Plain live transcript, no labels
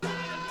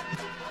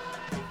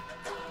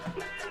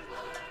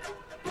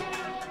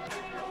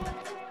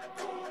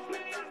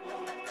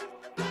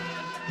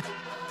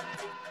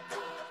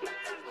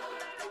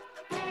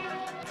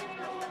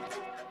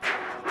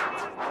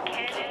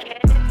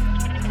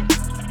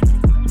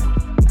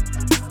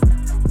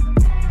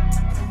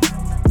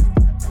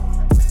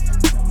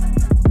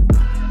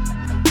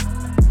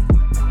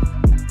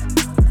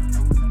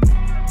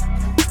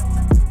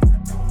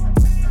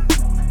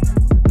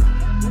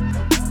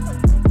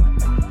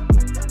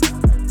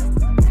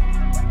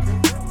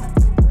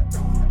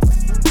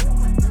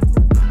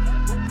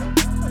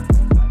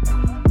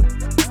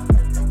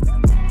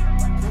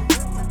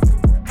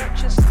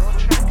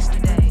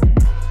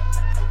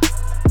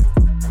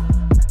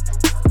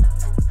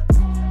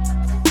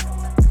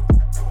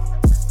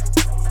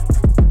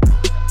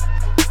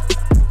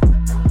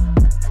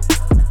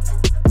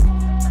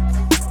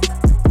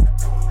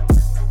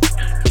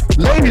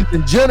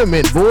and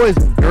gentlemen, boys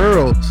and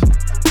girls,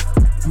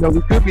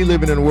 we could be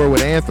living in a world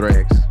with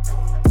anthrax.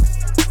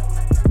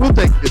 We'll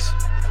take this.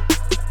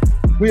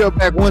 We are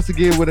back once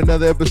again with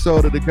another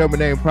episode of the Government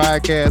Name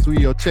Podcast. We are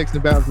your checks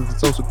and balances and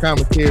social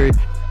commentary.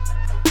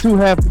 Two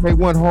halves to make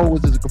one whole,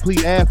 which is a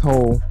complete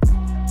asshole.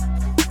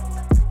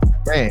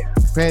 Man,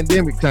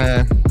 pandemic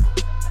time.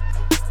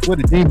 Where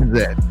the demons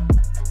at?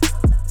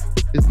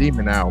 It's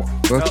demon hour.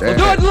 We'll do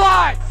it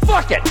live.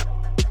 Fuck it.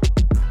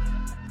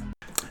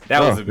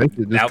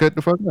 That cut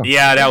the fuck off.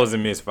 Yeah, that was a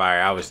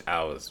misfire. I was.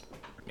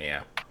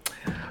 Yeah.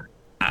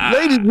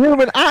 Ladies and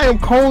gentlemen, I am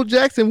Cole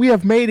Jackson. We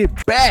have made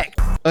it back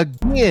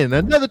again.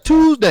 Another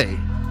Tuesday.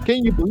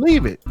 Can you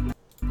believe it?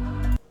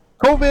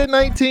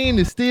 COVID-19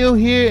 is still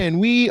here, and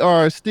we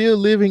are still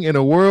living in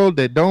a world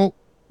that don't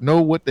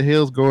know what the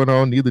hell's going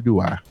on. Neither do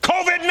I.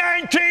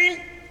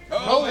 COVID-19.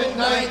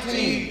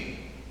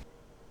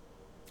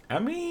 I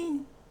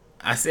mean,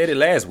 I said it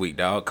last week,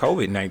 dog.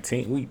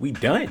 COVID-19. We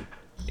done.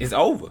 It's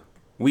over.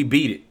 We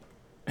beat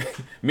it.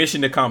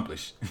 Mission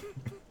accomplished.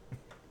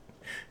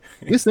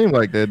 It seems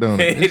like that, don't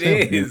it?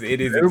 It is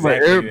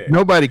exactly that.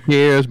 Nobody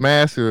cares.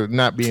 Masks are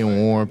not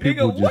being worn.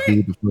 People just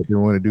do what they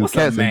want to do.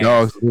 Cats and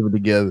dogs living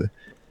together.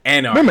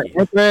 Remember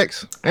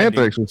anthrax?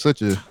 Anthrax was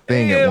such a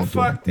thing at one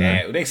point. Fuck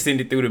that. They send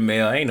it through the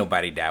mail. Ain't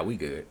nobody die. We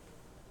good.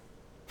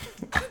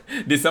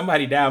 Did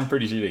somebody die? I'm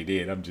pretty sure they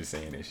did. I'm just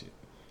saying that shit.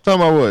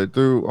 Talking about what?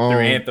 Through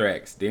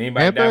anthrax. Did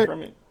anybody die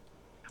from it?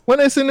 When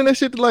they sending that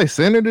shit to like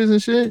senators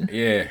and shit?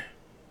 Yeah.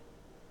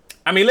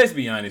 I mean, let's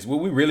be honest. Will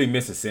we really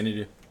miss a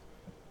senator?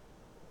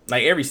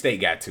 Like, every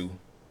state got two.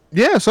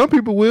 Yeah, some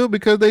people will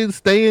because they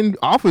stay in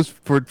office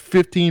for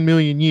 15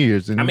 million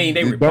years. And I mean,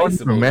 they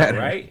replaceable,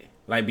 right?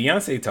 Like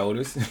Beyonce told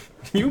us,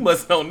 you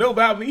must don't know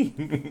about me.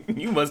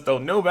 You must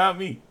don't know about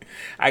me.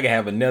 I can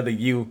have another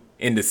you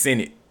in the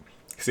Senate.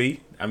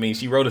 See? I mean,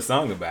 she wrote a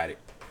song about it.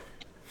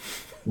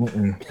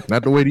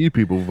 Not the way these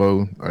people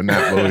vote or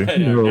not voting.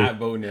 They're not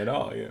voting at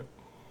all, yeah.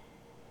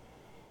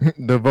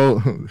 The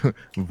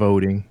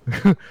voting.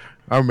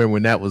 I remember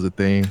when that was a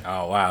thing.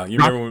 Oh, wow. You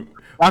remember when...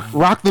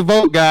 Rock the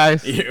vote,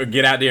 guys.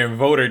 Get out there and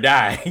vote or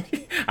die.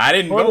 I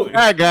didn't vote,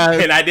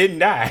 guys. And I didn't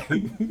die.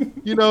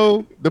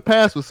 The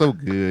past was so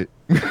good.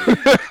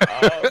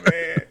 Oh,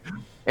 man.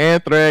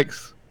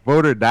 Anthrax,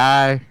 vote or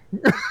die.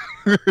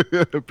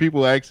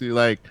 People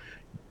actually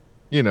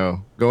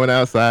going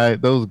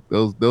outside. Those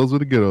were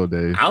the good old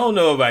days. I don't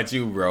know about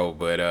you, bro,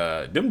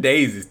 but them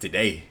days is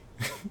today.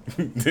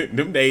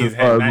 Them days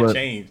have not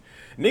changed.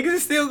 Niggas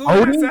is still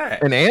going outside.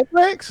 And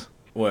anthrax?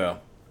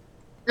 Well,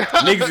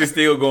 niggas is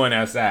still going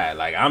outside.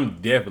 Like, I'm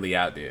definitely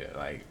out there.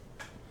 Like,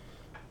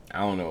 I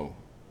don't know.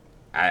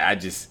 I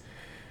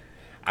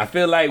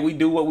feel like we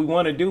do what we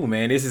want to do,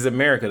 man. This is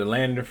America, the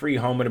land of the free,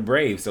 home of the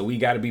brave. So we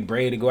got to be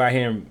brave to go out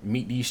here and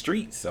meet these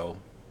streets. So,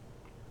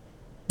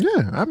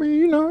 yeah, I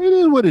mean, it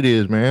is what it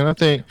is, man. I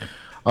think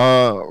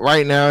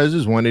right now it's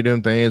just one of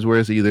them things where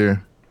it's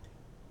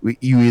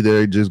you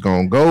either just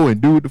gonna go and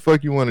do what the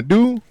fuck you want to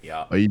do,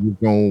 or you just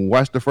gonna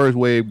watch the first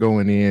wave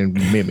going in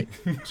mimic.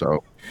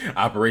 So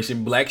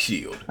Operation Black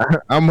Shield.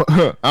 I'm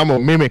a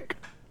mimic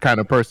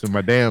kind of person,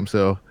 my damn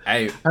self.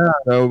 Hey,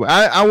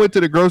 I went to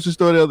the grocery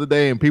store the other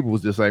day and people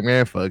was just like,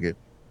 man, fuck it.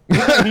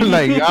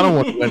 Like, I don't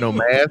want to wear no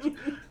mask.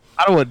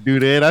 I don't want to do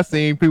that. I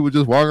seen people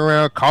just walking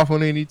around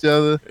coughing in each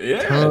other.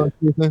 Yeah,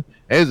 it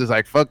was just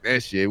like, fuck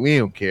that shit. We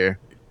don't care.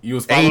 You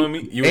was following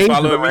me. You was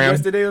following me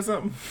yesterday or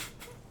something.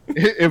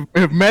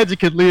 If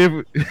Magic could live,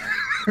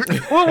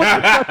 what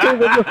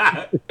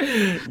was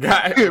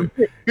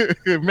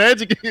if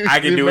Magic, I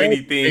can do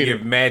anything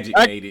if Magic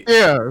made it.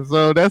 Yeah,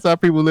 so that's how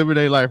people living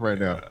their life right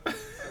now.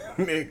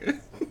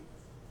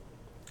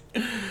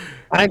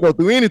 I ain't go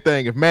through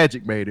anything if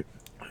Magic made it.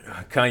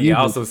 Kanye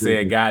also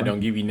said, "God don't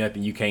give you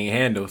nothing you can't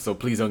handle, so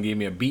please don't give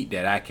me a beat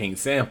that I can't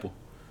sample."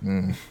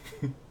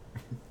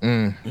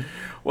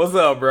 What's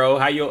up, bro?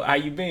 How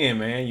you been,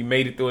 man? You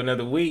made it through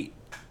another week.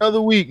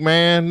 Another week,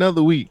 man.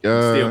 Another week.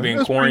 Still been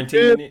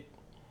quarantining.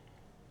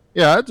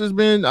 Yeah, I just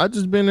been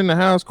in the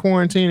house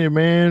quarantining,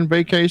 man.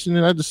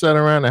 Vacationing. I just sat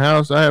around the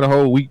house. I had a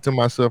whole week to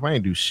myself. I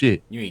ain't do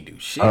shit. You ain't do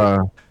shit.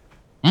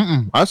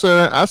 I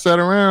sat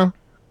around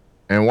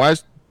and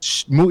watched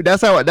movie.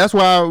 That's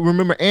why I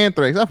remember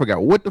Anthrax. I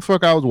forgot what the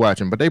fuck I was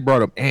watching, but they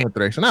brought up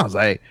Anthrax, and I was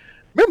like,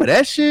 remember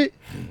that shit?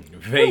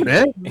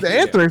 The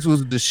Anthrax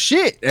was the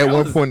shit at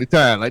one point in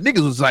time. Like,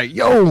 niggas was like,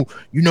 yo,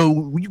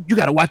 you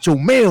gotta watch your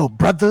mail,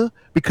 brother,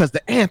 because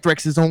the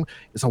anthrax it's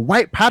a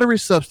white powdery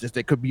substance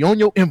that could be on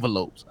your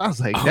envelopes. I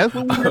was like, that's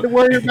what we had to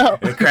worry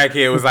about. The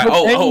crackhead was like,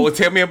 oh,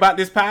 tell me about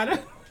this powder.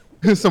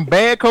 Some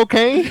bad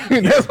cocaine.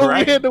 That's what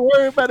we had to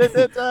worry about at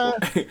that time.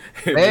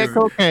 Bad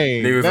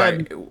cocaine. He was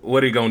like,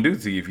 what are you gonna do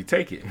to you if you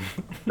take it?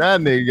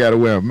 That nigga gotta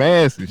wear a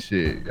mask and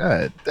shit.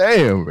 God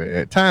damn,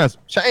 man. Times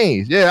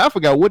changed. Yeah, I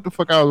forgot what the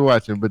fuck I was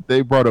watching, but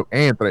they brought up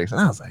Anthrax,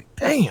 and I was like,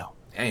 damn.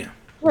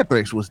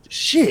 Anthrax was the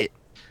shit.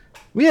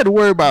 We had to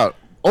worry about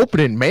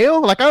opening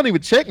mail. Like, I don't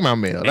even check my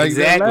mail. Like,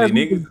 exactly,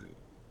 nigga.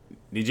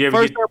 Did you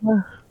ever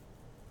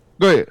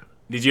Go ahead.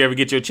 Did you ever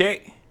get your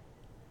check?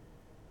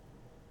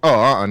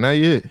 Oh, not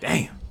yet.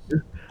 Damn.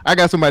 I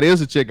got somebody else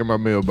to check in my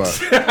mailbox,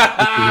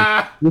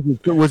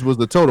 which was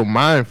the total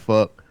mind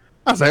fuck.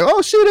 I was like,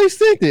 oh shit, they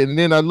sent it, and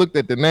then I looked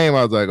at the name.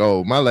 I was like,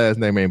 oh, my last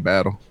name ain't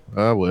Battle.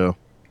 Oh well.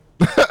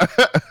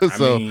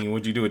 So, I mean,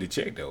 what'd you do with the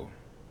check though?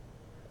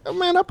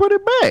 Man, I put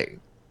it back.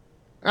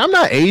 I'm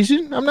not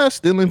Asian. I'm not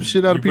stealing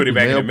shit out of people's mailbox.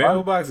 You put it back in the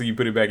mailbox, or you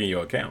put it back in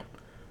your account?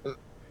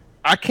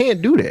 I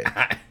can't do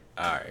that.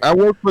 All right. I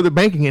work for the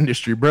banking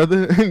industry,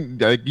 brother.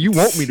 Like, you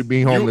want me to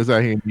be homeless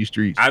out here in these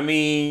streets? I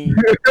mean,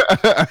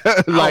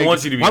 I don't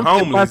want you to be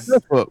homeless.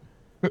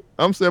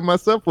 I'm setting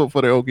myself up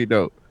for the okie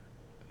doke.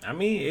 I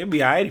mean, it'd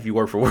be all right if you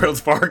work for Wells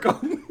Fargo.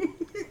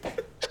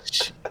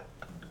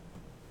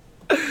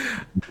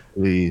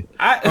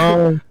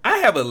 I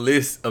have a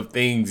list of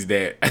things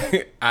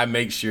that I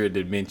make sure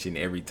to mention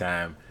every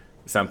time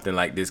something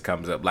like this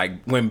comes up.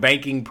 Like when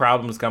banking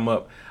problems come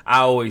up, I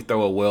always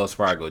throw a Wells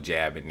Fargo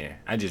jab in there.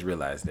 I just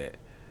realized that.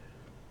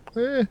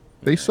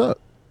 They suck.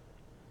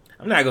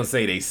 I'm not gonna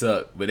say they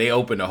suck, but they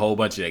open a whole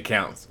bunch of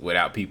accounts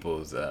without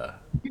people's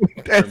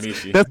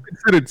permission. That's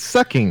considered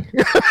sucking.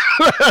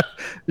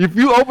 If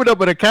you open up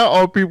an account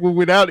on people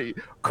without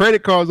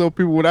credit cards on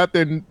people without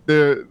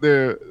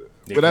their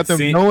without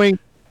them knowing,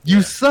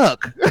 you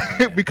suck.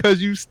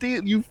 Because you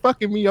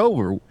fucking me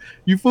over.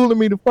 You fooling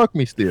me to fuck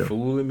me still.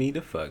 Fooling me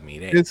to fuck me.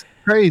 It's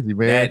crazy,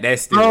 man.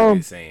 That's still what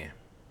you're saying.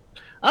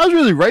 I was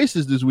really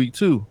racist this week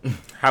too.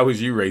 How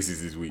was you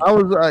racist this week? I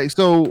was like,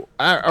 so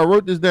I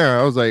wrote this down.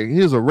 I was like,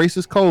 here's a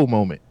racist cold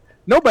moment.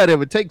 Nobody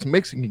ever takes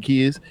Mexican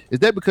kids. Is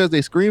that because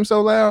they scream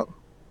so loud?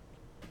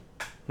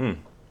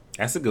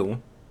 That's a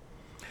good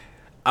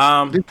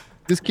one.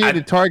 This kid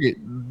at Target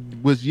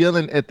was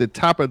yelling at the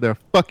top of their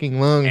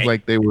fucking lungs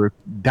like they were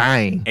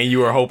dying. And you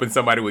were hoping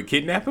somebody would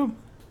kidnap him?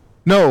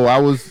 No, I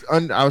was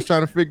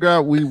trying to figure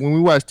out. When we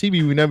watch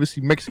TV, we never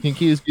see Mexican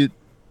kids get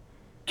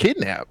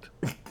kidnapped.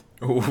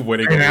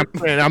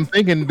 And I'm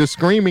thinking the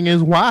screaming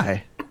is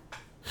why.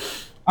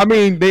 I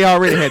mean, they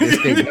already had to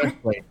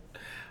escape.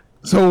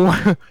 So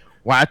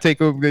why take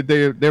them?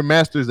 They're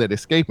masters at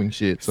escaping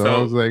shit. So I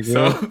was like,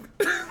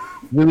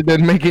 really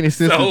doesn't make any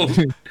sense.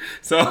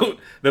 So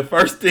the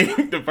first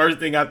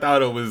thing I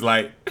thought of was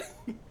like,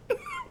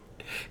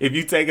 if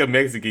you take a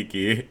Mexican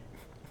kid,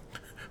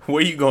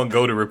 where you gonna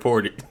go to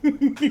report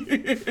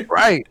it?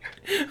 Right.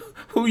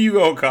 Who you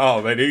gonna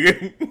call, my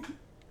nigga?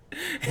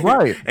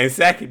 Right. And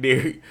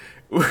secondary,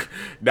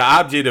 the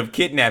object of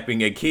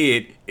kidnapping a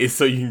kid is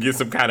so you can get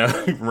some kind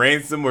of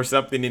ransom or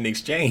something in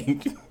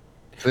exchange.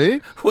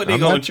 See? What they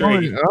gonna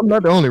trade? I'm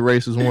not the only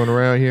racist one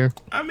around here.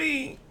 I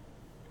mean,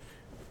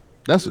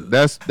 I was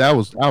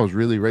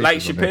really racist. Like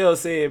Chappelle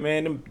said,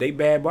 man, they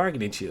bad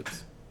bargaining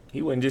chips.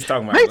 He wasn't just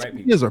talking about black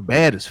people. Kids are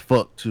bad as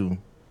fuck too.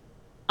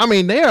 I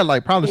mean, they are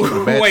like probably some of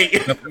the bad.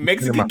 Wait,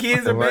 Mexican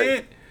kids are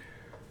bad?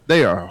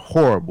 They are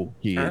horrible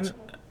kids.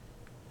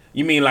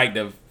 You mean like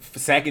the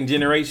second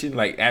generation,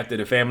 like after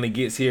the family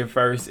gets here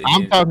first?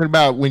 I'm talking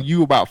about when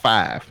you about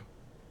 5.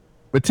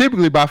 But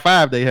typically by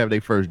 5 they have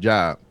their first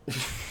job.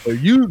 But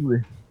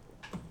usually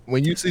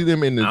when you see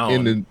them in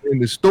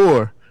the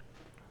store,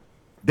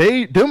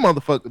 them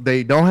motherfuckers,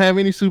 they don't have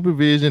any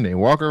supervision. They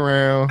walk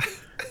around,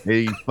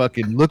 they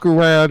fucking look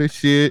around and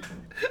shit.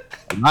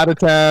 A lot of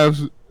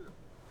times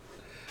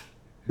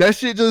that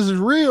shit just is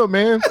real,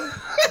 man.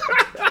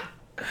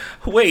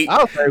 Wait,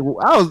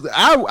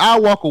 I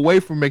walk away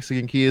from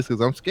Mexican kids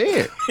because I'm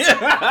scared.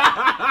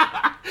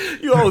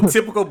 You old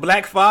typical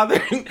black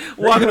father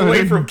walking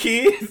away from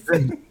kids.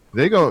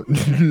 They go,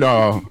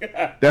 no,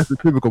 that's the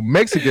typical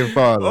Mexican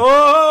father.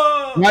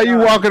 Oh, why you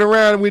walking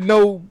around with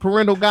no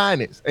parental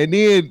guidance? And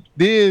then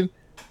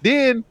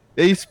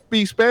they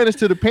speak Spanish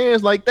to the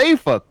parents like they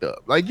fucked up.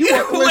 Like you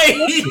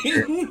wait.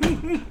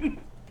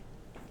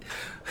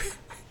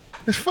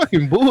 It's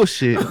fucking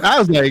bullshit. I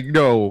was like,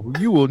 no,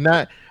 you will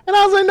not. And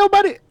I was like,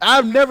 nobody.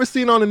 I've never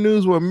seen on the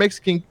news where a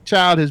Mexican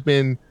child has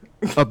been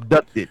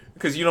abducted.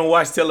 Because you don't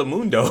watch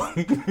Telemundo.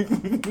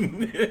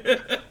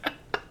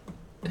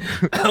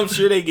 I'm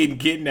sure they getting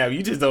kidnapped.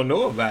 You just don't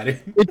know about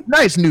it. It's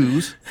nice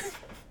news.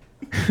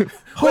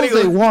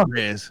 Jose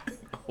Juarez,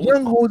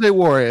 young Jose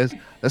Juarez,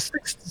 a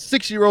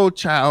 6-year-old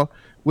child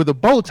with a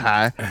bow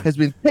tie, has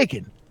been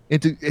taken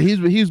into.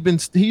 He's been.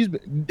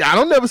 I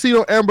don't never see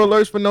no Amber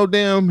Alerts for no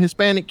damn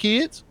Hispanic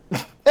kids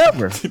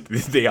ever.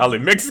 They all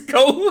in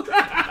Mexico.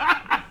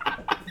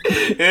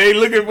 They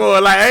looking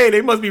for like, hey,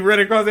 they must be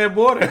running across that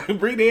border.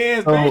 Bring their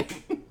ass back.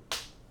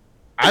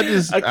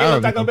 I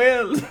Taco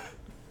Bell.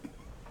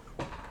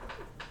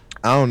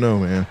 I don't know,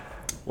 man.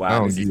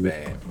 Wow, this is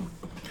bad.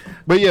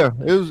 But yeah,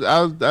 it was.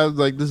 I was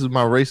like, this is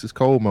my racist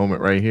cold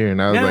moment right here,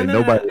 and I was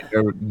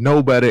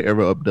nobody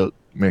ever abduct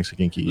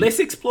Mexican kids. Let's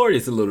explore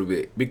this a little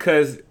bit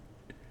because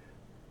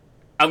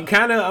I'm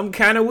kind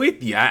of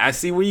with you. I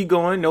see where you're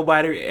going.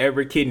 Nobody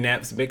ever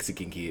kidnaps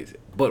Mexican kids,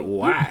 but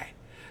why?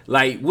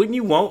 Like, wouldn't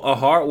you want a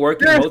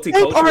hardworking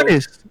multicultural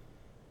artist?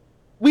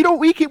 We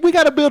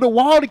got to build a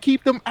wall to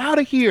keep them out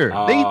of here.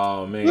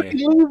 Oh man,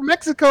 leave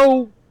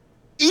Mexico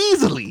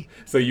easily.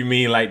 So you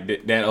mean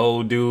like that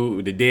old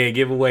dude, the dead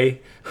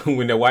giveaway,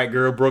 when the white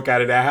girl broke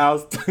out of that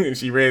house and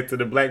she ran to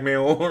the black man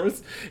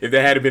arms? If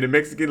that had been a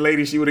Mexican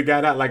lady, she would have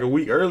got out like a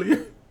week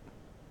earlier.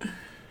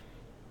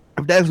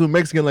 If that's what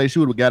Mexican lady, she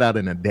would have got out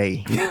in a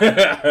day.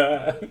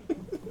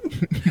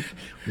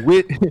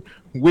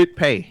 with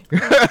pay.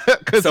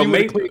 Because So she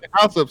would have cleaned the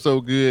house up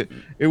so good,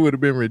 it would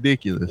have been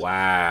ridiculous.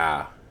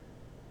 Wow.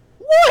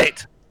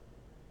 What?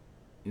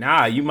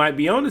 Nah, you might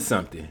be onto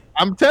something.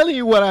 I'm telling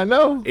you what I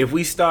know. If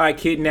we start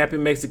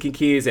kidnapping Mexican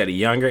kids at a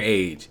younger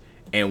age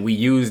and we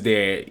use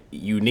their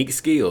unique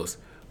skills,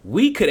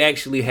 we could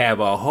actually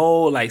have a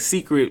whole like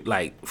secret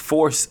like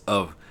force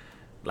of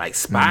like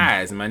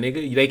spies, my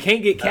nigga. They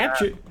can't get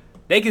captured.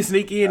 They can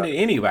sneak in to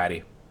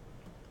anybody.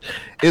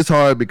 It's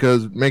hard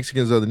because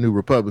Mexicans are the new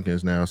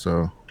Republicans now,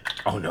 so.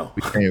 Oh no!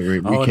 We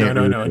can't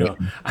No.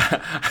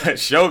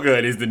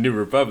 Shogun is the new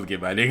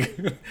Republican, my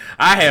nigga.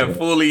 I have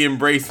fully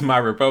embraced my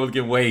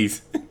Republican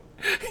ways.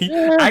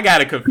 I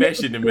got a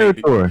confession to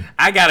make.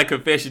 I got a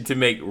confession to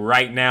make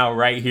right now,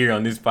 right here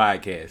on this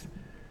podcast.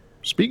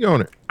 Speak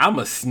on it. I'm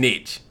a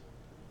snitch.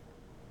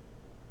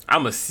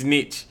 I'm a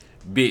snitch,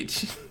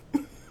 bitch,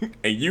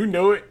 and you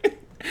know it.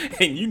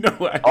 And you know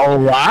what?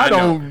 Oh, I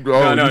don't.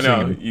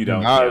 No, you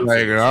don't.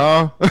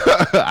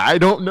 I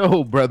don't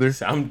know, brother.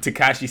 So I'm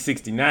Tekashi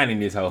 69 in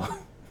this hole.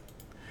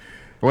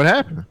 What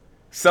happened?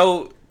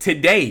 So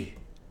today,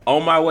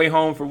 on my way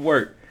home from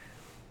work,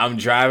 I'm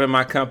driving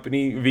my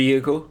company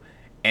vehicle,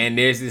 and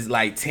there's this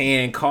like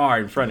tan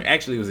car in front.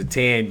 Actually, it was a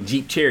tan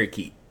Jeep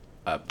Cherokee,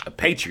 a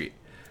Patriot.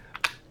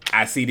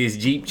 I see this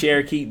Jeep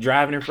Cherokee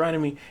driving in front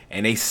of me,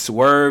 and they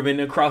swerving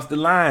across the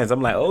lines. I'm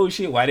like, oh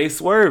shit, why they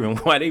swerving?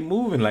 Why they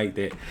moving like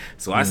that?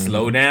 So I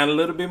slow down a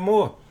little bit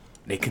more.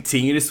 They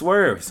continue to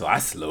swerve, so I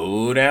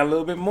slow down a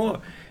little bit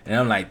more. And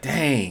I'm like,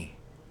 dang,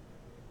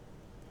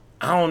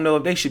 I don't know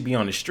if they should be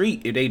on the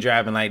street. If they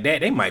driving like that,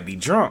 they might be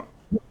drunk.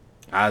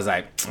 I was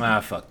like,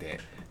 fuck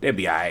that. They'll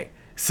be all right.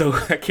 So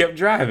I kept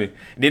driving.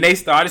 Then they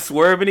started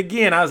swerving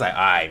again. I was like, all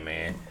right,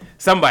 man,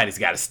 somebody's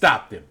got to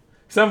stop them.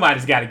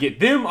 Somebody's got to get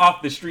them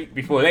off the street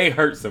before they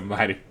hurt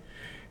somebody.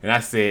 And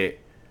I said,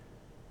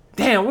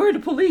 damn, where are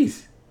the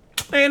police?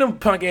 Man, them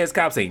punk ass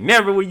cops ain't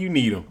never where you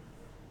need them.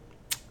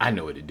 I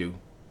know what to do.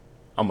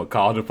 I'm going to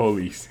call the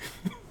police.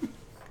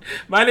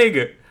 My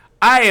nigga,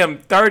 I am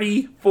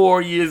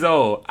 34 years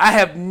old. I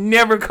have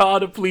never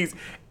called the police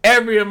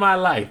ever in my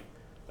life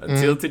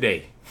until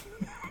today.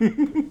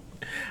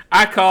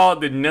 I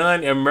called the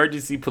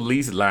non-emergency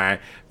police line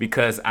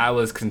because I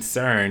was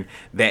concerned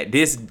that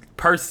this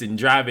person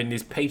driving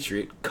this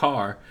Patriot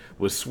car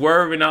was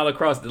swerving all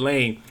across the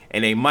lane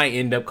and they might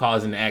end up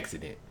causing an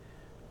accident.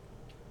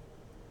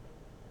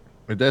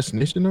 Is that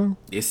snitching though?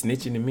 It's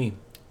snitching to me.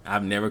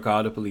 I've never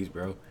called the police,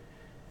 bro.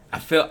 I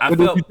felt. Did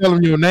you tell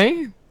them your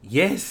name?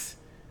 Yes.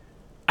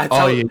 I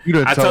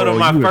told them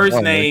my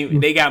first name.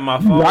 They got my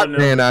phone number.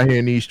 Man out here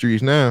in these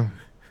streets now.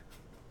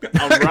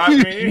 I'm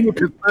rocking.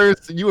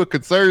 You a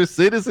concerned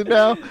citizen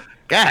now?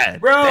 God,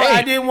 bro, dang.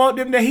 I didn't want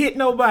them to hit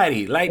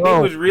nobody. Like, it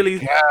was really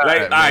God,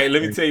 like, all right,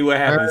 let me tell you what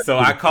happened. So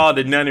I called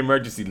the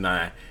non-emergency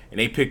line, and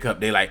they pick up.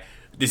 They like,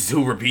 this is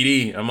Hoover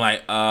PD. I'm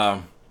like,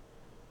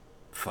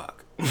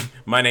 fuck.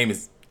 My name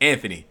is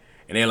Anthony.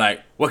 And they're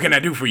like, what can I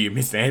do for you,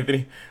 Mr.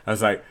 Anthony? I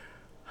was like,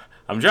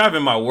 I'm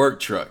driving my work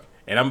truck,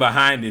 and I'm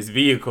behind this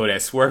vehicle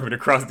that's swerving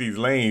across these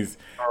lanes.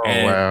 Oh,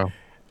 and wow.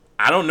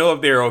 I don't know if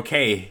they're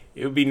okay.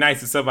 It would be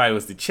nice if somebody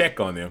was to check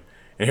on them.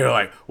 And they're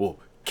like, well,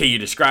 can you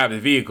describe the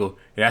vehicle?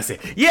 And I said,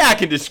 yeah, I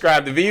can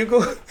describe the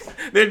vehicle.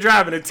 They're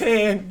driving a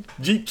tan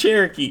Jeep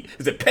Cherokee.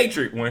 It's a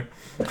Patriot one.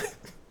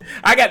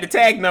 I got the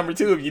tag number,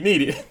 too, if you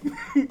need it.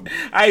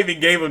 I even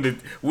gave them the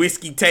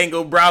Whiskey,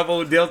 Tango,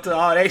 Bravo, Delta,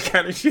 all that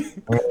kind of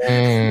shit.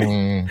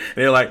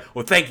 They're like,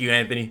 well, thank you,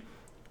 Anthony.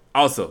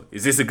 Also,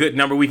 is this a good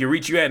number we can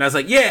reach you at? And I was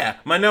like, yeah,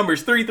 my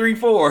number's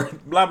 334,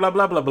 blah, blah,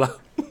 blah, blah, blah.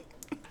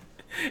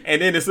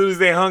 And then as soon as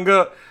they hung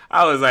up,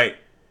 I was like,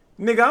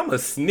 nigga, I'm a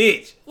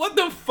snitch. What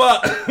the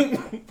fuck?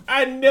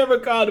 I never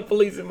called the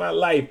police in my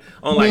life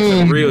on like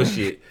some real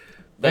shit.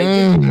 Like,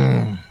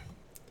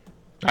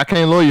 I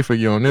can't lawyer for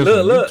you on this.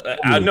 Look,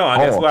 I know.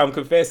 That's why I'm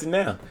confessing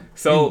now.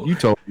 So you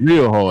told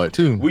real hard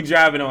too. We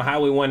driving on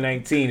Highway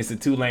 119. It's a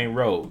 2-lane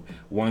road,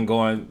 one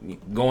going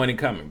and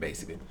coming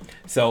basically.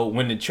 So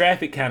when the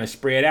traffic kind of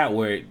spread out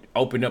where it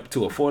opened up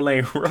to a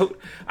 4-lane road,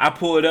 I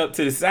pulled up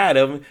to the side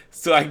of them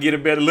so I could get a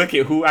better look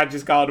at who I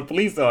just called the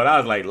police on. I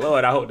was like,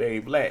 Lord, I hope they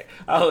ain't black.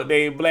 I hope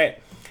they ain't black.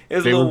 It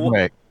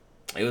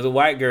was a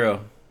white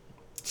girl.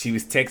 She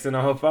was texting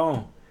on her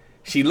phone.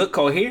 She looked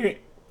coherent.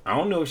 I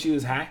don't know if she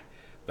was high,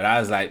 but I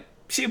was like,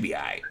 she'll be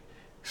all right.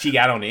 She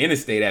got on the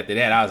interstate after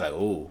that. I was like,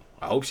 oh,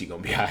 I hope she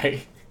gonna be all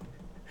right.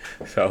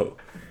 So,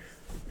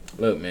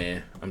 look,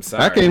 man, I'm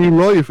sorry. I can't even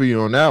lawyer for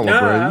you on that one,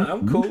 bro.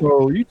 I'm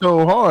cool. You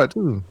told hard,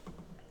 too.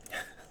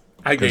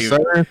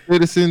 Concerned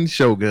citizen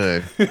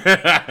Shogun.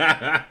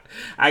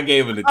 I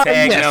gave him the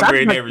tag number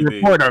and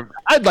everything.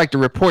 I'd like to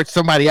report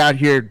somebody out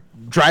here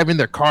driving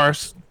their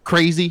cars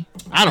crazy.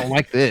 I don't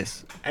like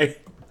this. Hey,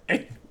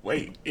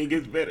 wait, it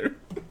gets better.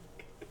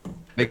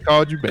 They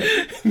called you back.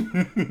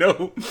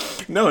 No.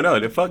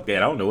 Fuck that. I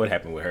don't know what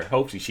happened with her.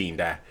 Hopefully she didn't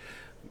die.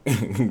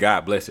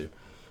 God bless her.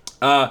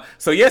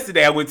 So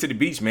yesterday I went to the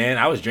beach, man.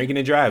 I was drinking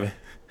and driving.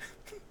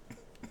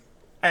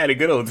 I had a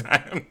good old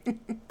time.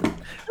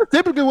 That's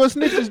typically what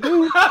snitches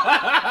do.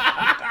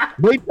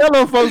 They tell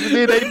them folks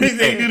that they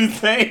do the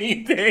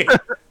same thing.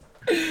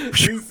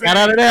 Got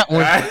out of that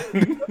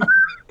one.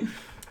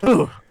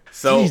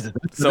 So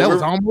that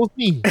was almost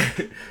me.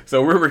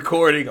 So we're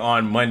recording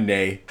on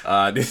Monday.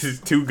 This is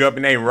two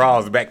Guppy named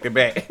Raws back to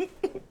back.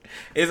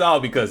 It's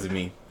all because of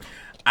me.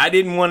 I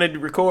didn't want to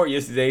record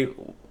yesterday.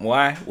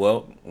 Why?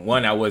 Well,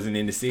 one, I wasn't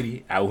in the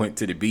city. I went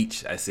to the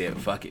beach. I said,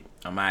 fuck it.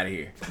 I'm out of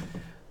here.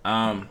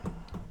 I'm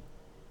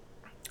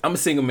a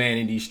single man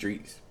in these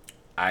streets.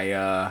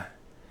 I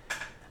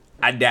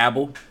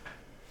dabble.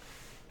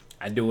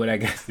 I do what I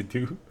got to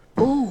do.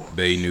 Ooh.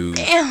 Bay News.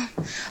 Damn.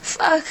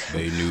 Fuck.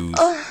 Bay News.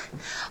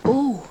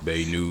 Ooh.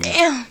 Bay News.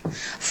 Damn.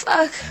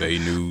 Fuck. Bay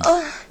News.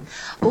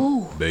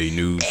 Ooh. Bay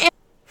News.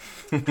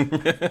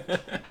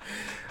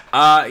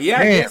 I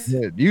guess.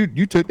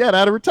 You took that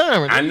out of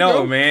retirement. I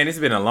know, man. It's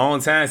been a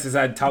long time since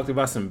I talked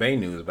about some Bay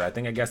News, but I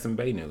think I got some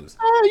Bay News.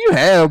 You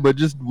have, but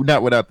just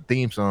not without the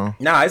theme song.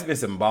 Nah, it's been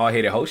some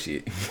bald-headed hoe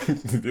shit.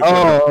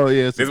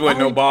 Yes. This wasn't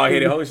no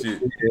bald-headed hoe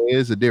shit. Yeah,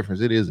 it's a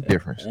difference. It is a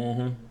difference.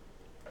 Mm-hmm.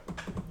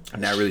 I'm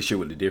not really sure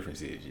what the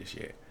difference is just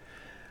yet.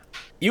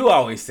 You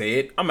always say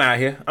it. I'm out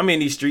here. I'm in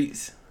these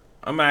streets.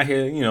 I'm out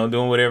here,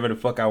 doing whatever the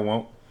fuck I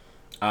want.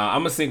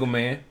 I'm a single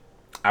man.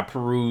 I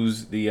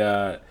peruse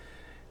the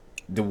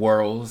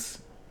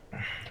worlds.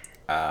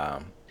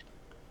 I've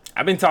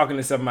been talking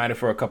to somebody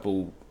for a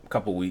couple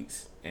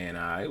weeks, and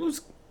it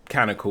was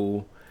kind of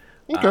cool.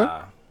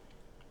 Okay.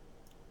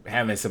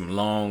 Having some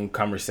long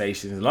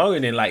conversations, longer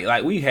than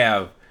like we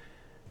have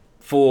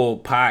full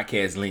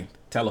podcast length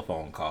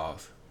telephone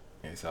calls,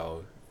 and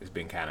so it's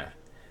been kind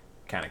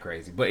of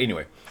crazy. But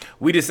anyway,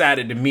 we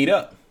decided to meet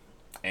up,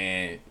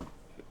 and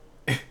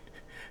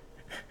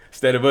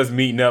instead of us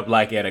meeting up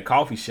like at a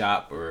coffee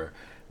shop or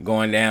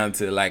going down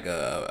to like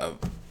a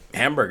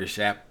hamburger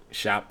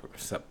shop or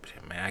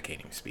something, man, I can't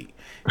even speak.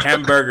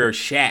 Hamburger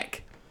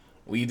shack.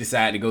 We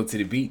decided to go to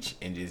the beach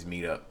and just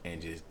meet up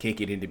and just kick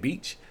it in the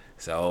beach.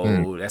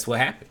 So that's what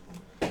happened.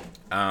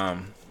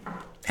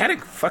 Had a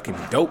fucking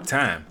dope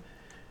time.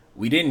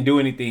 We didn't do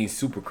anything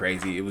super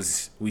crazy.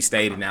 We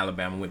stayed in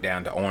Alabama, went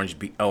down to Orange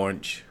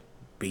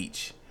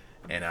Beach,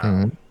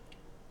 and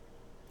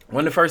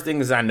one of the first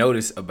things I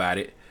noticed about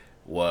it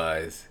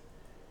was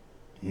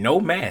no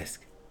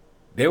mask.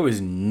 There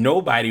was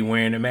nobody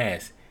wearing a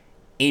mask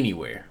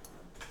anywhere.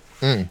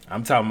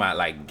 I'm talking about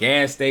like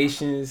gas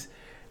stations,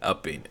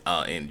 up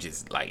in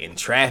just like in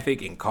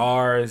traffic, in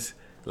cars.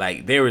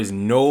 Like there is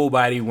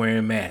nobody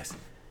wearing masks.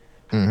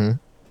 And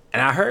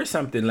I heard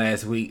something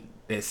last week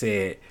that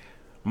said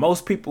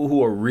most people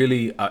who are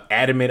really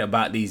adamant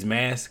about these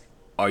masks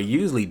are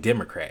usually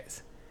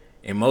Democrats,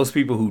 and most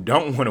people who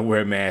don't want to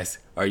wear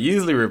masks are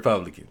usually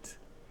Republicans.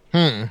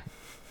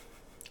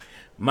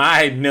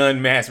 My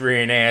non-mask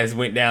wearing ass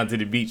went down to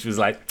the beach, was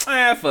like,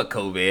 fuck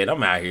COVID,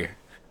 I'm out here.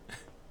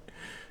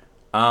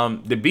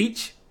 The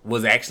beach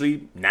was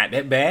actually not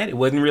that bad. It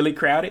wasn't really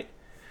crowded.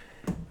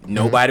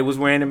 Nobody was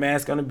wearing a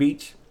mask on the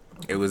beach.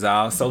 It was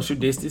all social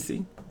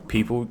distancing.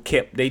 People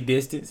kept their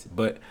distance,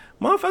 but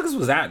motherfuckers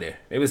was out there.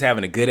 They was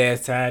having a good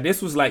ass time.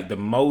 This was like the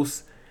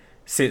most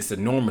sense of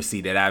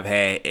normalcy that I've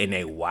had in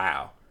a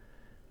while.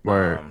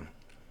 Word.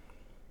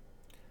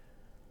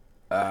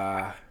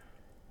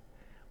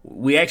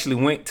 We actually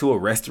went to a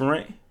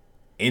restaurant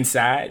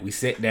inside. We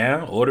sat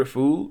down, ordered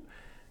food.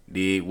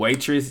 The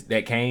waitress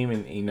that came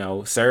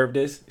and, served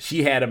us,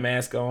 she had a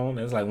mask on.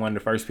 That was like one of the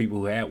first people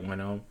who had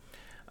one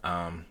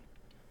on.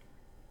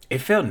 It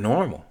felt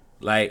normal.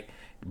 Like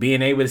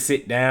being able to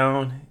sit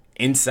down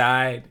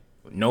inside,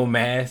 no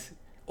mask,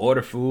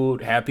 order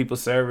food, have people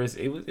service.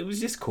 It was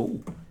just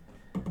cool.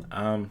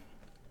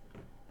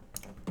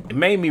 It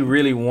made me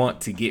really want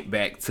to get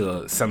back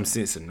to some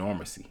sense of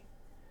normalcy.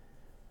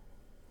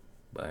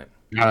 But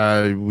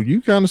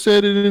you kind of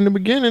said it in the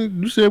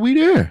beginning. You said we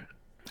there.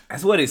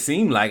 That's what it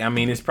seemed like. I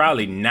mean, it's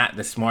probably not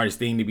the smartest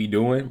thing to be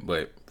doing,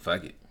 but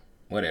fuck it,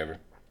 whatever.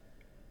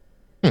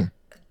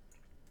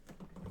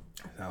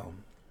 So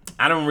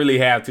I don't really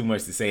have too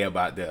much to say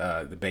about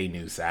the Bay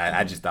News side.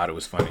 I just thought it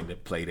was funny to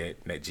play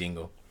that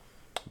jingle.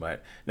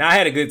 But now I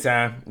had a good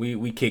time.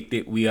 We kicked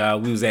it. We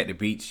was at the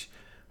beach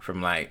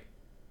from like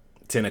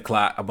 10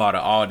 o'clock. I bought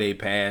an all day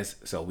pass,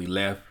 so we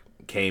left,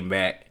 came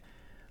back.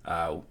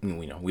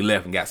 We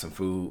left and got some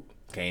food,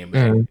 came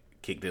back,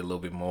 kicked it a little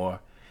bit more,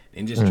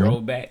 and just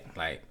drove back.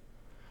 Like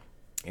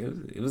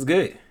it was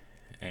good.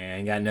 And I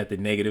ain't got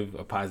nothing negative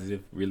or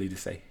positive really to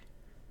say.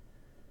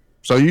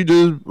 So you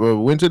just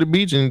went to the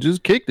beach and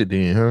just kicked it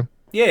then, huh?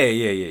 Yeah.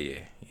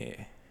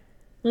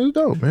 That's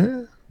dope,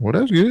 man. Well,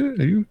 that's good.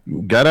 You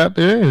got out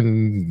there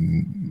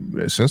and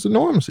a sense of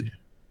normalcy.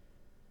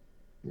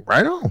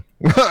 Right on.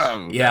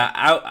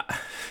 Yeah,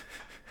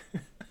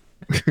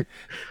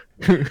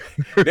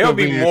 There'll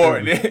be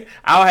more.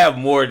 I'll have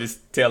more to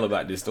tell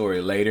about this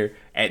story later.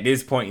 At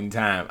this point in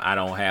time, I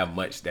don't have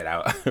much that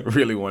I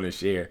really want to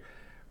share,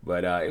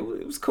 but it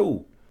was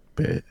cool.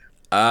 Bet.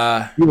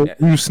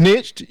 You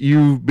snitched.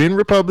 You've been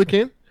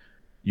Republican.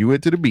 You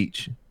went to the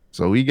beach.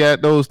 So we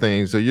got those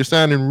things. So you're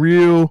sounding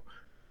real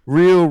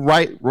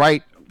rightish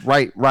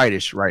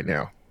right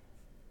now.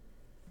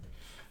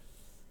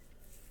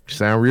 You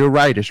sound real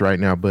rightish right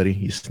now, buddy.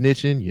 You're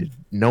snitching. You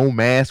no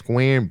mask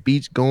wearing,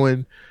 beach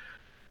going.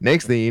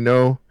 Next thing you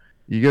know,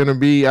 you're gonna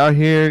be out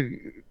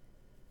here.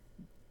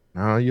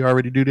 No, you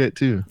already do that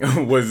too.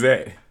 What's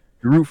that?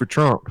 You root for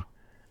Trump.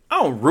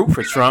 I don't root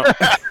for Trump.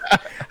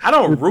 I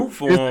don't root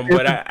for him,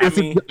 but I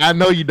mean, I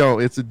know you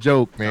don't. It's a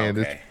joke, man.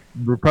 Okay. It's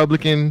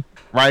Republican,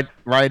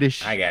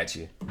 rightish. I got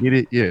you. Get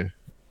it? Yeah.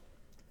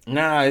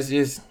 Nah, it's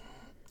just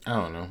I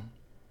don't know.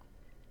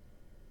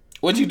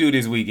 What'd you do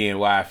this weekend?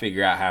 While I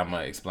figure out how I'm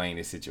gonna explain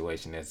this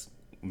situation that's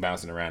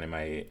bouncing around in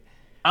my head.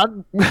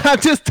 I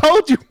just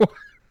told you.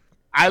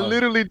 I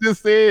literally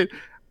just said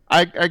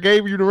I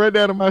gave you the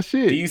rundown of my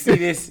shit. Do you see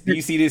this? Do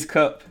you see this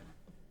cup?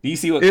 Do you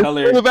see what It's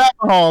color? full of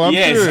alcohol. I'm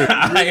yes, sure.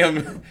 I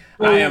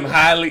am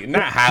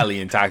not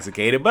highly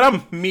intoxicated, but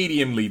I'm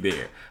mediumly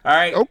there. All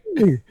right.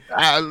 Okay.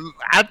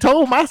 I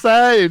told my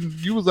side, and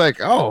you was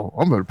like, "Oh,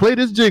 I'm gonna play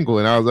this jingle,"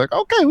 and I was like,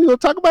 "Okay, we're gonna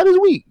talk about his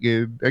week."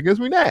 And I guess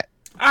we're not.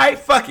 All right,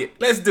 fuck it.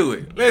 Let's do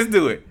it.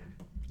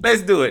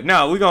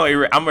 No, I'm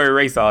gonna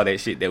erase all that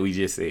shit that we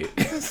just said.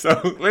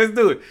 So let's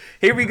do it.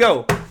 Here we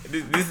go.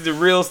 This is the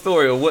real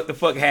story of what the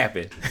fuck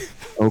happened.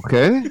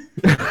 Okay.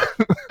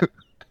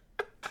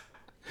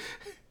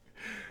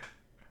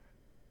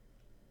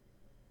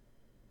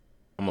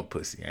 I'm a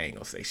pussy. I ain't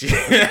gonna say shit.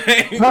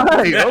 All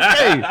right.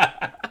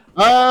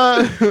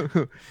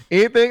 Okay.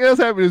 Anything else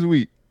happened this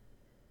week?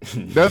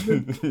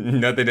 Nothing.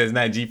 Nothing that's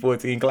not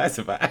G14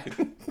 classified.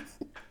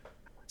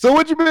 So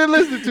what you been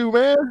listening to,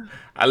 man?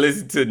 I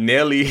listened to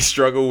Nelly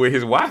struggle with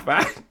his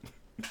Wi-Fi.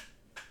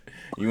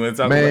 You want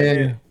to talk about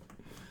that?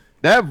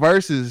 That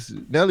versus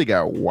Nelly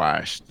got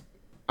washed.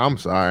 I'm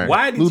sorry.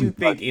 Why did you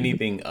think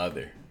anything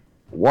other?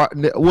 What?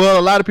 Well,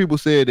 a lot of people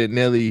said that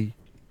Nelly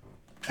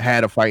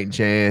had a fighting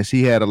chance.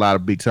 He had a lot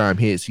of big time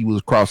hits. He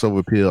was crossover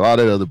appeal, all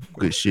that other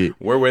good shit.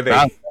 Where were they?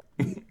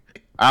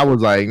 I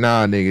was like,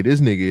 nah, nigga, this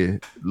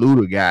nigga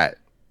Luda got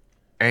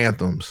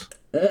anthems.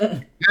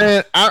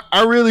 And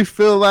I really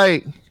feel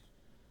like,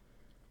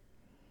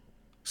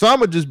 so I'm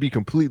gonna just be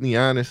completely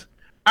honest.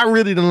 I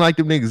really didn't like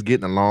them niggas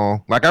getting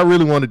along. Like, I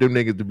really wanted them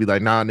niggas to be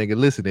like, nah, nigga,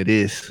 listen to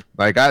this.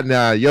 Like,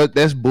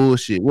 that's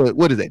bullshit.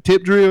 What is that?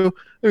 Tip drill?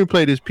 Let me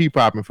play this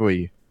P-popping for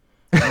you.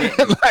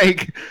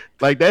 like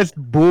that's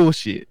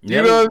bullshit.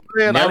 You know what I'm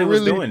saying? Nelly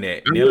was doing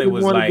that.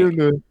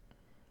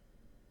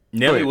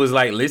 Nelly was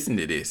like, listen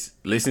to this.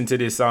 Listen to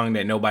this song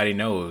that nobody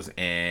knows,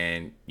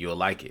 and you'll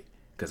like it.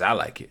 Because I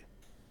like it.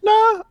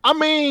 Nah, I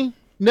mean,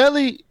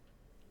 Nelly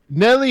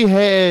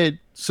had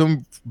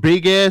some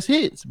big ass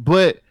hits,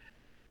 but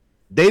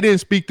they didn't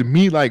speak to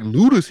me like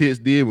Luda's hits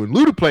did. When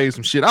Luda played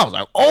some shit, I was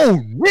like,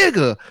 oh,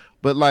 nigga.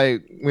 But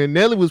like when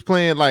Nelly was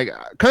playing like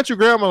Country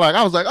Grammar, like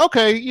I was like,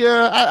 okay,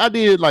 yeah, I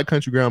did like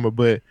Country Grammar.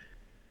 But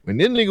when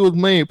this nigga was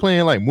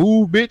playing like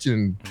Move Bitch,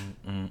 and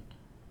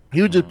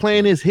he was just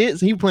playing his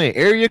hits, he playing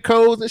area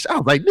codes and shit. I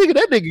was like, nigga,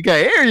 that nigga got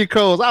area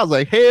codes. I was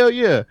like, hell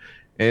yeah.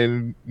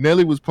 And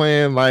Nelly was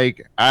playing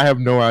like, I have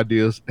no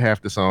idea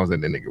half the songs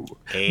that nigga was.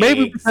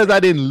 Maybe because I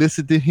didn't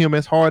listen to him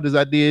as hard as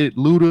I did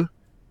Luda.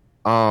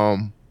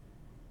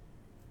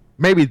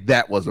 Maybe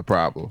that was a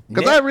problem.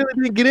 Because I really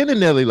didn't get into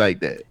Nelly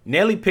like that.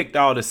 Nelly picked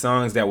all the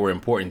songs that were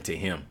important to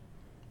him.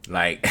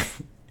 Like,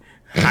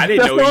 I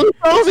didn't know all the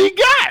songs he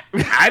got.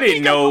 I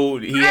didn't know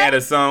he had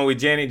a song with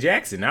Janet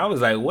Jackson. I was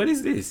like, what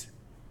is this?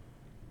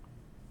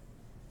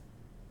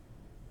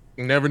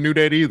 Never knew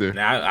that either.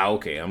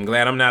 Okay, I'm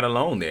glad I'm not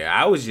alone there.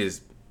 I was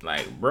just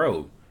like,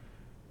 bro.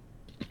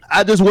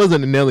 I just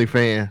wasn't a Nelly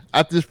fan.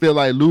 I just feel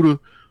like Luda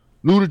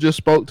just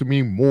spoke to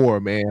me more,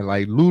 man.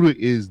 Like, Luda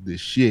is the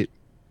shit.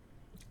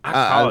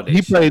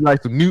 He played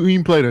like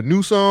he played a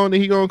new song that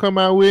he gonna come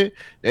out with.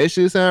 That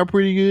shit sound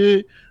pretty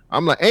good.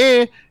 I'm like,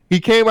 and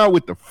he came out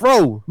with the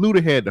fro.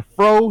 Luda had the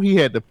fro. He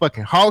had the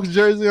fucking Hawks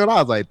jersey on.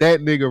 I was like, that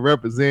nigga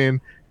represent.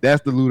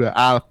 That's the Luda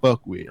I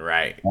fuck with.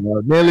 Right.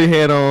 Nelly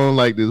had on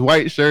like this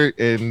white shirt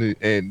and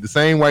the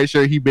same white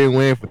shirt he been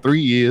wearing for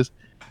 3 years.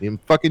 Them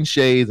fucking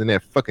shades and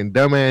that fucking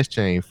dumbass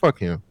chain. Fuck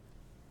him.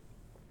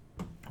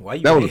 Why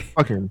you?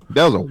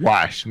 That was a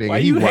wash, nigga. Why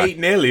you hate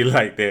Nelly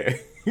like that?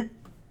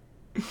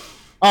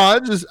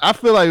 I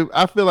feel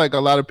like a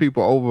lot of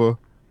people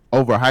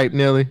overhype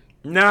Nelly.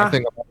 Nah. I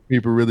think a lot of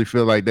people really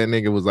feel like that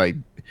nigga was like,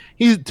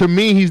 he's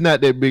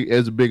not that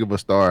big of a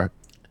star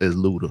as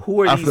Luda.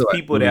 Who are these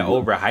people that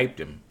overhyped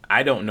him?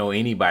 I don't know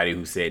anybody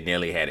who said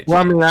Nelly had a chance.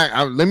 Well,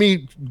 I mean, let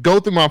me go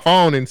through my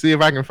phone and see if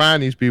I can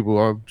find these people.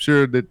 I'm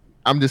sure that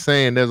I'm just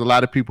saying there's a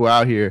lot of people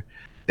out here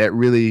that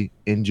really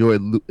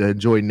enjoyed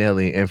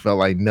Nelly and felt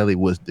like Nelly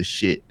was the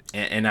shit.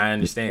 And I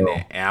understand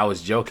that. And I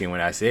was joking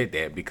when I said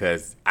that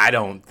because I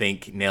don't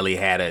think Nelly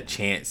had a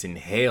chance in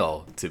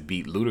hell to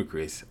beat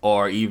Ludacris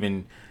or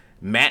even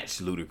match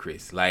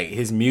Ludacris. Like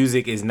his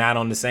music is not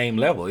on the same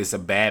level. It's a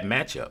bad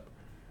matchup.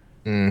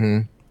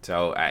 Mm-hmm.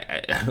 So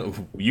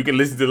you can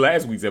listen to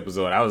last week's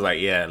episode. I was like,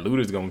 yeah,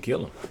 Luda's gonna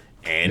kill him,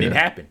 and it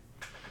happened.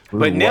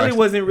 But Nelly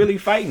wasn't really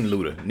fighting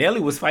Luda. Nelly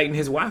was fighting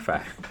his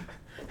Wi-Fi.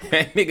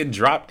 That nigga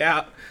dropped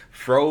out,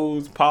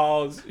 froze,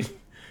 paused.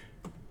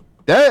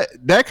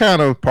 That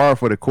kind of par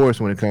for the course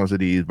when it comes to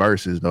these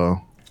verses,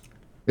 though.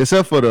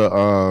 Except for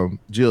the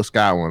Jill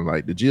Scott one,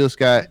 like the Jill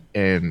Scott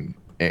and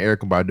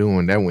Erykah Badu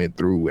one, that went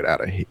through without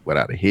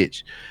a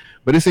hitch.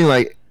 But it seemed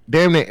like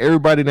damn near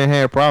everybody that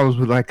had problems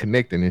with like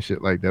connecting and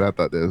shit like that. I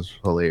thought that was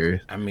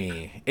hilarious. I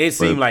mean, it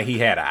seemed like he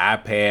had an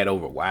iPad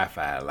over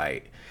Wi-Fi.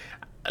 Like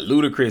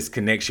Ludacris'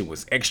 connection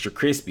was extra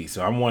crispy.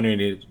 So I'm wondering,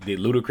 did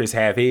Ludacris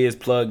have his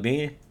plugged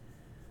in?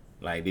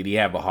 Like, did he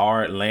have a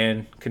hard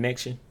LAN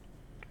connection?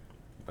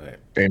 But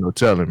ain't no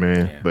telling,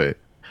 man. Yeah. But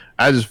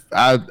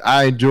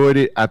I enjoyed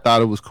it. I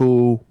thought it was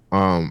cool.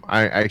 I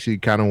actually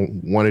kind of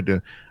wanted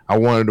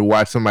to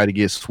watch somebody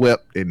get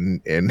swept and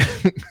and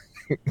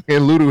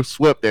Luda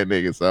swept that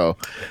nigga. So,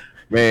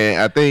 man,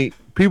 I think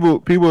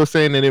people are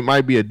saying that it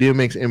might be a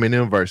DMX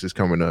Eminem versus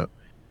coming up,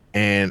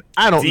 and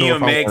I don't know.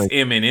 DMX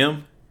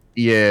Eminem.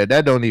 Yeah,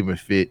 that don't even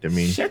fit to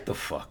me. Shut the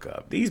fuck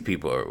up. These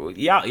people are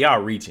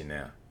y'all reaching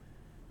now.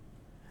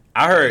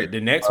 I heard the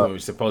next one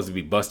was supposed to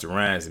be Busta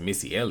Rhymes and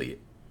Missy Elliott.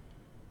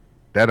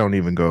 That don't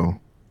even go.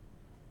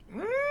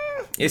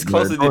 It's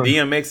closer to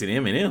DMX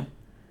and Eminem.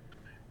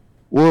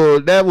 Well,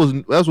 that's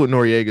what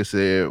Noriega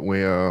said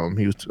when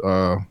he was.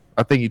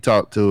 I think he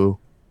talked to.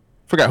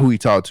 Forgot who he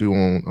talked to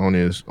on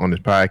his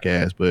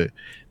podcast, but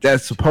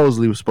that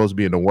supposedly was supposed to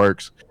be in the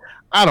works.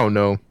 I don't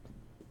know.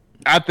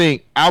 I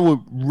think I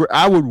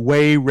would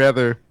way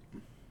rather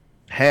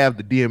have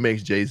the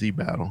DMX Jay-Z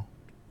battle.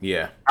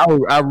 Yeah,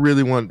 I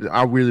really want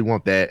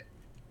that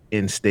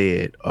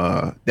instead.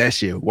 That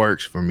shit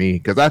works for me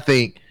because I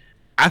think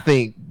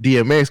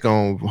DMX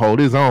gonna hold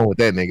his own with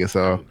that nigga.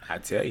 So I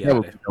tell you, that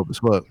would be dope as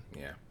fuck.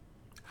 Yeah,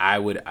 I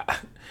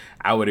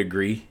would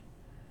agree.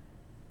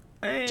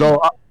 Man. So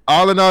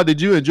all in all,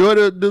 did you enjoy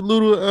the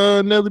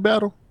Luda Nelly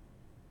battle?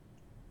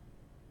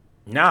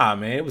 Nah,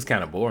 man, it was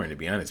kind of boring to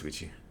be honest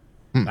with you.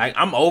 Like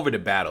I'm over the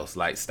battles.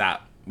 Like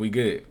stop, we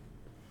good.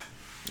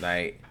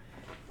 Like.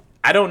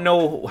 I don't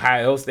know how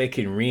else they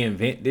can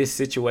reinvent this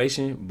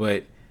situation,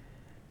 but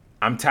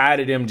I'm tired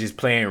of them just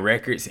playing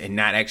records and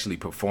not actually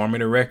performing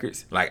the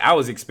records. Like, I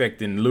was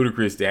expecting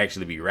Ludacris to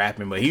actually be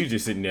rapping, but he was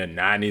just sitting there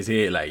nodding his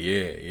head like,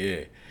 yeah,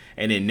 yeah.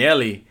 And then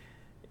Nelly,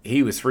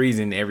 he was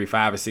freezing every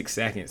 5 or 6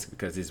 seconds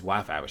because his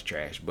Wi-Fi was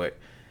trash. But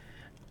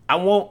I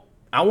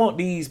want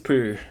these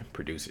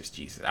producers,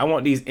 Jesus. I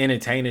want these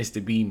entertainers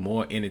to be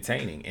more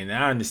entertaining. And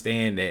I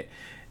understand that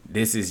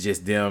this is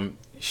just them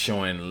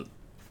showing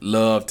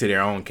love to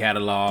their own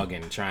catalog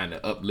and trying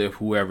to uplift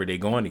whoever they're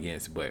going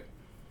against, but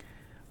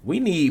we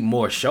need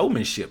more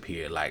showmanship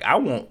here. Like I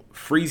want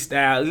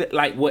freestyle,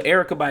 like what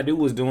Erykah Badu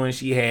was doing.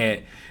 She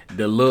had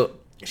the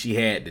look, she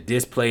had the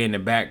display in the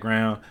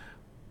background.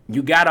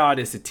 You got all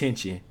this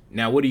attention.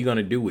 Now what are you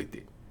gonna do with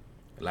it?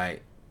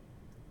 Like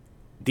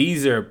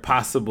these are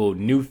possible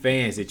new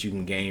fans that you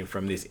can gain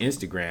from this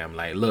Instagram.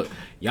 Like, look,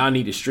 y'all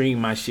need to stream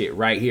my shit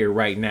right here,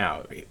 right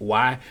now.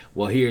 Why?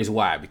 Well, here's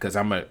why. Because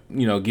I'm going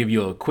to, give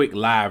you a quick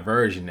live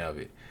version of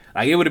it.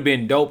 Like, it would have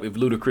been dope if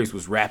Ludacris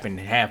was rapping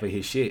half of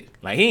his shit.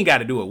 Like, he ain't got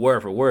to do it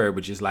word for word,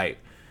 but just, like,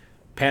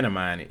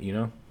 pantomime it,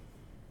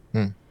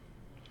 Well,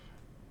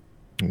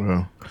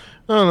 I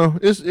don't know.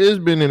 It's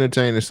been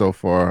entertaining so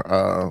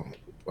far.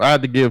 I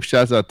had to give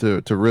shouts out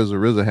to RZA.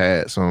 RZA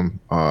had some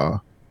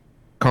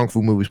Kung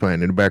Fu movies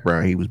playing in the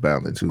background. He was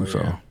battling too,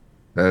 so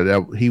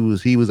he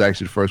was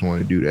actually the first one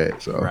to do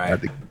that. So I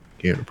had to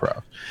give him the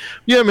props.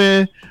 Yeah,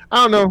 man. I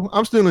don't know.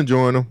 I'm still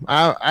enjoying them.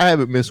 I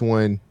haven't missed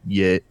one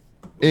yet.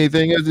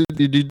 Anything else?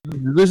 Did you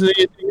listen to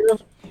anything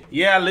else?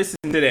 Yeah, I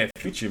listened to that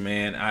Future,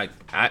 man. I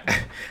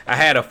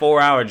had a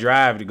 4-hour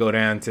drive to go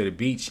down to the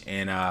beach,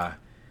 and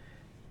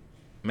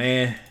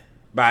man,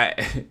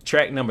 by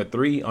track number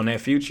 3 on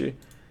that Future,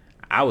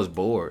 I was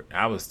bored.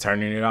 I was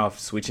turning it off,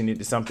 switching it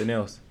to something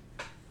else.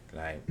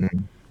 Like,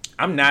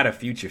 I'm not a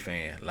Future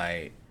fan.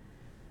 Like,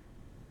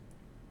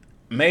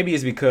 maybe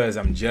it's because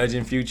I'm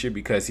judging Future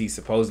because he's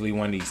supposedly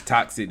one of these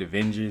toxic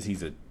Avengers.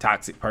 He's a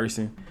toxic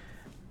person.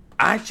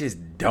 I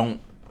just don't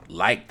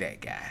like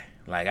that guy.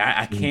 Like,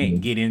 I can't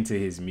get into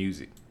his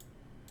music.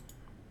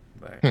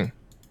 But,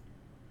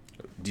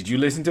 did you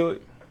listen to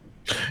it?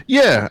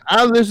 Yeah,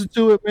 I listened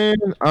to it,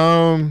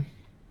 man.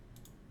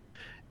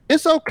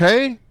 It's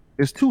okay.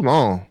 It's too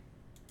long.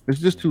 It's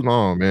just too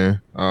long,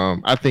 man.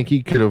 I think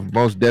he could have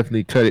most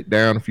definitely cut it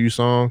down a few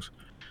songs.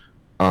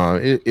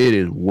 It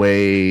is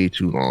way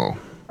too long.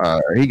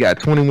 He got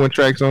 21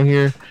 tracks on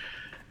here.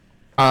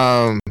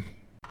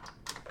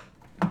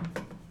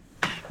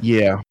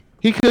 Yeah,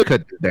 he could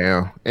cut it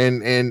down.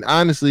 And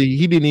honestly,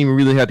 he didn't even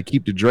really have to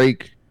keep the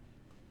Drake.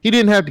 He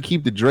didn't have to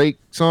keep the Drake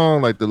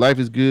song, like the Life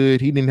is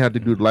Good. He didn't have to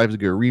do the Life is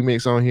Good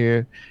remix on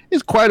here.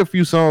 There's quite a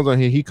few songs on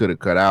here he could have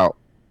cut out.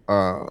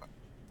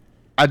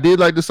 I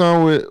did like the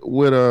song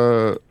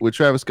with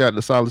Travis Scott,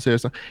 the Solitaire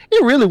song.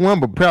 It really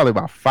won, but probably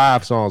about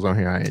 5 songs on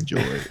here I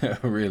enjoyed.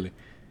 Really?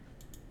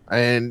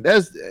 And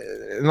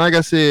like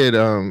I said,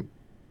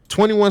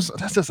 21.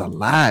 That's just a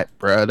lot,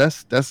 bro.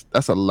 That's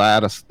a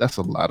lot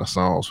of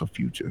songs for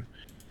Future.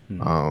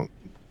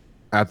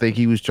 I think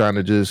he was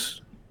trying to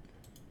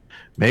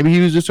maybe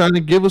he was just trying to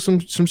give us some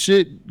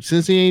shit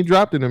since he ain't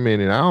dropped in a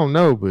minute. I don't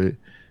know, but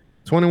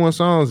 21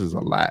 songs is a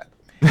lot.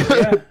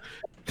 Yeah.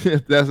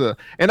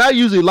 And I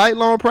usually like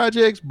long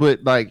projects,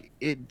 but like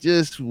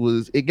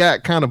it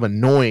got kind of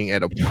annoying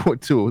at a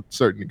point to a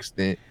certain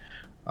extent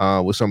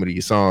with some of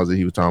these songs that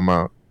he was talking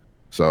about.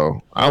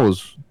 So I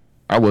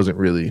wasn't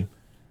really.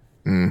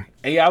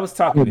 Yeah, I was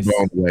talking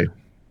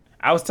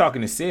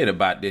to Sid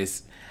about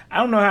this. I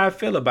don't know how I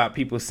feel about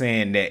people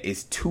saying that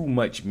it's too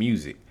much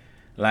music.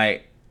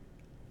 Like,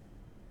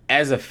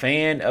 as a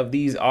fan of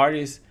these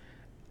artists,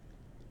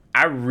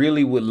 I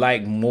really would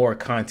like more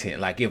content.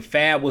 Like, if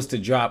Fab was to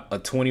drop a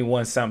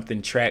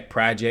 21-something track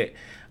project,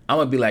 I'm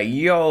going to be like,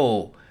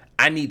 yo,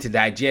 I need to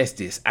digest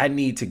this. I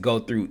need to go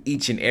through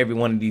each and every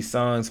one of these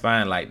songs,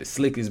 find like the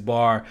slickest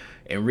bar,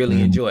 and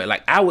really enjoy it.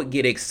 Like, I would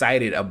get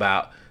excited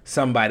about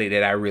somebody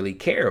that I really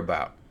care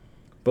about.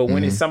 But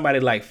when it's somebody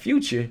like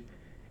Future,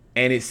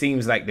 and it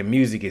seems like the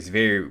music is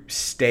very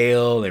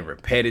stale and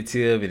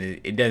repetitive, and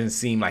it doesn't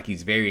seem like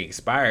he's very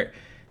inspired,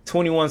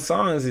 21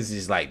 songs is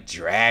just like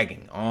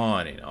dragging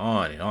on and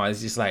on and on. It's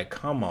just like,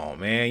 come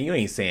on, man. You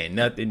ain't saying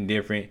nothing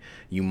different.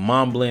 You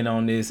mumbling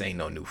on this. Ain't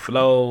no new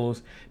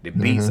flows. The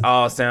beats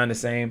all sound the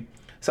same.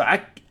 So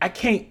I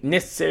can't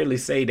necessarily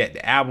say that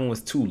the album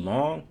was too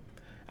long.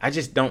 I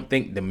just don't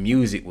think the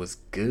music was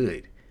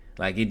good.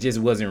 Like, it just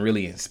wasn't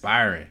really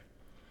inspiring.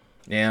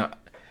 Now,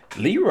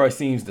 Leroy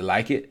seems to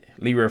like it.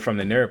 Leroy from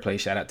the Nerd Plate.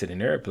 Shout out to the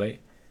Nerd Plate.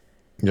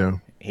 Yeah.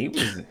 He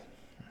was...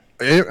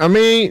 I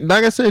mean,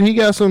 like I said, he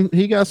got some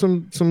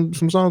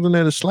songs in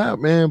there to slap,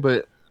 man.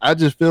 But I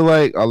just feel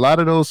like a lot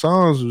of those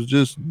songs was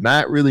just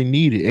not really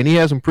needed, and he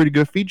has some pretty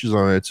good features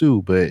on there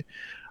too. But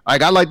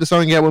like, I like the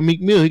song he got with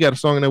Meek Mill. He got a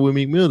song in there with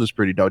Meek Mill that's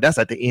pretty dope. That's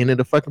at the end of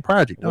the fucking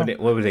project. What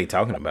were they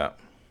talking about?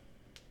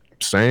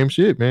 Same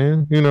shit,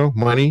 man. You know,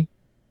 money,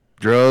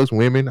 drugs,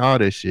 women, all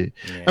that shit.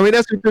 Yeah. I mean,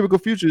 that's the typical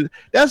Future.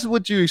 That's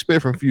what you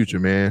expect from Future,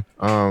 man.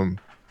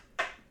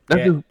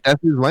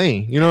 That's his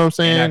lane. You know what I'm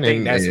saying?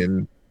 And I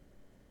think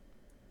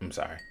I'm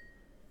sorry.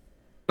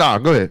 No,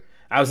 go ahead.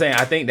 I was saying,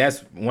 I think that's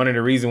one of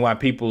the reasons why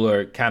people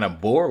are kind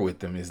of bored with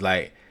them. Is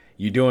like,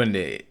 you're doing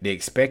the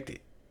expected.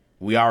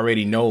 We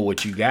already know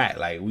what you got.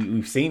 Like,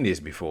 we've seen this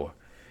before.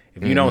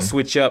 If you don't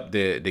switch up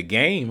the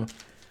game,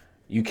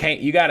 you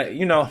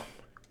gotta,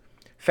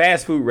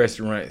 fast food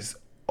restaurants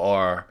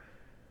are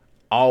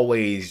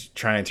always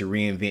trying to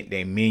reinvent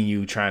their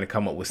menu, trying to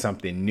come up with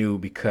something new,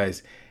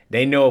 because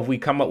they know if we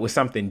come up with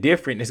something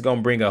different, it's going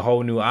to bring a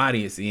whole new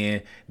audience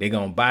in. They're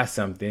going to buy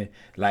something.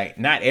 Like,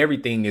 not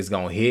everything is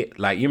going to hit.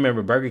 Like, you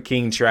remember Burger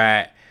King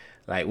tried,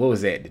 like, what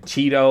was that? The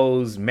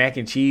Cheetos, mac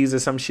and cheese or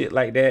some shit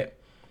like that.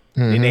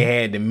 Then they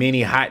had the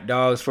mini hot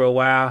dogs for a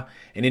while.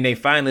 And then they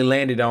finally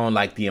landed on,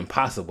 like, the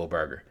Impossible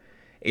Burger.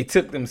 It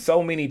took them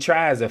so many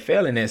tries of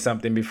failing at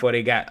something before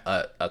they got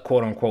a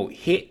quote-unquote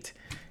hit.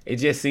 It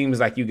just seems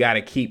like you got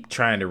to keep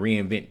trying to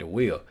reinvent the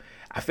wheel.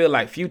 I feel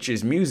like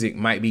Future's music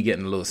might be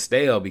getting a little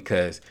stale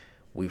because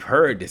we've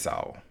heard this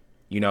all.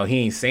 He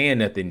ain't saying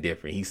nothing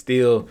different. He's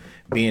still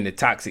being the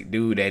toxic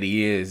dude that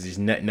he is, just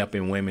nutting up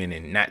in women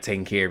and not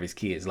taking care of his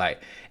kids.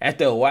 Like,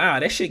 after a while,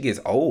 that shit gets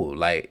old.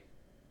 Like,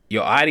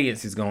 your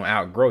audience is going to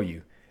outgrow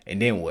you.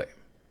 And then what?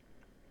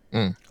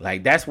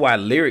 Like, that's why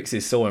lyrics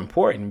is so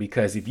important,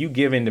 because if you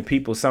giving the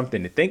people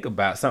something to think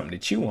about, something to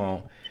chew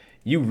on,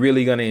 you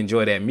really going to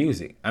enjoy that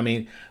music. I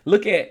mean,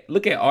 look at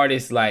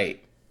artists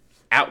like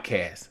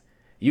Outkast.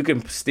 You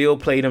can still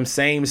play them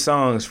same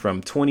songs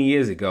from 20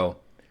 years ago,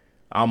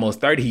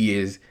 almost 30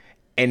 years,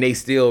 and they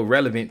still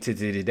relevant to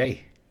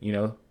today.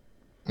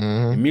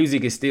 The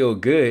music is still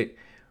good,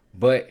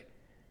 but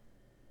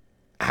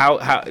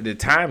how the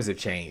times have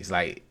changed.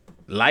 Like,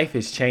 life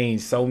has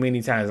changed so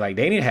many times. Like,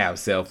 they didn't have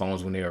cell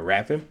phones when they were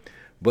rapping,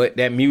 but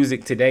that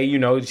music today,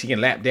 she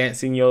can lap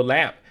dance in your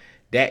lap.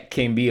 That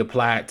can be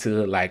applied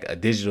to like a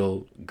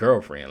digital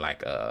girlfriend,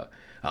 like a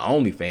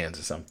OnlyFans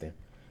or something.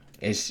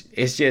 It's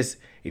just,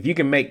 if you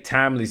can make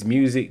timeless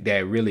music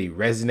that really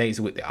resonates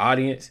with the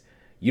audience,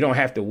 you don't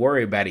have to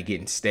worry about it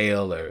getting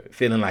stale or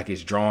feeling like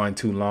it's drawing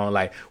too long.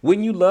 Like,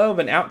 wouldn't you love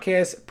an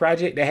Outkast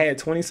project that had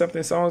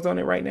 20-something songs on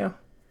it right now?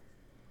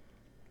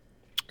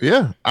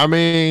 Yeah, I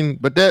mean,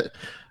 but they're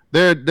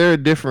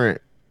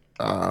different.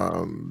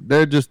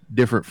 They're just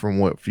different from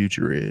what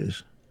Future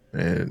is,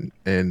 and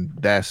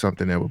that's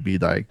something that would be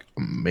like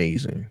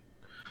amazing.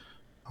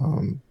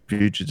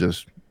 Future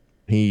just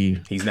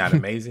he's not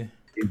amazing.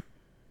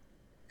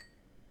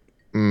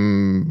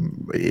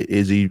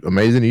 Is he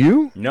amazing to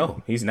you?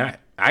 No, he's not.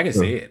 I can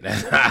say it.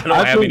 I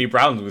don't have any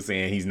problems with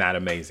saying he's not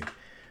amazing.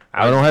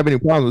 I don't have any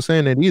problems with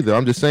saying that either.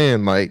 I'm just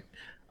saying, like,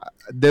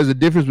 there's a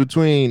difference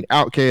between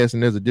Outkast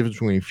and there's a difference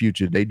between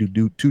Future. They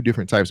do two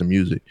different types of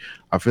music.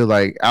 I feel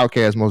like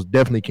Outkast most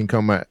definitely can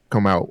come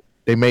out.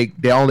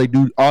 all they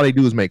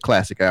do is make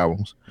classic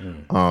albums.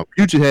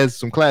 Future has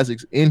some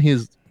classics in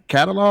his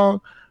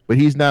catalog, but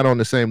he's not on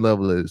the same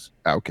level as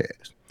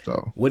Outkast.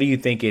 So what do you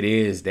think it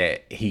is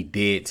that he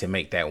did to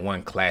make that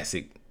one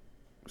classic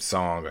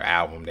song or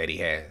album that he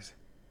has?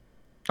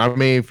 I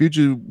mean,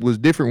 Future was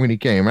different when he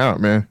came out,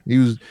 man. He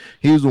was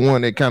the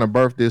one that kind of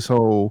birthed this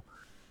whole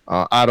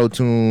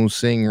auto-tune,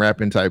 sing,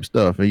 rapping type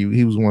stuff.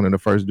 He was one of the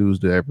first dudes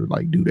to ever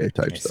like do that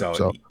type stuff.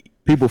 So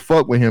people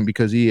fuck with him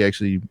because he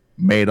actually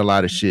made a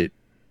lot of shit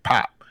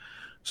pop.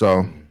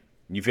 So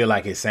you feel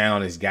like his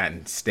sound has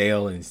gotten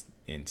stale and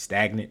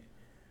stagnant?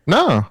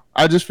 No,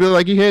 I just feel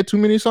like he had too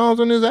many songs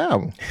on his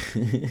album.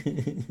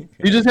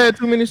 He just had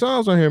too many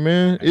songs on here,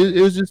 man.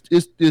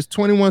 It's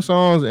 21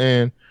 songs,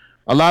 and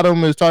a lot of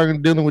them is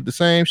dealing with the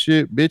same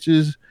shit,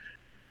 bitches,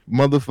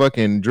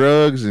 motherfucking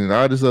drugs, and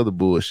all this other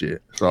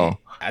bullshit. So,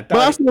 but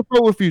I still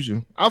fuck with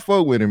Future. I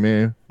fuck with him,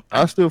 man.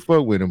 I still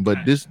fuck with him. But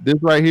this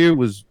right here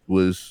was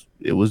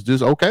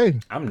just okay.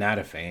 I'm not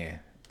a fan.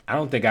 I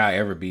don't think I'll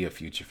ever be a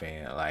Future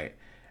fan. Like,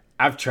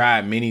 I've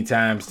tried many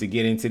times to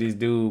get into this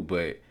dude,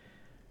 but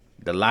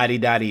the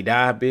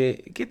la-di-da-di-da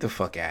bit, get the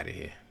fuck out of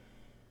here.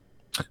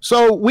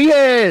 So we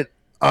had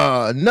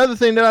another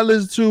thing that I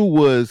listened to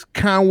was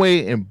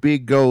Conway and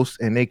Big Ghost,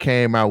 and they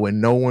came out with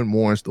No One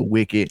Mourns the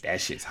Wicked.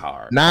 That shit's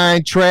hard.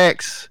 9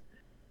 tracks.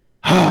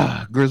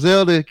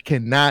 Griselda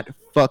cannot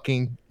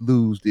fucking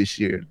lose this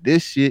year.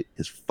 This shit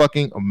is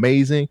fucking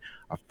amazing.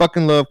 I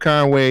fucking love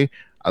Conway.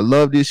 I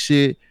love this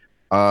shit.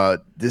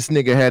 This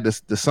nigga had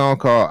the song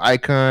called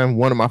Icon,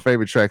 one of my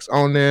favorite tracks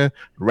on there.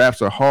 The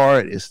raps are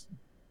hard. It's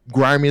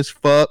grimy as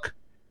fuck.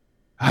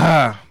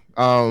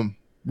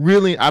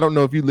 Really, I don't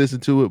know if you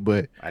listened to it,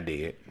 but I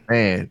did.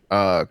 Man,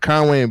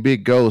 Conway and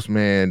Big Ghost,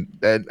 man.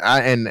 That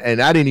I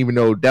didn't even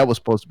know that was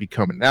supposed to be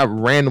coming. I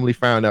randomly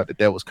found out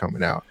that was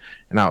coming out,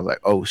 and I was like,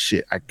 oh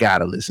shit, I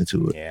gotta listen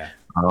to it. Yeah.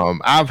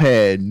 I've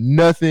had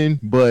nothing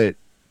but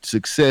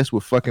success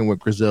with fucking with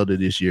Griselda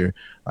this year.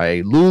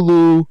 Like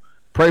Lulu,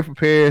 Pray for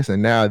Paris,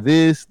 and now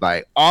this,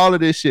 like all of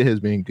this shit has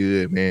been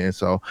good, man.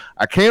 So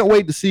I can't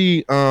wait to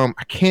see. I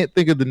can't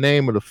think of the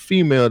name of the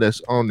female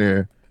that's on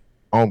there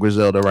on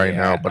Griselda right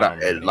now, but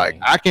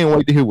I can't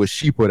wait to hear what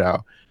she put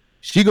out.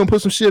 She gonna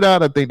put some shit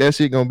out. I think that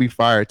shit gonna be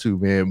fire too,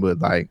 man. But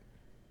like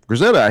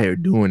Griselda out here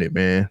doing it,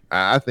 man.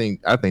 I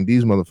think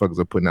these motherfuckers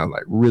are putting out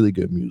like really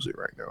good music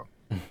right now.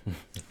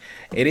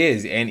 It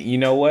is, and you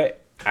know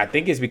what? I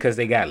think it's because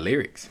they got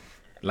lyrics.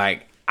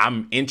 Like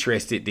I'm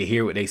interested to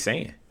hear what they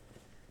saying.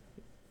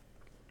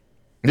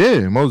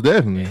 Yeah, most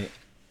definitely.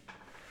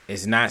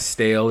 It's not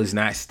stale. It's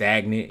not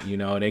stagnant. You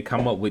know, they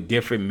come up with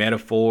different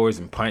metaphors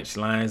and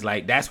punchlines.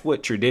 Like that's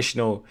what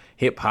traditional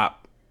hip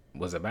hop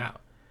was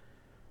about.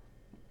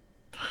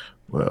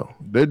 Well,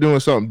 they're doing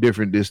something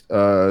different this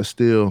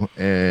still,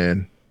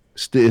 and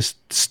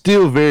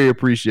still very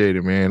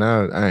appreciated, man.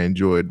 I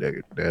enjoyed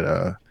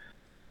that.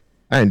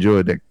 I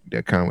enjoyed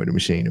that Conway the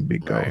Machine and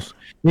Big Ghost.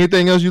 Right.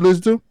 Anything else you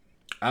listen to?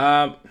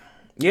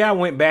 Yeah, I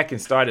went back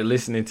and started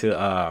listening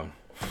to.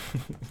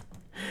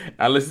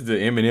 I listened to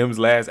Eminem's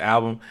last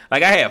album.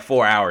 Like I had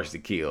 4 hours to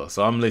kill,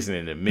 so I'm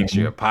listening to a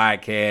mixture of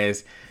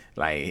podcasts,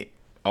 like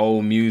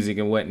old music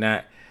and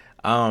whatnot.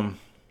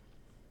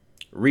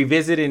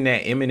 Revisiting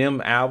that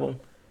Eminem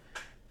album,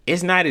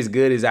 it's not as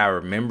good as I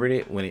remembered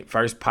it when it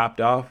first popped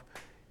off.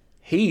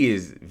 He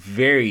is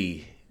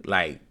very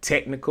like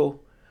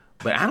technical,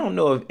 but I don't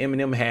know if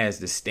Eminem has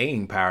the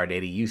staying power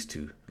that he used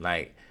to.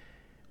 Like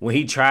when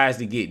he tries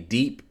to get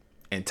deep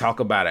and talk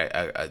about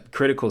a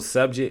critical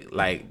subject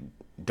like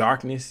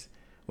darkness,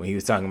 when he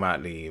was talking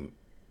about the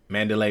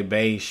Mandalay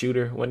Bay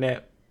shooter, wasn't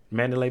that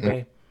Mandalay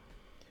Bay?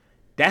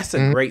 That's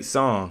a great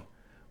song.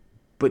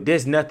 But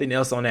there's nothing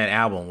else on that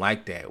album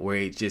like that, where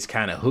it just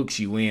kind of hooks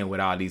you in with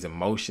all these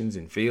emotions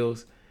and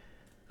feels.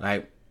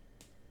 Like,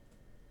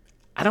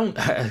 I don't,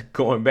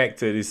 going back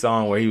to this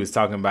song where he was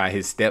talking about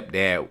his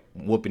stepdad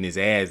whooping his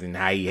ass and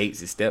how he hates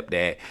his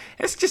stepdad.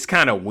 It's just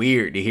kind of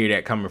weird to hear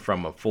that coming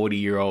from a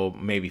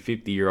 40-year-old, maybe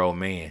 50-year-old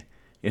man.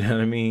 You know what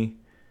I mean?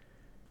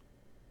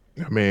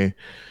 I mean,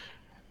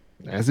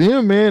 that's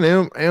him, man.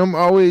 M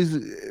always,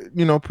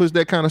 puts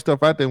that kind of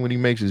stuff out there when he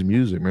makes his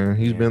music, man.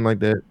 He's been like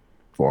that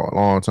for a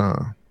long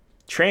time.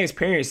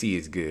 Transparency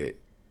is good.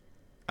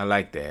 I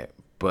like that.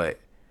 But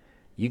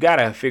you got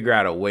to figure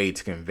out a way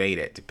to convey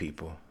that to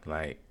people.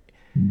 Like,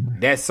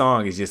 that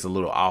song is just a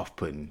little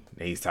off-putting.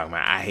 He's talking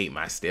about, I hate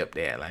my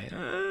stepdad. Like,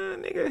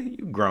 nigga,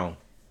 you grown.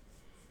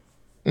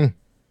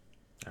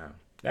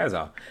 That's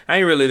all. I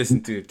ain't really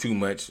listened to it too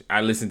much.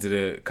 I listened to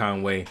the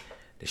Conway.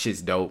 The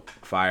shit's dope.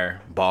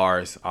 Fire.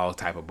 Bars. All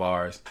type of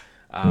bars.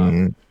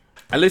 I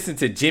listened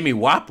to Jimmy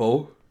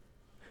Wapo.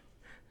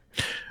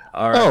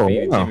 All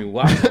right, wow. Jimmy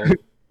Wapo.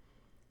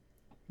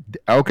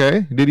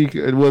 Okay.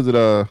 Was it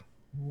a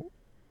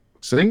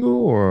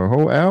single or a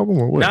whole album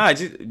or what? Nah,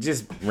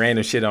 just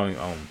random shit on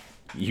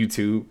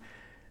YouTube.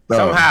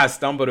 Somehow I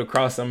stumbled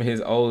across some of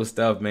his old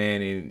stuff,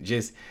 man, and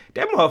just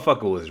that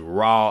motherfucker was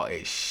raw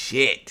as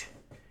shit.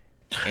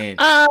 And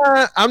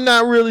I'm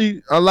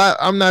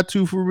not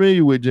too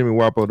familiar with Jimmy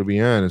Wapo, to be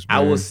honest, man.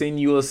 I will send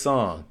you a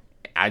song.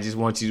 I just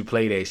want you to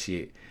play that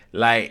shit.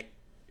 Like,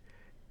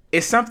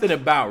 it's something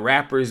about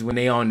rappers when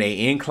they on their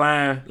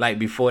incline, like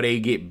before they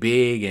get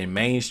big and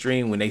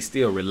mainstream, when they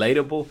still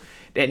relatable,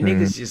 that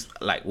niggas just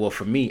like, well,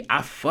 for me,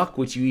 I fuck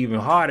with you even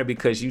harder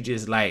because you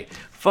just like,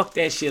 fuck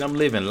that shit, I'm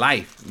living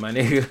life, my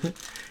nigga.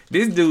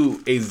 This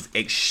dude is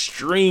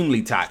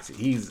extremely toxic.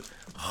 He's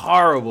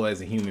horrible as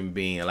a human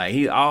being. Like,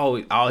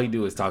 all he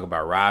do is talk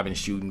about robbing,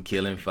 shooting,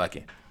 killing,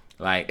 fucking.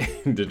 Like,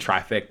 the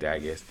trifecta, I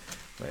guess.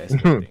 But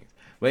that's things.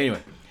 But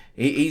anyway,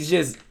 he's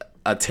just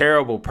a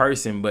terrible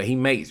person, but he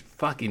makes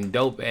fucking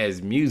dope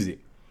ass music,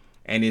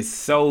 and it's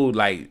so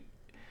like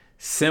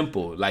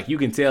simple. Like, you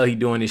can tell he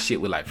doing this shit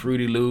with like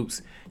Fruity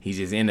Loops. He's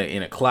just in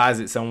a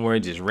closet somewhere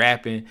just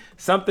rapping.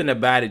 Something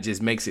about it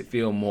just makes it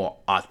feel more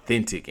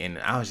authentic. And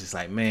I was just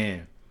like,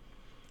 man,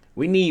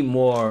 we need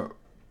more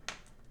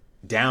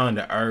down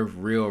to earth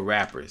real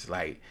rappers.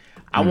 Like,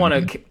 I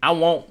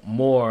want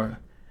more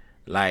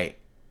like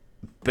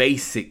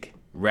basic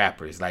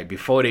rappers, like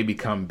before they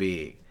become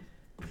big.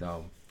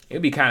 So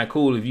it'd be kind of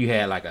cool if you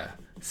had like a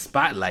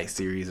spotlight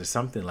series or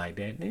something like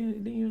that.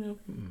 Didn't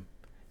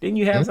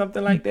you have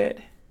something like that?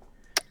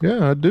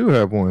 Yeah, I do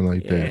have one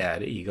like that. Yeah,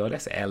 there you go.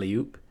 That's an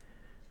alley-oop.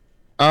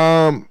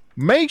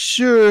 Make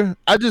sure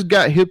I just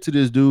got hip to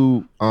this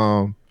dude.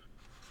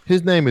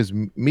 His name is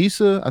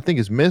Misa. I think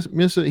it's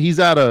Misa. He's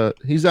out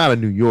of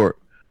New York.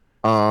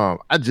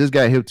 I just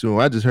got hip to him.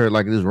 I just heard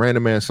like this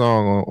random ass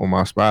song on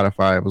my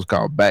Spotify. It was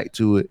called Back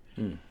to It.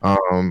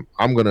 I'm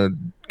gonna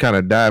kind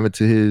of dive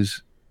into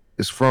his.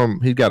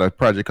 He got a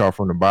project called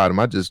From the Bottom.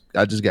 I just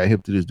got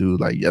hip to this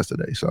dude like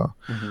yesterday, so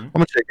I'm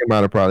gonna check him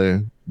out and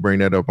probably bring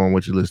that up on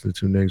what you're listening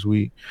to next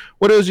week.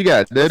 What else you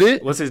got? That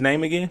it? What's his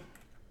name again?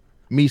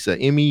 Misa,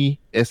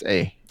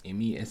 M-E-S-A.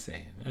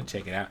 M-E-S-A. I'll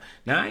check it out.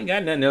 Now I ain't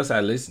got nothing else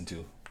I listen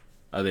to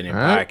other than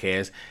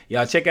podcasts.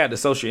 Y'all check out The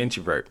Social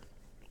Introvert.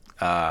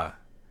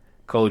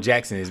 Cole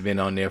Jackson has been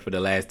on there for the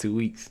last 2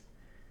 weeks.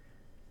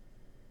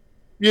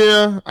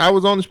 Yeah, I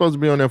was only supposed to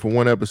be on there for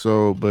one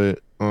episode, but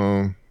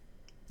the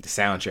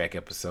soundtrack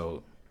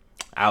episode,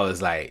 I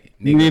was like,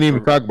 nigga, you didn't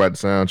even talk about the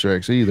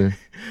soundtracks either.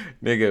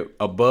 Nigga,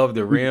 Above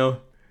the Rim,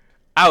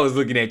 I was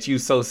looking at you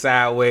so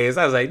sideways.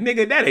 I was like,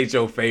 nigga, that ain't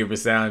your favorite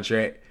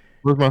soundtrack.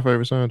 What's my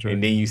favorite soundtrack?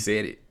 And then you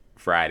said it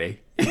Friday.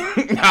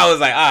 I was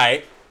like, all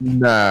right.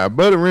 Nah,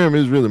 Above the Rim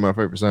is really my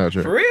favorite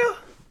soundtrack. For real?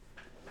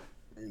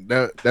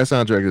 That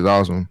soundtrack is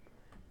awesome.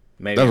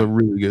 Maybe That's a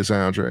really good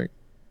soundtrack.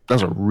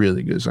 That's a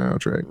really good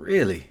soundtrack.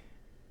 Really?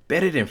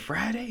 Better than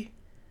Friday?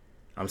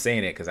 I'm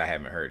saying that because I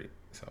haven't heard it.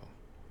 So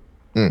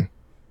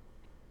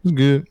it's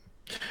good.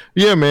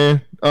 Yeah,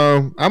 man.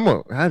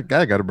 I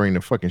gotta bring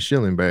the fucking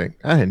shilling back.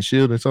 I hadn't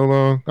shilled in so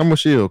long. I'm gonna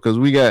shill because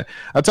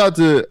I talked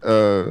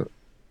to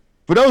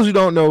for those who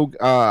don't know,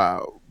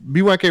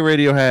 BYK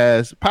Radio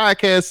has a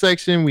podcast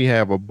section. We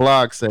have a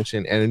blog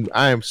section, and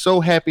I am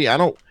so happy.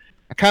 I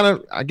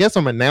guess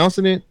I'm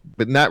announcing it,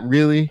 but not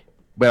really.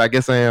 But I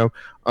guess I am.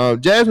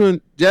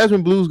 Jasmine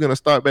Blue's gonna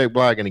start back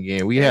blogging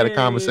again. We had a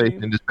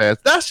conversation in this past.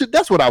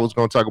 That's what I was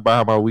gonna talk about.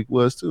 How my week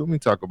was too. Let me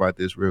talk about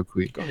this real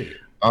quick. Go ahead.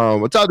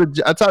 I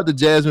talked to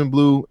Jasmine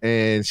Blue,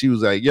 and she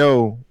was like,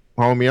 "Yo,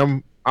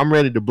 homie, I'm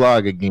ready to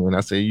blog again."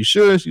 I said, "You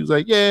sure?" She was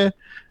like, "Yeah,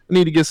 I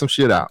need to get some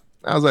shit out."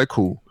 I was like,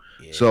 "Cool."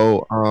 Yeah.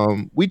 So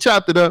we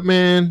chopped it up,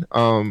 man.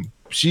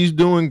 She's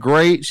doing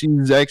great.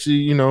 She's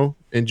actually,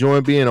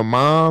 enjoying being a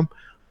mom.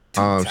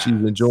 She's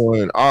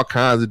enjoying all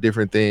kinds of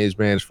different things,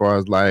 man, as far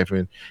as life,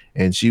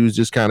 and she was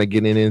just kind of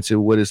getting into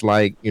what it's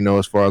like,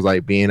 as far as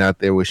like being out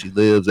there where she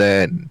lives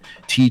at and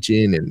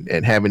teaching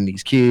and having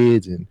these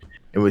kids, and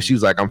when she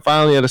was like, I'm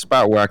finally at a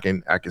spot where I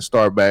can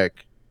start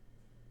back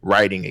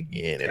writing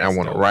again, and I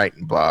want to write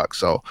and blog.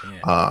 So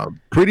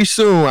pretty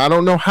soon, I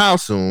don't know how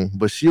soon,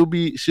 but she'll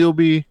be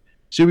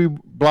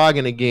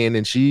blogging again.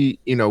 And she,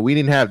 we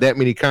didn't have that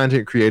many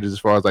content creators as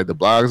far as like the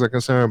blogs are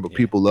concerned, but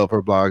people love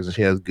her blogs and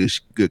she has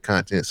good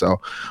content.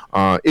 So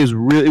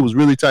it was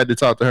really tight to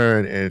talk to her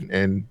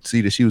and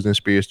see that she was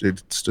inspired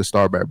to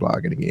start back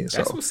blogging again.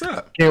 That's so what's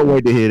up. Can't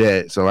wait to hear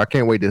that. So I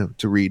can't wait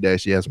to read that.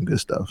 She has some good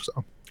stuff.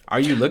 So are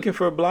you looking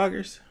for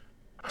bloggers?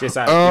 Just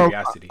out of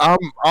curiosity. I'm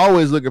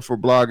always looking for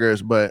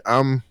bloggers, but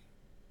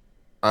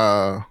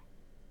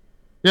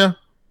yeah.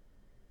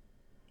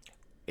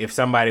 If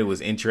somebody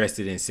was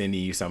interested in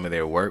sending you some of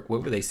their work,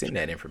 where would they send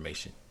that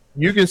information?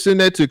 You can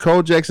send that to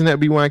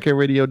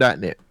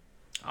colejackson@bynkradio.net.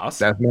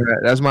 Awesome.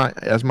 That's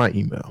my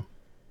email.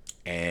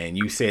 And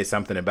you said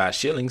something about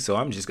shilling, so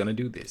I'm just gonna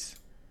do this.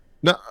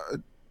 No,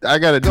 I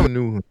gotta do a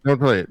new one. Don't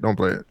play it.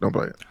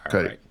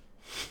 Cut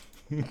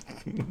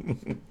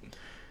it.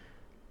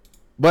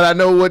 But I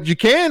know what you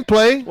can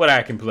play. What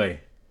I can play.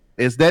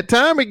 It's that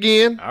time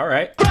again. All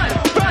right.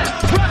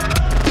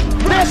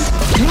 This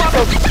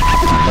mother.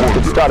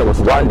 Started with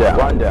rundown.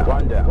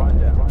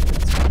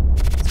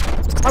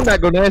 I'm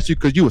not gonna ask you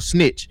because you a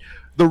snitch.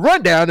 The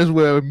rundown is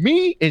where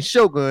me and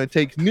Shogun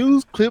takes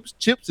news clips,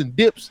 chips, and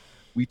dips.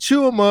 We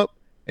chew them up,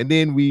 and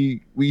then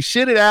we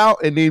shit it out,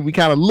 and then we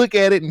kind of look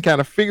at it and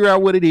kind of figure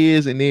out what it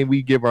is, and then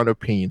we give our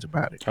opinions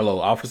about it. Hello,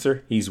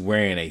 officer. He's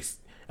wearing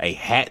a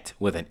hat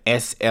with an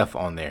SF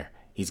on there.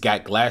 He's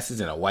got glasses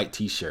and a white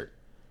t-shirt.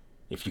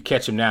 If you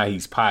catch him now,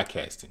 he's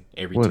podcasting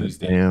every What a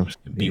Tuesday damn at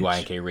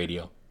bitch.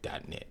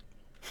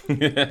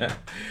 bynkradio.net.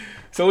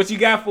 So what you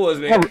got for us,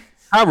 man?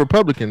 How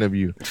Republican of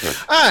you.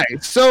 All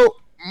right, so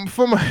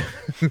for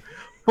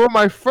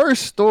my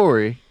first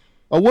story,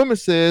 a woman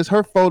says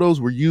her photos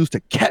were used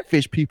to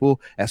catfish people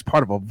as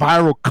part of a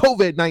viral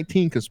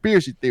COVID-19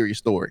 conspiracy theory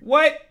story.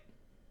 What?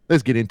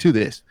 Let's get into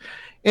this.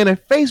 In a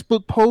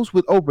Facebook post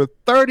with over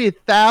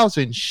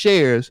 30,000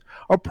 shares,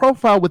 a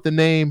profile with the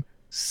name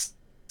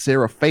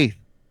Sarah Faith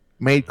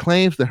made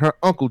claims that her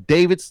uncle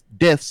David's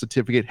death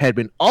certificate had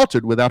been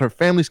altered without her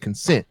family's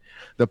consent.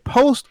 The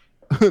post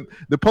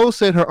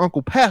said her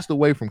uncle passed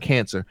away from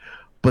cancer,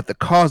 but the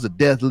cause of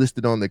death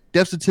listed on the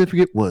death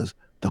certificate was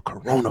the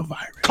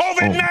coronavirus.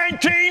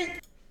 COVID-19!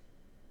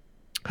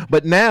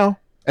 But now,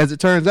 as it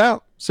turns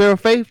out, Sarah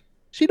Faith,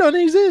 she doesn't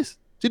exist.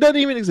 She doesn't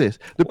even exist.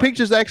 The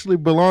pictures actually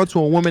belong to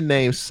a woman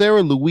named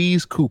Sarah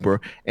Louise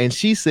Cooper, and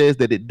she says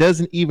that it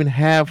doesn't even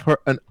have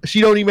she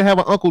don't even have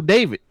an Uncle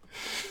David.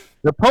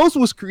 The post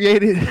was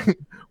created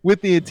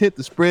with the intent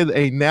to spread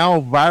a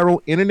now viral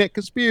internet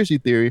conspiracy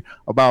theory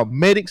about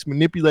medics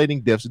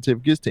manipulating death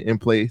certificates to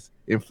inflate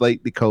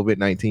the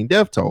COVID-19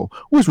 death toll,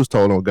 which was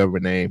told on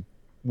Government Name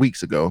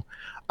weeks ago.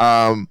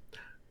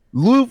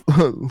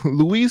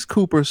 Louise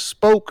Cooper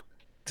spoke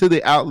to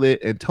the outlet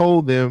and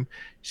told them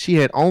she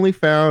had only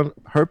found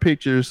her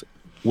pictures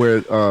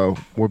were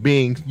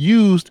being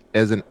used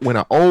when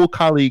an old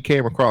colleague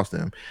came across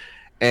them.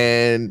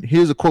 And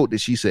here's a quote that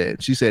she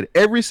said. She said,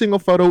 "Every single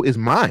photo is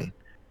mine.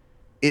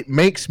 It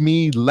makes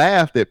me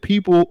laugh that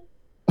people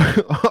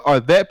are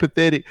that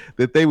pathetic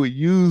that they would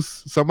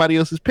use somebody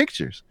else's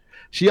pictures."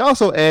 She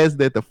also adds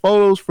that the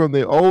photos from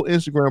the old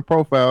Instagram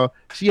profile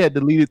she had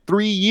deleted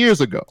 3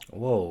 years ago.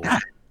 Whoa.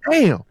 God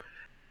damn.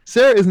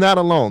 Sarah is not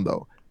alone,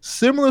 though.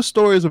 Similar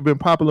stories have been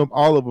popping up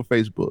all over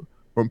Facebook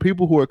from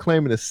people who are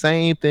claiming the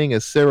same thing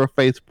as Sarah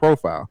Faith's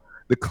profile.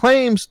 The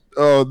claims,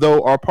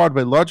 though, are part of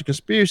a larger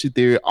conspiracy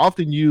theory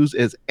often used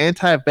as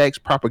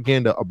anti-vax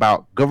propaganda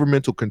about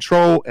governmental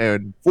control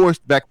and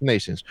forced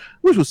vaccinations,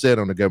 which was said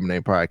on the Government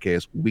Name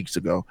podcast weeks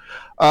ago.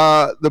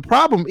 The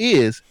problem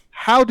is,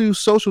 how do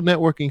social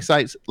networking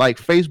sites like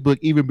Facebook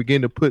even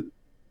begin to put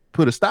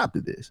a stop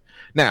to this?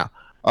 Now,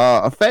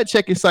 a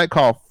fact-checking site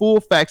called Full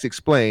Facts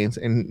explains,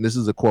 and this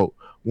is a quote,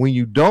 "When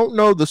you don't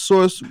know the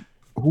source,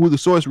 who the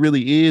source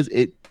really is,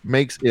 it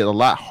makes it a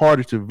lot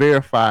harder to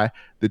verify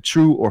the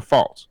true or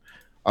false.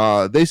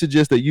 They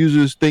suggest that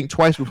users think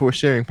twice before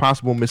sharing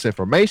possible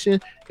misinformation,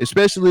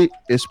 especially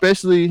if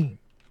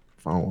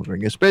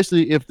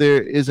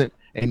there isn't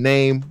a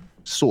name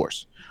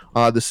source."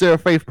 The Sarah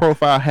Faith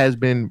profile has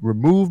been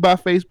removed by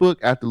Facebook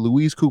after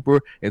Louise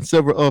Cooper and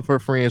several of her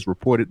friends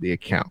reported the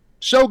account.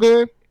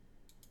 Shogun,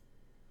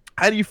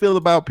 how do you feel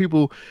about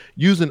people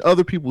using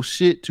other people's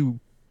shit to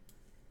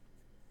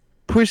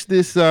push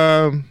this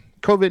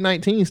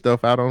COVID-19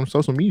 stuff out on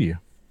social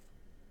media?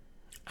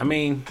 I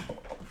mean,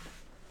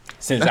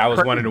 since I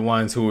was one of the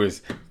ones who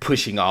was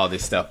pushing all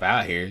this stuff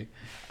out here,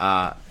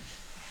 I'm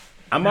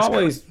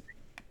always...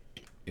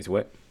 Is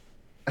what?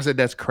 I said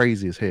that's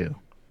crazy as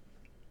hell.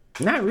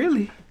 Not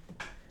really.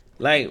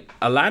 Like,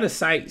 a lot of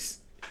sites...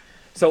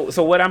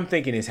 So what I'm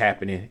thinking is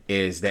happening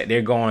is that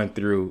they're going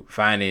through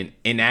finding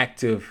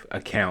inactive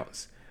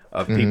accounts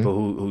of people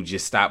who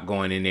just stopped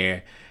going in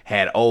there,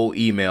 had old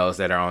emails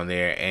that are on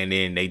there, and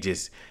then they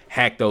just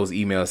hack those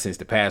emails since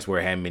the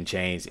password hadn't been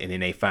changed, and then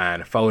they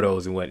find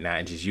photos and whatnot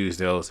and just use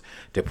those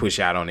to push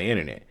out on the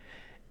internet.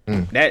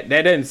 That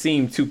doesn't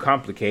seem too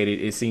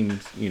complicated. It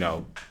seems,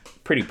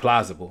 pretty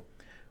plausible.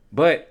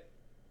 But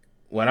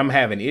what I'm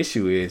having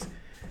issue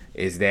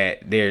is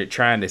that they're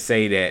trying to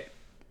say that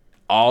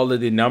all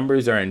of the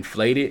numbers are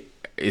inflated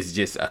is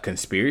just a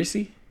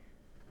conspiracy.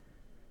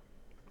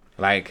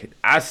 Like,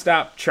 I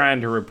stopped trying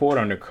to report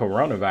on the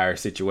coronavirus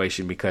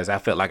situation because I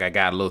felt like I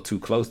got a little too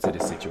close to the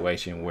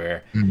situation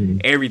where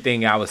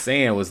everything I was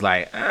saying was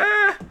like,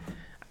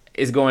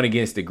 it's going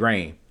against the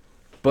grain.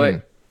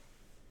 But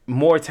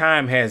more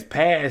time has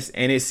passed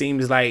and it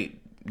seems like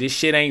this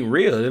shit ain't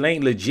real. It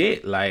ain't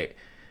legit. Like,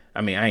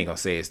 I mean, I ain't gonna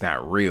say it's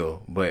not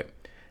real, but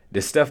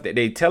the stuff that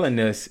they telling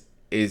us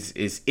is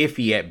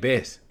iffy at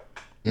best.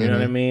 You know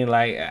what I mean?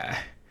 Like,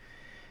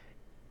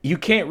 you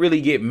can't really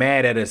get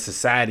mad at a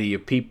society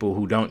of people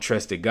who don't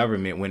trust the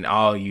government when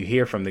all you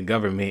hear from the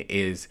government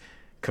is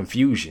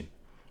confusion.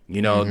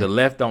 The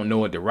left don't know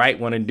what the right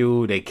want to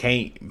do. They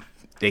can't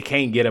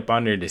get up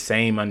under the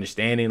same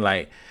understanding.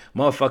 Like,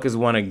 motherfuckers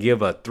want to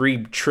give a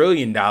 $3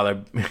 trillion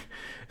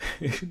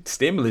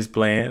stimulus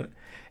plan,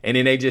 and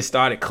then they just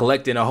started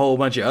collecting a whole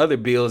bunch of other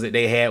bills that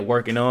they had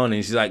working on,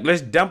 and she's like,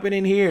 let's dump it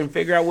in here and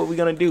figure out what we're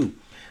gonna do.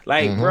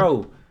 Like,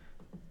 bro,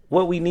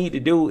 what we need to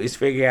do is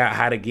figure out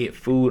how to get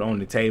food on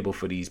the table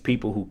for these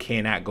people who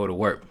cannot go to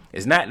work.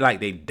 It's not like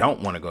they don't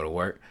want to go to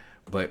work,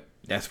 but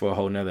that's for a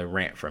whole nother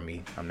rant from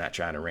me. I'm not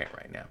trying to rant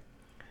right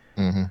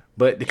now.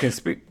 But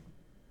the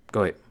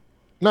go ahead.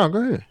 No,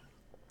 go ahead.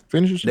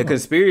 Finish your story. The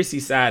conspiracy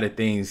side of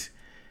things,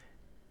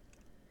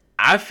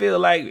 I feel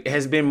like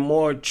has been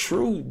more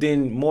true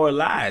than more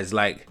lies.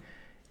 Like,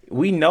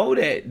 we know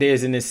that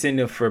there's an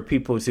incentive for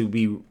people to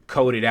be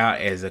coded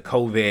out as a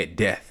COVID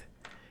death.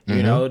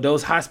 You know,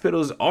 those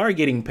hospitals are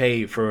getting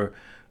paid for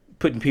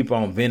putting people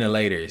on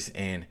ventilators,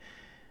 and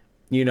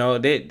you know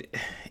that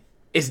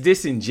it's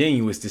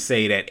disingenuous to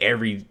say that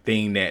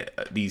everything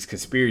that these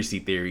conspiracy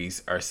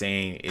theories are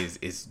saying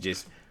is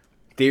just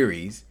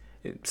theories.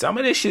 Some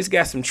of this shit's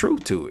got some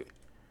truth to it.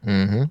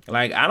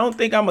 Like, I don't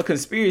think I'm a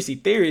conspiracy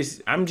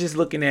theorist. I'm just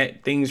looking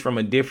at things from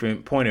a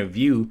different point of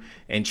view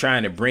and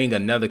trying to bring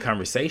another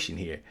conversation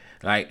here.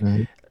 Like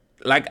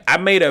I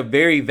made a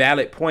very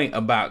valid point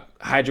about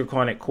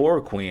hydrochloric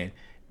chloroquine.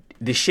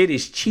 The shit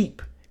is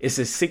cheap. It's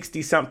a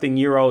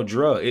 60-something-year-old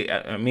drug.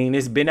 I mean,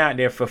 it's been out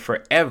there for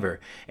forever.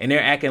 And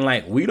they're acting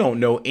like we don't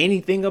know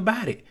anything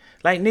about it.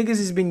 Like, niggas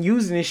has been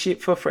using this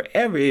shit for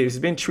forever. It's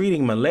been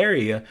treating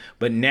malaria.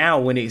 But now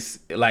when it's,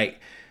 like,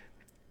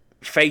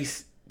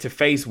 face to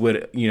face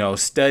with, you know,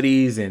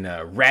 studies and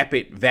a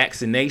rapid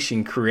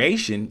vaccination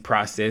creation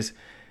process,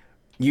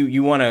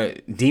 you want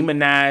to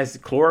demonize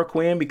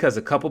chloroquine because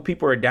a couple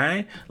people are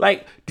dying?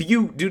 Like,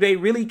 do they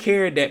really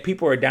care that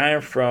people are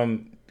dying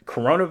from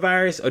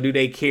coronavirus, or do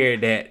they care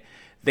that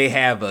they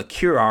have a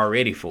cure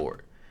already for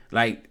it?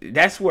 Like,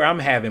 that's where I'm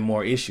having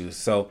more issues.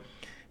 So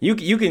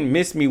you can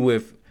miss me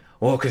with,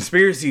 well,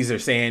 conspiracies are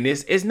saying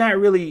this. It's not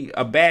really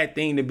a bad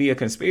thing to be a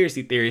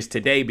conspiracy theorist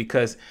today,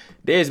 because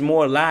there's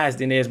more lies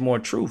than there's more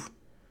truth.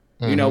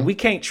 You know, we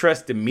can't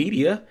trust the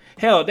media.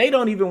 Hell, they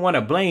don't even want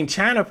to blame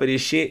China for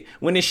this shit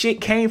when the shit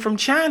came from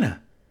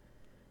China.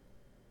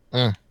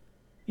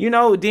 You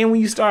know, then when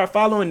you start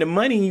following the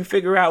money and you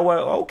figure out,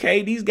 well,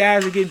 okay, these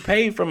guys are getting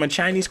paid from a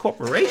Chinese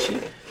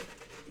corporation.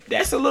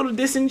 That's a little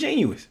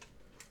disingenuous.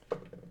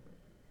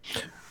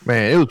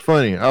 Man, it was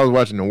funny. I was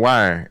watching The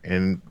Wire,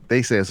 and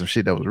they said some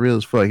shit that was real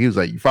as fuck. He was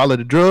like, you follow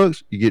the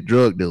drugs, you get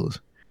drug dealers.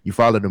 You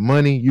follow the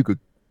money, you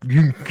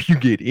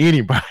get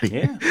anybody.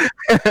 Yeah.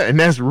 And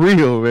that's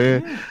real,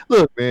 man. Yeah.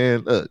 Look,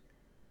 man,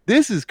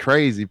 this is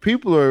crazy.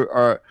 People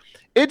are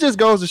it just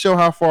goes to show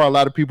how far a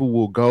lot of people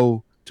will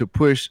go to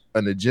push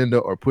an agenda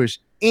or push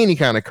any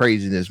kind of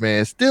craziness,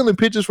 man. Stealing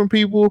pictures from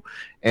people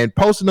and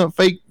posting up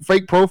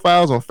fake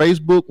profiles on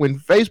Facebook, when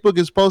Facebook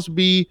is supposed to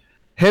be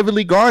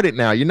heavily guarded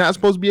now. You're not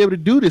supposed to be able to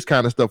do this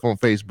kind of stuff on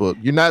Facebook.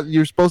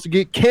 You're supposed to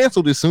get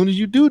canceled as soon as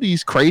you do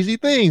these crazy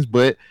things.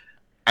 But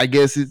I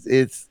guess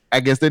I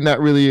guess they're not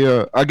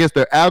really I guess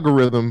their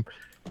algorithm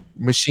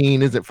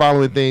machine isn't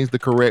following things the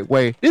correct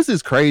way. This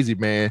is crazy,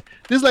 man.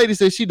 This lady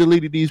said she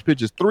deleted these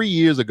pictures 3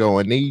 years ago,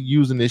 and they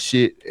using this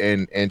shit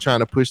and trying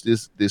to push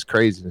this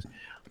craziness.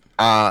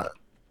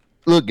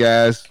 Look,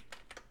 guys,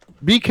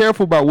 be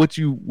careful about what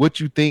you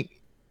think.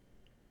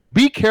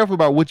 Be careful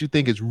about what you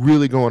think is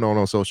really going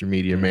on social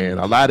media, man.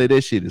 A lot of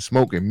that shit is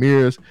smoke and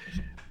mirrors.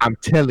 I'm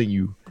telling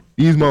you,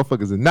 these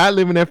motherfuckers are not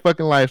living that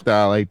fucking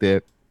lifestyle like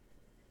that.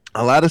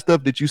 A lot of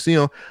stuff that you see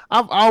on,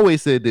 I've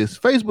always said this,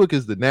 Facebook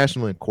is the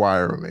National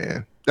Enquirer,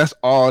 man. That's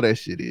all that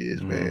shit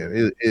is,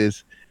 man.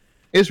 It's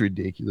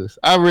ridiculous.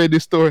 I read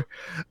this story.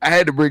 I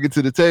had to bring it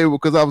to the table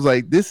because I was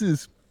like, this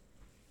is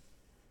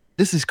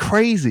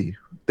crazy.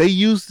 They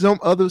used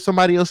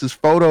somebody else's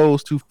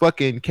photos to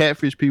fucking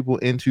catfish people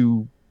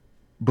into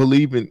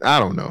believing. I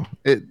don't know.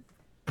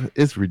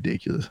 It's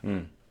ridiculous.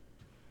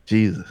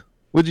 Jesus.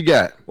 What you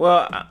got?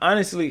 Well,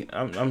 honestly,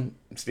 I'm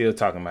still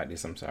talking about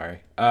this. I'm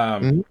sorry.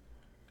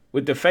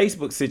 With the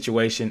Facebook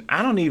situation,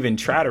 I don't even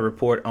try to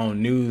report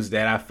on news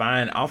that I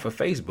find off of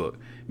Facebook,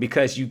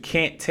 because you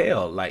can't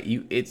tell. Like,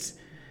 it's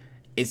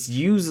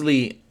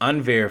usually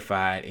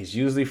unverified. It's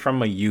usually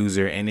from a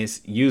user, and it's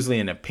usually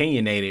an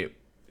opinionated,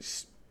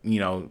 you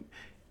know,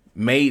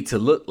 made to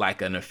look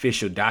like an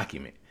official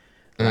document.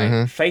 Like,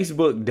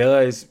 Facebook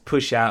does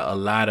push out a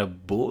lot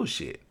of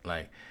bullshit.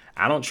 Like,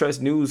 I don't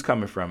trust news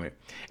coming from it.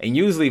 And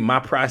usually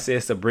my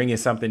process of bringing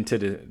something to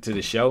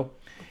the show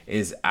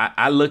is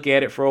I look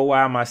at it for a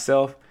while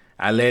myself.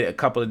 I let a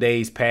couple of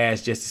days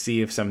pass just to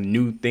see if some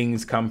new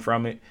things come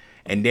from it.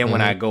 And then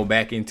when I go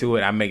back into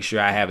it, I make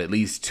sure I have at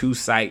least 2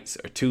 sites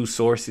or 2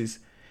 sources.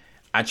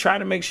 I try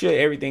to make sure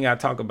everything I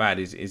talk about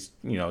is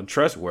you know,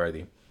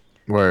 trustworthy.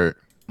 Word.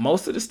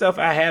 Most of the stuff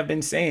I have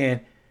been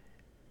saying,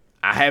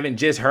 I haven't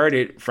just heard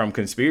it from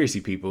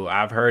conspiracy people.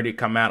 I've heard it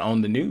come out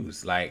on the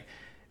news. Like,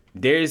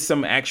 there's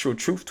some actual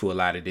truth to a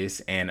lot of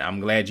this. And I'm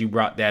glad you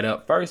brought that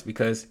up first,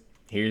 because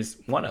here's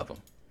one of them.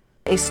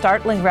 A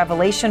startling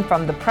revelation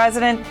from the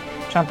president.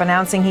 Trump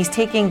announcing he's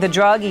taking the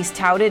drug he's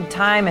touted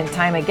time and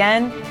time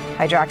again,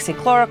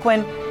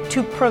 hydroxychloroquine,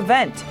 to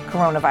prevent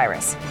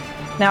coronavirus.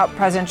 Now,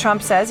 President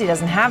Trump says he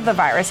doesn't have the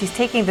virus. He's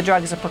taking the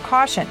drug as a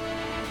precaution.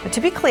 But to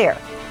be clear,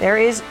 there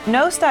is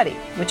no study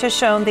which has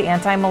shown the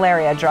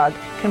anti-malaria drug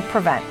can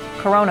prevent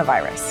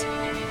coronavirus.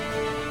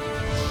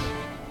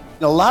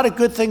 A lot of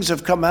good things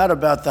have come out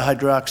about the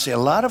hydroxy. A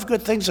lot of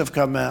good things have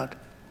come out.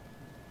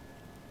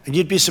 And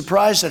you'd be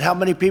surprised at how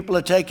many people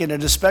are taking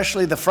it,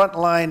 especially the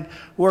frontline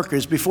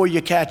workers, before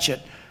you catch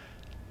it.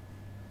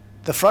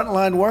 The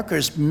frontline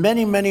workers,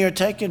 many are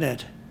taking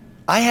it.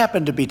 I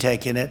happen to be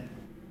taking it.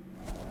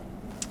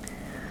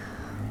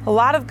 A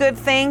lot of good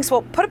things.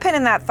 Well, put a pin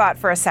in that thought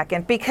for a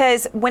second,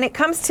 because when it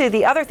comes to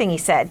the other thing he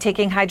said,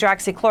 taking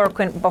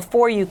hydroxychloroquine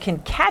before you can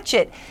catch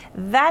it,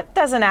 that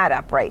doesn't add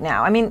up right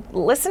now. I mean,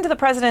 listen to the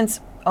president's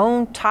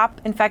own top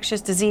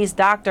infectious disease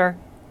doctor,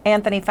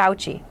 Anthony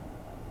Fauci.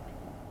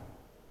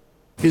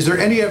 Is there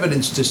any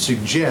evidence to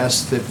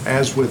suggest that,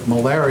 as with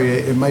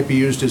malaria, it might be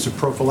used as a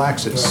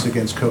prophylaxis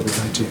against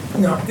COVID-19?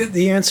 No,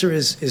 the answer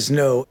is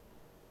no.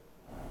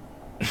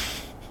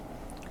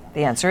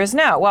 The answer is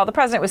no. Well, the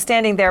president was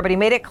standing there, but he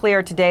made it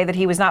clear today that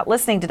he was not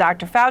listening to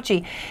Dr.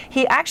 Fauci.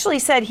 He actually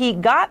said he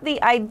got the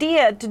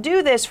idea to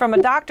do this from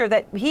a doctor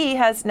that he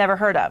has never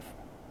heard of.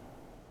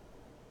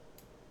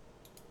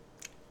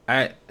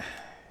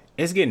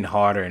 It's getting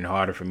harder and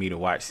harder for me to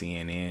watch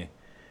CNN.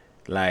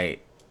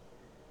 Like,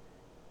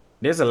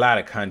 there's a lot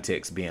of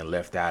context being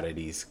left out of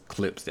these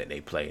clips that they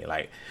play.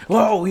 Like,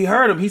 whoa, we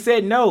heard him. He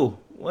said no.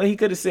 Well, he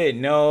could have said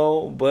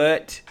no,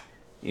 but,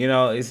 you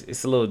know,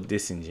 it's a little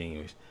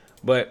disingenuous.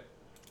 But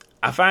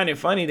I find it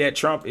funny that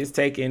Trump is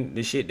taking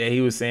the shit that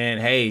he was saying,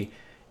 hey,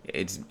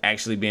 it's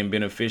actually been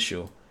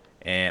beneficial.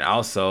 And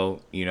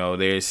also, you know,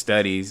 there's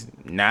studies,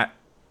 not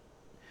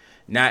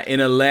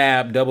in a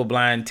lab,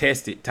 double-blind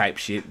tested type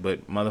shit,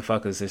 but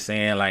motherfuckers are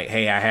saying like,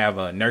 hey, I have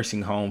a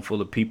nursing home full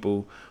of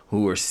people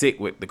who are sick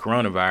with the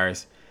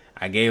coronavirus.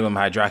 I gave them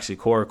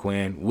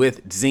hydroxychloroquine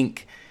with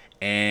zinc,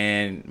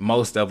 and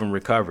most of them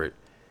recovered.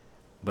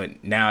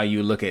 But now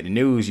you look at the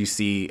news, you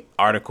see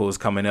articles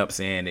coming up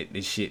saying that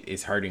this shit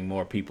is hurting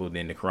more people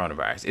than the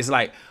coronavirus. It's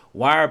like,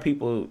 why are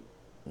people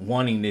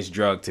wanting this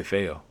drug to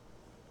fail?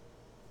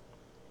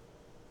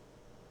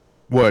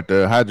 What,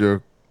 the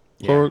hydrochloric?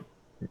 Yeah.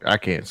 I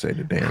can't say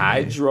the damn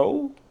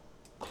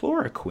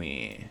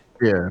hydrochloroquine.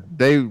 Yeah,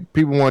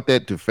 people want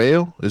that to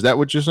fail? Is that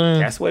what you're saying?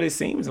 That's what it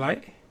seems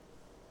like.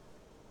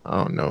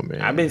 I don't know,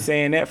 man. I've been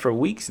saying that for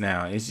weeks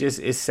now.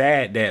 It's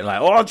sad that like,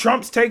 oh,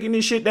 Trump's taking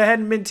this shit that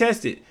hadn't been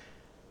tested.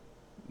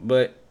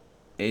 But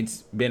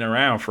it's been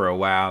around for a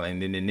while,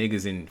 and then the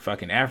niggas in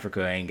fucking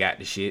Africa ain't got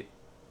the shit.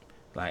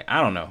 Like,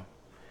 I don't know.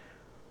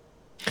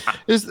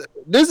 This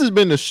has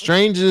been the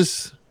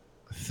strangest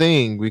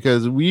thing,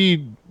 because I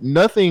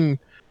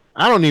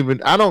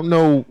don't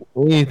know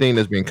anything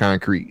that's been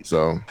concrete.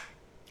 So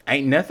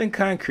ain't nothing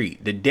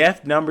concrete. The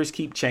death numbers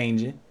keep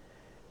changing.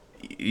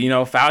 You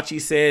know, Fauci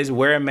says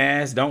wear a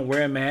mask, don't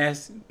wear a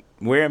mask.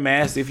 Wear a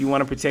mask if you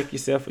want to protect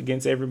yourself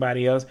against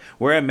everybody else.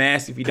 Wear a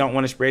mask if you don't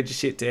want to spread your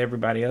shit to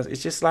everybody else.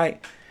 It's just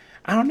like,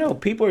 I don't know.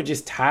 People are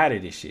just tired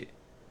of this shit.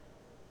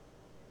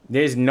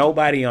 There's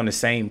nobody on the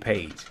same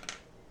page.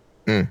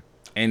 And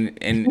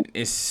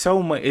it's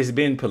so much. It's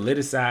been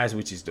politicized,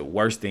 which is the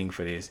worst thing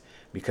for this,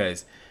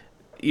 because,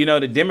 you know,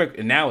 the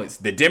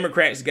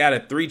Democrats got a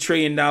 $3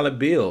 trillion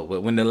bill,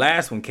 but when the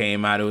last one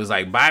came out, it was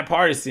like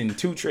bipartisan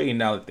 $2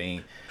 trillion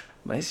thing.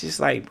 But it's just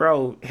like,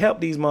 bro, help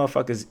these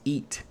motherfuckers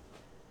eat.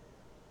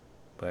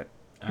 But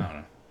I don't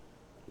know.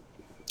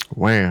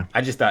 Wow.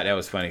 I just thought that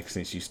was funny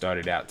since you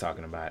started out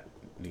talking about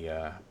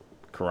the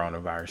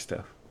coronavirus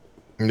stuff.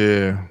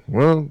 Yeah.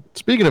 Well,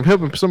 speaking of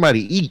helping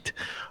somebody eat,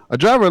 a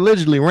driver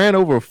allegedly ran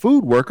over a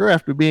food worker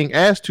after being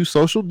asked to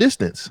social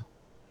distance.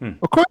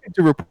 According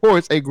to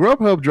reports, a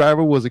Grubhub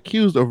driver was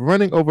accused of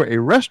running over a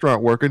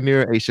restaurant worker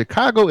near a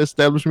Chicago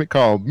establishment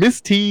called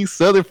Miss T's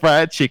Southern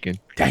Fried Chicken.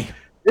 Damn.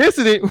 The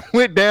incident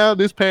went down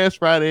this past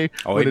Friday.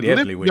 Oh, it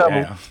definitely went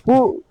down.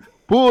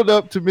 Pulled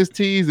up to Miss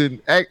T's and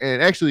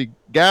actually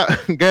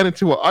got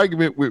into an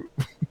argument with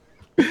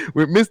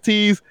Miss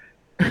T's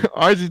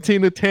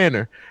Argentina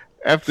Tanner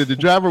after the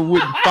driver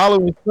wouldn't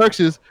follow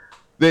instructions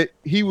that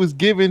he was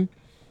given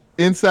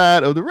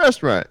inside of the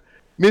restaurant.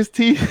 Miss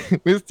T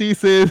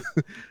says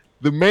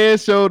the man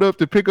showed up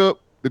to pick up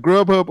the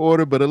Grubhub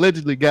order, but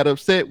allegedly got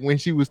upset when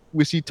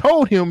she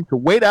told him to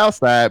wait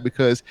outside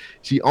because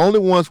she only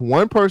wants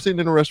one person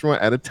in the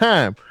restaurant at a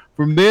time.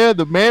 From there,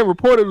 the man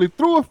reportedly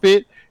threw a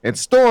fit and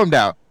stormed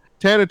out.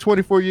 Tanner's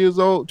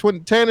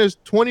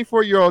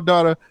 24-year-old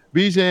daughter,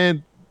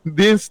 Bijan,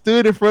 then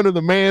stood in front of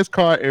the man's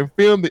car and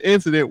filmed the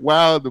incident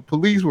while the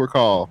police were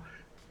called.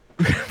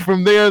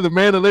 From there, the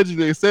man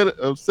allegedly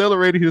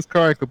accelerated his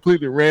car and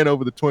completely ran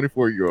over the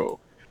 24-year-old.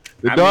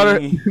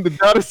 The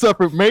daughter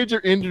suffered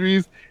major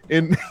injuries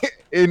and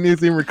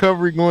is in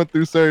recovery, going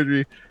through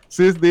surgery.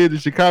 Since then, the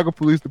Chicago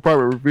Police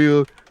Department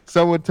revealed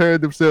someone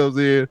turned themselves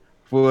in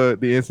for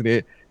the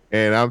incident,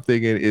 and I'm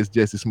thinking it's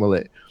Jussie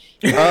Smollett.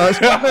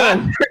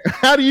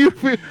 How do you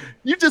feel?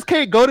 You just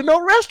can't go to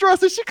no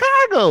restaurants in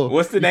Chicago.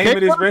 What's the name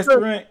of this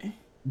restaurant?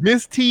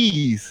 Miss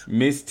T's.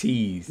 Miss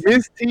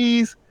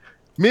T's.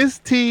 Miss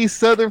T's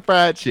Southern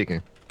Fried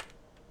Chicken.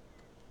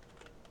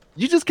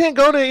 You just can't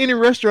go to any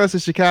restaurants in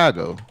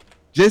Chicago.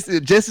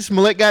 Jussie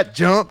Smollett got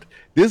jumped.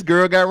 This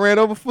girl got ran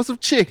over for some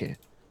chicken.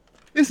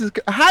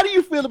 How do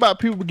you feel about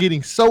people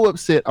getting so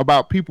upset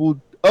about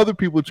other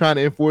people trying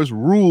to enforce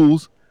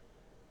rules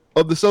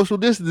of the social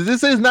distance?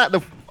 This is not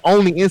the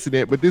only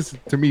incident, but this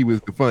to me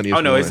was the funniest.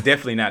 Oh no, it's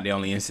definitely not the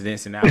only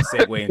incident, and I'll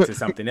segue into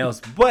something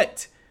else.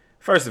 But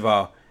first of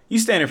all, you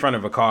stand in front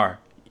of a car,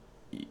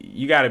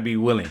 you got to be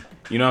willing.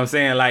 You know what I'm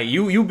saying? Like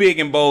you big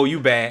and bold, you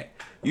bad.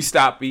 You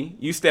stop me.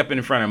 You step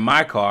in front of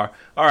my car.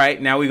 All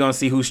right, now we're gonna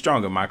see who's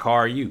stronger, my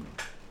car or you.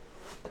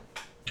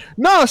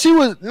 No, she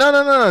was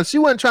no. She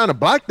wasn't trying to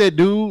block that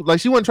dude. Like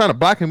she wasn't trying to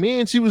block him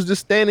in. She was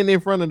just standing in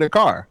front of the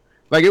car.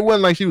 Like it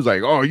wasn't like she was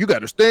like, "Oh, you got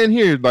to stand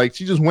here." Like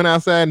she just went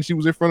outside and she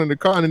was in front of the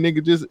car, and the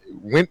nigga just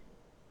went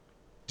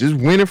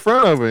in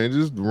front of her and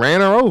just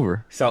ran her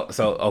over. So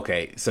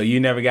okay. So you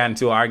never got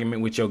into an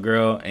argument with your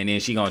girl, and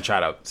then she gonna try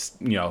to,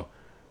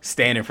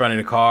 stand in front of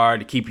the car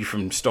to keep you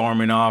from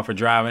storming off or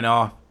driving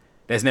off.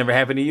 That's never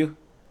happened to you?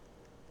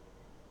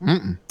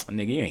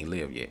 Nigga, you ain't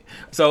lived yet.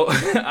 So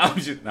I'm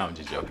just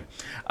joking.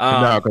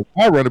 Nah, cause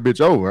I run a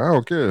bitch over. I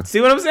don't care.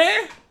 See what I'm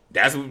saying?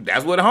 That's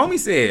what a homie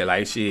said.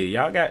 Like shit,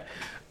 y'all got.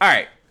 All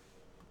right.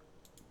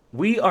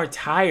 We are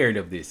tired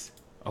of this.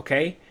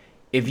 Okay.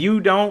 If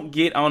you don't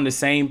get on the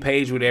same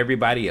page with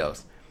everybody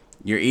else,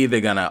 you're either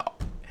gonna.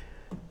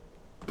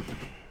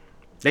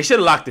 They should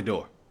have locked the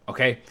door.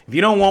 Okay. If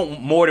you don't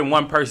want more than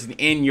one person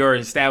in your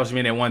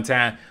establishment at one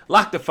time,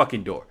 lock the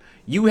fucking door.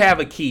 You have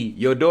a key.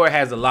 Your door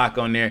has a lock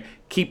on there.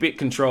 Keep it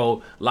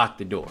controlled. Lock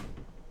the door.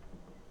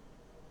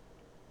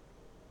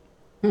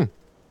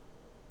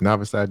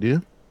 Novice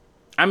idea.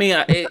 I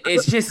mean,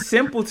 it's just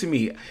simple to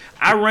me.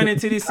 I run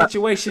into this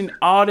situation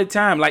all the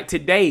time. Like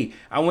today,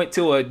 I went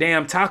to a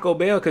damn Taco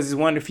Bell because it's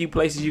one of the few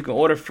places you can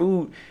order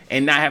food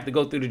and not have to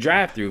go through the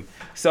drive-thru.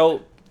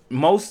 So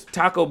most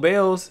Taco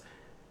Bells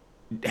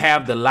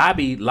have the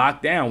lobby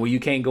locked down where you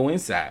can't go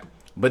inside.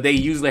 But they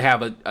usually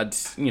have a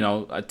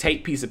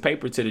tape piece of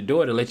paper to the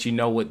door to let you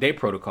know what their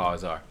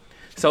protocols are.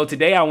 So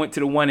today I went to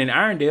the one in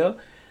Irondale.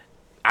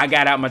 I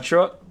got out my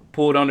truck,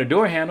 pulled on the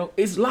door handle.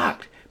 It's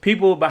locked.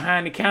 People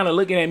behind the counter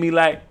looking at me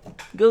like,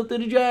 go through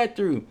the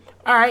drive-thru.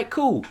 All right,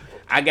 cool.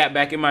 I got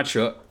back in my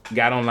truck,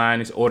 got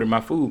online and ordered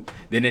my food.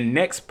 Then the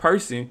next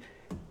person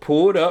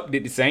pulled up,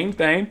 did the same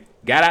thing,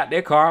 got out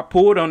their car,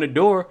 pulled on the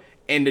door,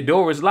 and the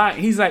door was locked.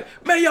 He's like,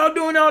 man, y'all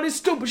doing all this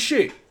stupid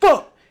shit.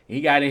 Fuck.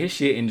 He got in his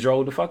shit and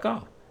drove the fuck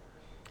off.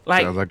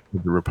 Like, sounds like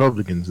the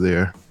Republicans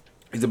there.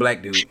 He's a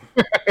black dude.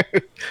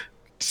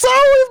 So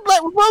is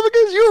black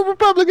Republicans. You a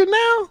Republican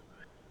now?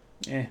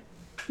 Yeah.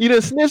 You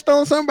done snitched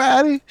on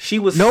somebody. She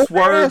was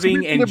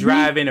swerving and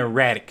driving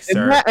erratic,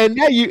 sir. And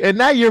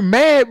now you're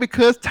mad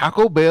because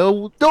Taco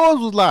Bell doors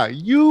was locked.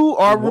 You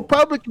are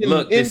Republican.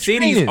 Look, the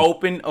city's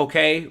open,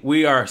 okay?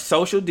 We are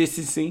social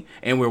distancing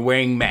and we're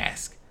wearing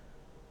masks.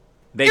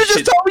 You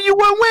just told me you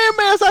weren't wearing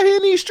masks out here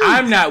in these streets.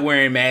 I'm not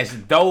wearing masks.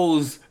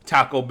 Those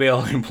Taco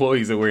Bell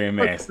employees are wearing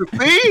masks.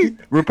 See?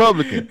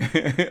 Republican.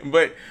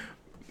 But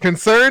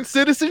concerned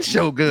citizen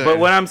Shogun. But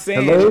what I'm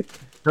saying,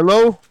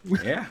 hello?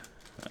 Yeah.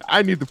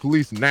 I need the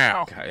police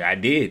now. I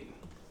did.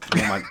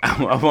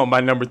 I'm on my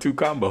number 2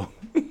 combo.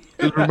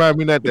 Just remind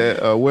me not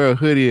to wear a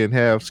hoodie and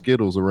have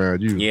Skittles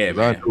around you. Yeah,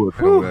 man.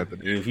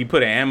 If you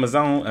put an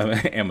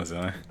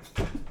Amazon.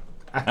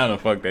 I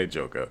don't fuck that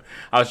joke up.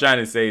 I was trying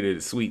to say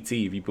that sweet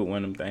tea, if you put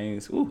one of them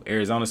things,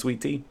 Arizona sweet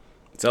tea,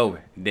 it's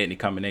over. Deadly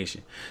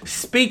combination.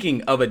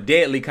 Speaking of a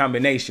deadly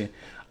combination,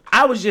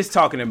 I was just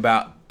talking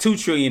about $2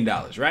 trillion,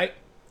 right?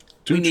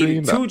 We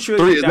needed $2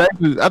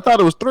 trillion. I thought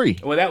it was 3.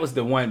 Well, that was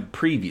the one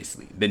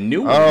previously. The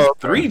new one is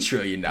 $3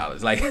 trillion.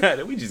 Like,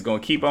 we just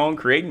gonna keep on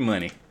creating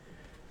money.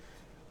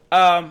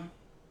 They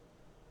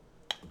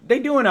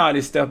doing all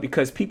this stuff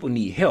because people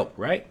need help,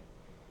 right?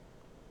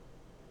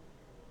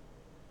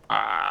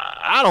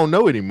 I don't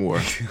know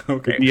anymore.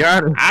 Okay. To be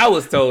honest. I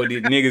was told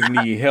that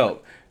niggas need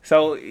help.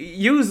 So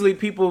usually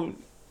people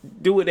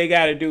do what they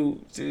gotta do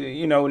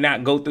to,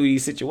 not go through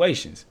these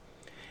situations.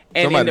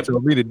 And somebody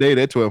told me today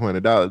that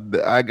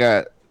 $1,200. I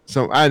got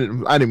some. I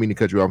didn't mean to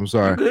cut you off. I'm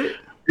sorry.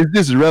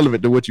 This is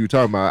relevant to what you were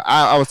talking about.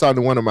 I was talking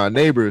to one of my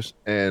neighbors,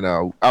 and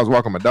I was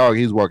walking my dog.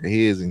 He was walking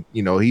his, and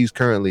he's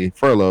currently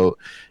furloughed.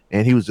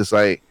 And he was just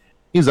like,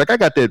 I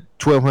got that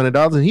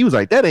 $1,200, and he was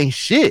like, that ain't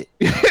shit.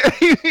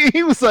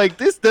 He was like,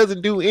 this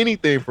doesn't do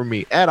anything for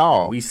me at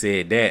all. We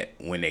said that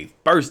when they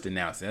first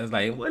announced it. I was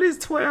like, what is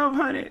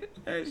 $1,200,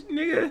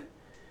 nigga?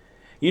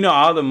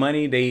 All the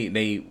money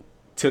they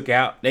took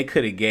out, they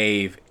could have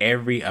gave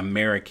every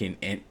American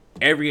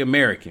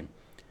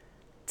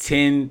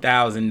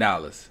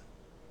 $10,000.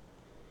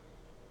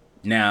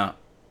 Now,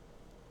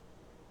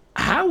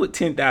 how would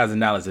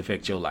 $10,000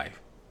 affect your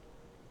life?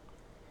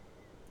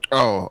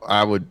 Oh,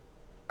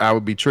 I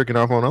would be tricking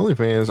off on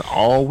OnlyFans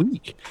all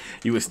week.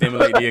 You would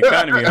stimulate the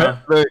economy, huh?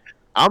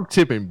 I'm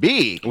tipping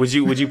big. Would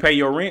you pay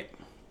your rent?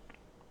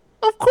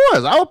 Of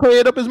course, I would pay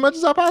it up as much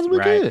as I possibly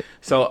could.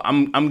 So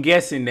I'm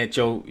guessing that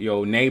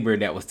your neighbor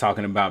that was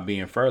talking about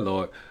being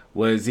furloughed,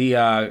 was he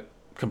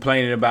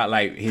complaining about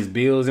like his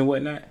bills and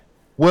whatnot?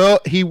 Well,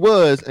 he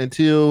was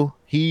until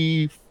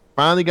he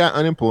finally got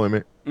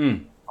unemployment.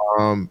 And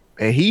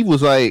he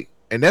was like,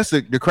 and that's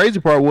the crazy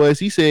part was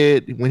he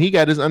said when he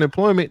got his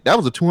unemployment, that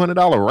was a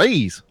 $200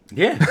 raise.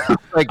 Yeah.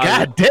 Like,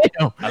 God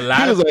damn.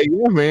 He was like,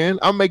 yeah, man,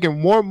 I'm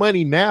making more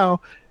money now.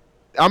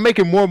 I'm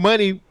making more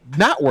money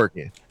not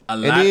working.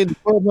 And then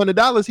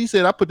 $1,200, he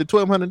said, I put the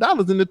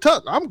 $1,200 in the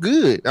tuck. I'm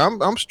good.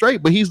 I'm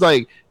straight. But he's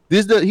like,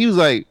 he was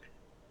like,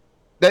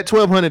 that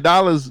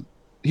 $1,200,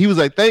 he was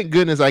like, thank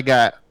goodness I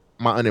got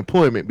my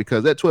unemployment,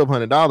 because that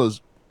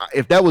 $1,200,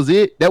 if that was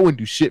it, that wouldn't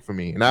do shit for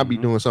me, and I'd be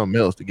doing something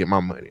else to get my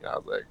money. I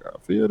was like, I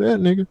feel that,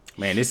 nigga.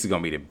 Man, this is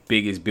gonna be the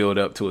biggest build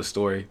up to a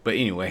story. But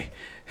anyway,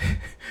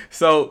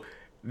 so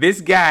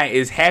this guy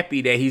is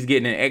happy that he's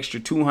getting an extra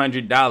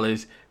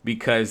 $200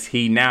 because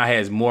he now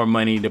has more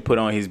money to put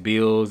on his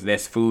bills.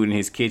 That's food in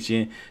his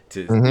kitchen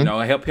to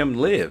help him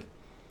live.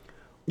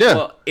 Yeah,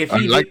 well, if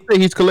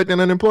he's collecting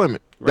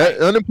unemployment. Right.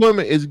 That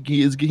unemployment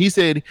he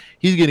said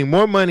he's getting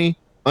more money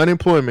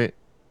unemployment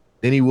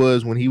than he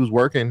was when he was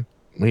working.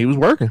 And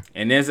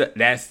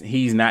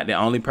he's not the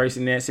only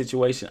person in that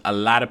situation. A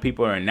lot of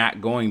people are not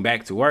going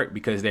back to work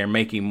because they're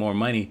making more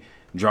money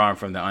drawing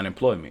from the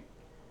unemployment.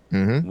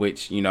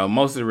 Which,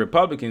 most of the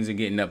Republicans are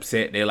getting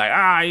upset. They're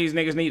like, these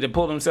niggas need to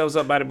pull themselves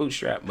up by the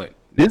bootstrap. But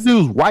this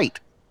dude's white.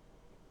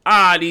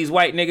 These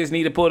white niggas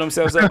need to pull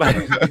themselves up by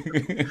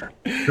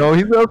No,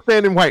 he's an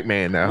upstanding white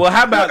man now. Well,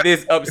 how about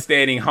this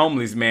upstanding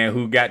homeless man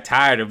who got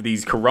tired of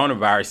these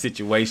coronavirus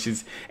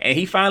situations and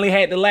he finally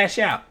had to lash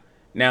out?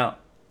 Now,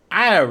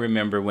 I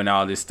remember when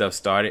all this stuff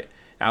started,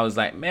 I was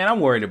like, man,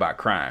 I'm worried about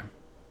crime.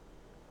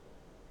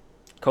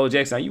 Cole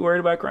Jackson, are you worried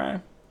about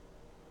crime?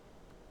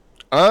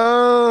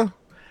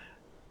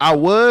 I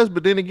was,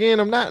 but then again,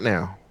 I'm not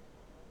now.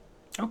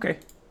 Okay.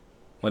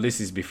 Well, this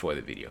is before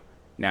the video.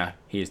 Now,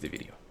 here's the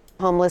video.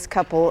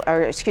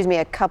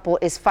 A couple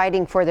is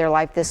fighting for their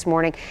life this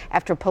morning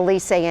after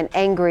police say an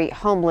angry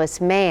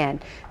homeless man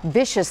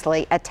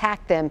viciously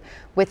attacked them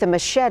with a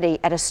machete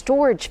at a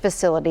storage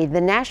facility, the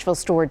Nashville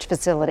storage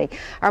facility.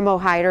 Our Mo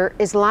Hyder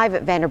is live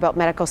at Vanderbilt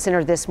Medical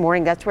Center this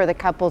morning. That's where the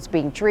couple's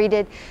being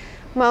treated.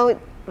 Mo,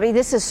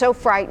 this is so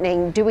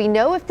frightening. Do we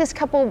know if this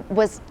couple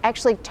was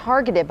actually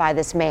targeted by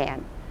this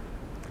man?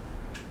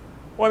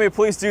 Well,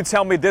 police do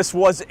tell me this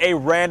was a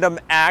random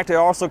act. They're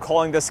also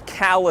calling this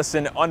callous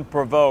and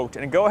unprovoked.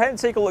 And go ahead and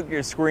take a look at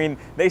your screen.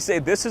 They say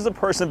this is the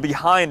person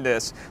behind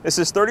this. This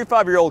is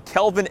 35-year-old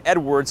Kelvin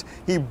Edwards.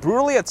 He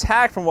brutally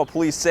attacked, from what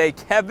police say,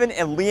 Kevin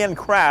and Leanne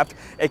Kraft,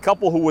 a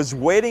couple who was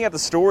waiting at the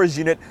storage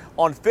unit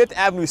on 5th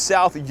Avenue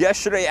South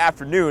yesterday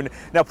afternoon.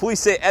 Now,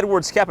 police say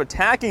Edwards kept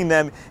attacking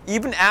them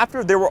even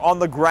after they were on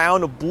the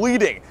ground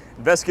bleeding.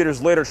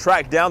 Investigators later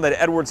tracked down that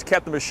Edwards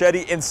kept the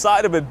machete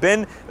inside of a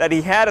bin that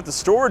he had at the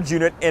storage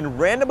unit and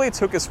randomly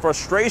took his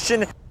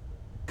frustration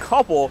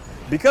couple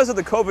because of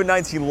the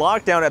COVID-19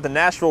 lockdown at the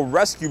Nashville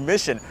Rescue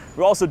Mission.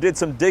 We also did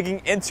some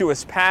digging into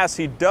his past.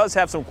 He does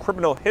have some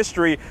criminal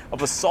history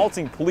of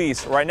assaulting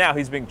police. Right now,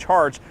 he's being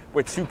charged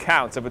with 2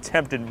 counts of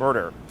attempted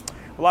murder.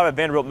 We're live at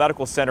Vanderbilt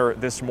Medical Center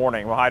this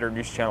morning. Mo Hyder,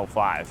 News Channel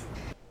 5.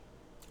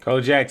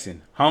 Cole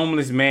Jackson,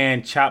 homeless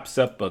man chops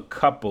up a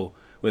couple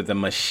with a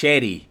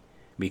machete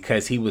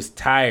because he was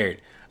tired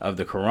of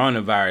the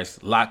coronavirus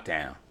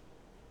lockdown.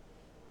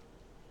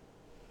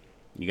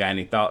 You got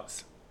any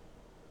thoughts?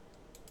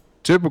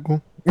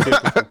 Typical.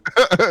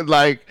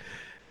 Like,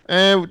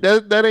 and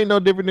that ain't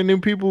no different than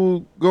them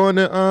people going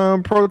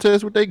to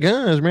protest with their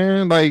guns,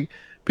 man. Like,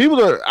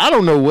 I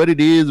don't know what it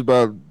is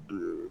about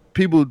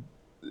people.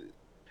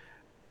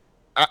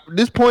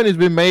 This point has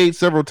been made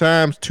several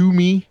times to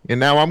me,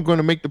 and now I'm going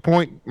to make the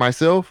point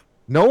myself.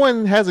 No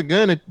one has a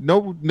gun.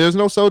 There's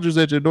no soldiers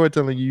at your door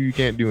telling you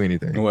can't do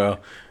anything. Well,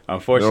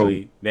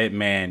 unfortunately, that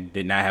man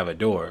did not have a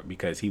door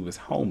because he was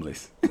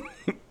homeless.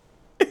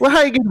 Well,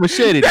 how you get a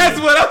machete? That's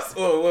what I'm.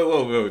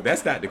 Whoa.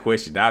 That's not the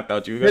question I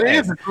thought you were going to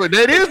ask.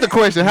 That is the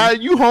question. How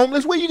you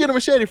homeless? Where you get a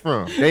machete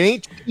from? They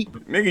ain't cheap.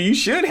 Nigga, you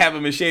should have a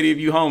machete if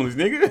you homeless,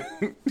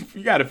 nigga.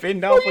 You got to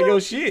fend off for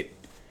your shit.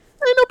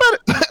 Ain't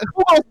nobody.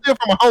 Who gonna steal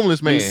from a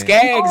homeless man?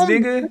 Skags,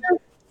 nigga.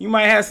 You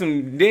might have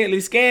some deadly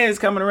skags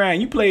coming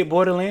around. You played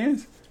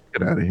Borderlands.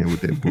 Get out of here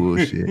with that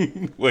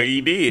bullshit. Well, he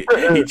did.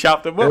 He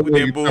chopped him up with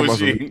that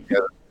bullshit.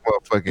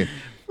 Motherfucking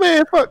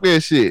man, fuck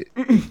that shit.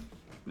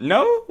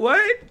 No,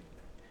 what?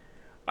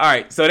 All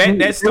right, so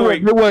that story.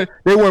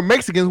 They were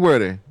Mexicans, were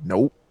they?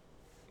 Nope.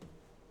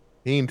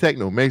 He ain't take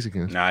no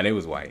Mexicans. Nah, they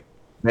was white.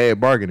 They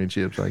had bargaining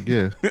chips, I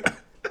guess.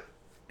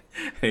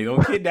 They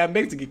don't kidnap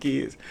Mexican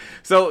kids.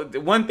 So the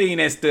one thing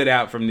that stood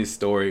out from this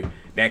story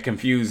that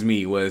confused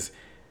me was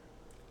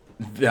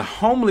the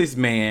homeless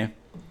man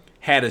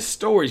had a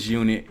storage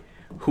unit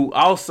who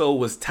also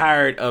was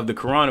tired of the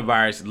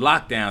coronavirus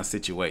lockdown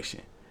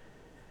situation.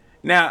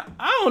 Now,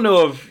 I don't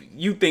know if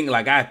you think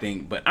like I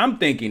think, but I'm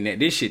thinking that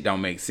this shit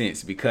don't make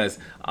sense because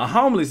a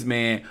homeless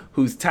man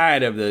who's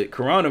tired of the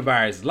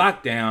coronavirus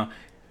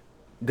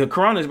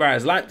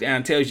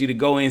lockdown tells you to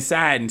go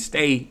inside and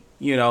stay,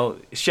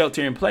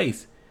 shelter in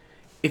place.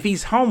 If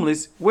he's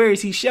homeless, where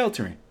is he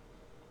sheltering?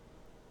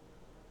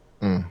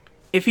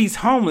 If he's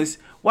homeless,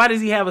 why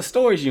does he have a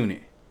storage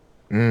unit?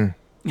 You know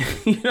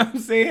what I'm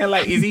saying?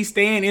 Like, is he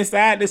staying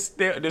inside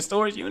the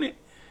storage unit?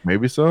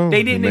 Maybe so.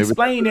 They didn't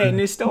explain that in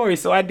this story,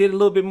 so I did a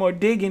little bit more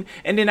digging,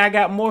 and then I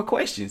got more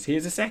questions.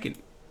 Here's a second.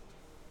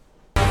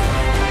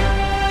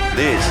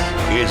 This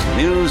is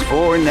News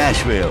 4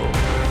 Nashville.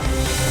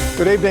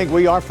 Good evening.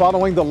 We are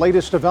following the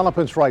latest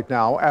developments right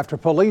now after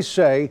police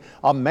say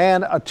a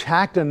man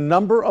attacked a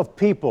number of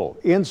people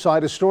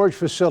inside a storage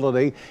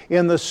facility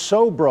in the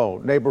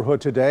Sobro neighborhood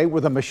today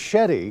with a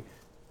machete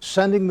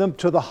sending them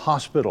to the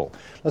hospital.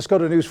 Let's go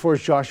to News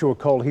 4's Joshua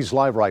Cole. He's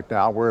live right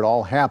now where it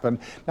all happened.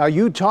 Now,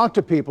 you talk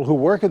to people who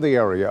work in the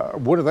area.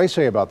 What do they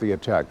say about the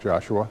attack,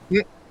 Joshua?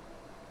 Yeah.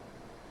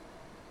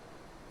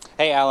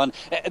 Hey, Alan,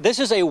 this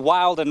is a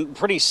wild and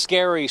pretty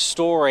scary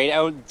story.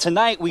 Now,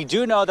 tonight, we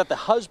do know that the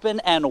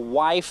husband and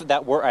wife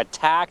that were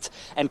attacked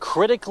and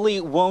critically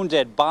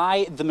wounded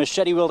by the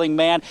machete-wielding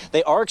man,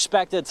 they are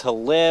expected to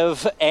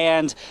live,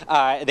 and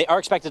they are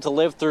expected to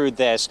live through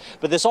this.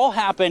 But this all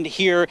happened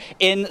here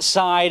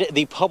inside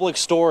the public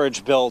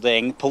storage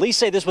building. Police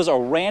say this was a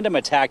random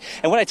attack.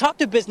 And when I talked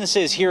to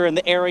businesses here in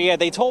the area,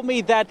 they told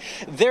me that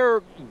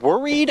they're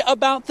worried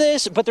about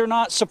this, but they're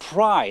not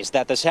surprised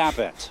that this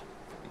happened.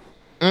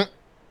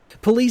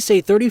 Police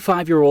say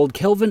 35-year-old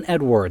Kelvin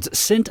Edwards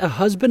sent a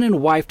husband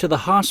and wife to the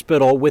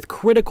hospital with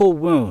critical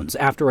wounds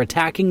after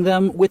attacking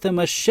them with a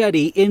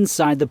machete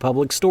inside the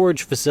public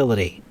storage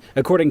facility.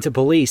 According to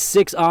police,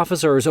 6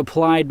 officers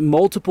applied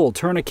multiple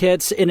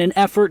tourniquets in an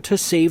effort to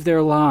save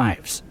their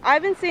lives.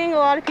 I've been seeing a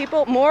lot of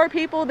people, more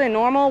people than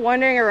normal,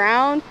 wandering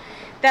around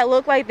that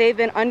look like they've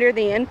been under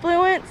the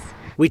influence.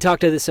 We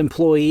talked to this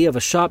employee of a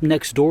shop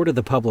next door to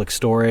the public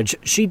storage.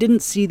 She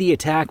didn't see the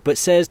attack, but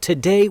says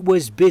today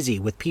was busy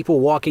with people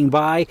walking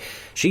by.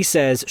 She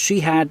says she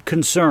had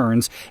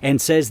concerns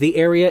and says the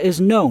area is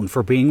known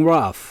for being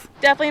rough.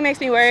 Definitely makes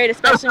me worried,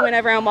 especially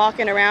whenever I'm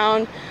walking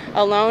around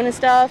alone and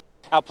stuff.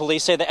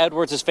 Police say that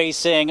Edwards is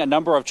facing a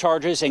number of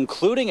charges,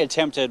 including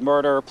attempted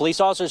murder. Police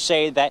also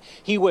say that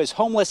he was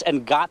homeless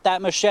and got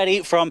that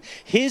machete from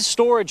his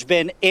storage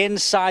bin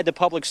inside the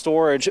public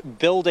storage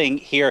building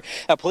here.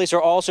 Police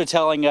are also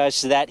telling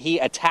us that he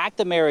attacked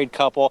the married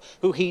couple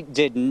who he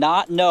did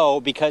not know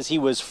because he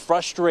was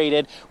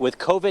frustrated with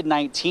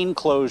COVID-19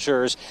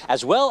 closures,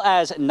 as well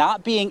as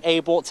not being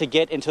able to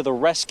get into the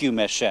rescue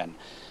mission.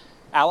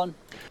 Alan?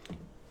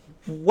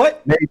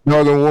 What?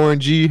 Northern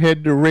Warren G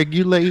had to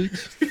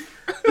regulate.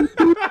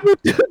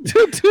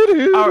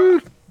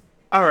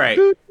 All right.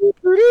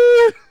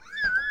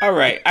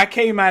 I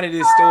came out of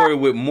this story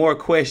with more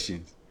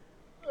questions.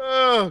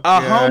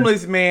 A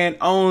homeless man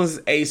owns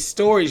a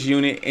storage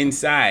unit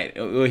inside.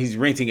 Well, he's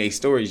renting a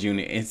storage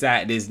unit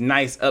inside this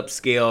nice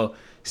upscale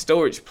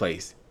storage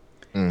place.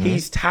 Mm-hmm.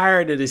 He's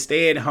tired of the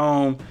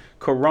stay-at-home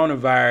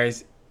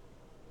coronavirus,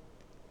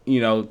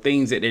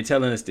 things that they're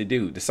telling us to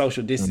do, the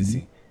social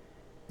distancing. Mm-hmm.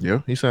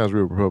 Yeah, he sounds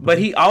real Republican. But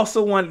he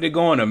also wanted to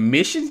go on a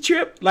mission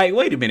trip? Like,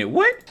 wait a minute,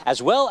 what?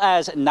 As well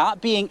as not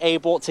being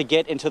able to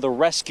get into the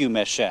rescue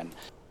mission.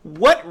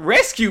 What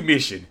rescue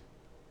mission?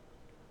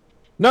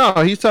 No,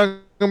 he's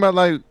talking about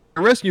like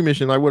a rescue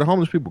mission, like where the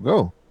homeless people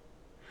go.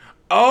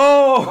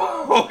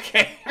 Oh,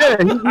 okay. Yeah,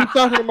 he's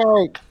talking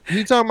about.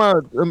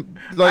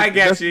 Like, I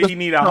got you. He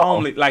need a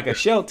homeless, like a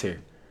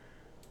shelter.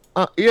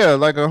 Yeah,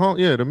 like a home.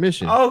 Yeah, the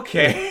mission.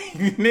 Okay,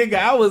 nigga,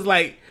 I was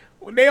like,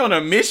 they on a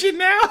mission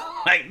now?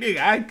 Like, nigga,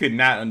 I could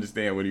not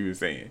understand what he was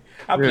saying.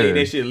 I played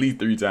that shit at least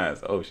 3 times.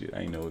 Oh shit, I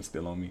didn't know it's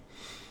still on me.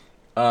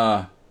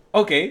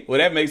 Okay, well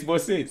that makes more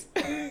sense.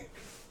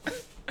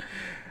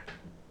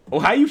 Well,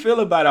 how you feel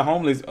about a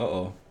homeless?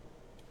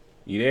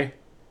 You there?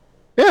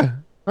 Yeah,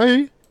 I hear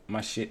you.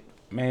 My shit,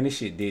 man, this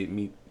shit did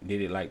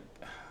it like,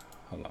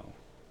 hold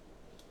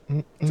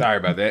on. Sorry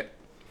about that.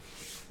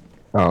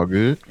 All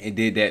good. It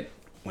did that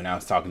when I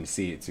was talking to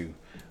Sid too.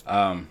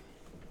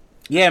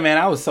 Yeah, man,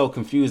 I was so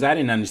confused. I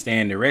didn't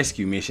understand the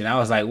rescue mission. I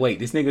was like, wait,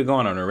 this nigga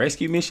going on a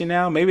rescue mission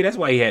now? Maybe that's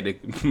why he had the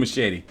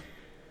machete.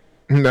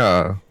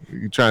 Nah,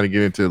 you're trying to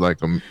get into like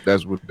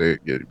that's what they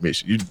get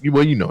mission.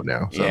 You know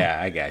now. So.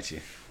 Yeah, I got you.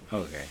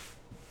 Okay.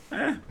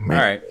 All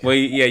right. Well,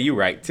 yeah, you're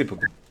right.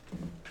 Typical.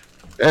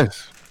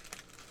 Yes.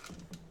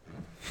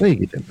 Where you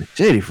get that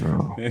machete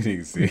from?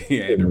 He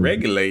had to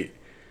regulate.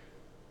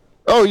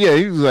 Oh yeah,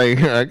 he was like,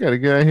 I gotta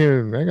get out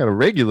here and I gotta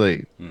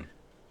regulate.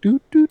 Do.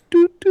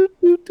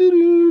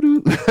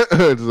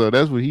 So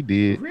that's what he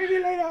did.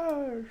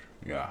 Regulators.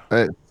 Yeah.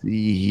 Let's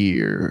see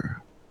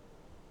here.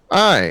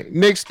 All right,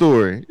 next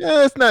story.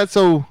 Yeah, it's not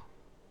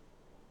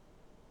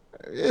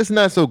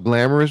so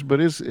glamorous, but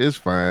it's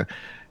fine.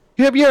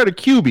 Have you heard of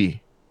QB?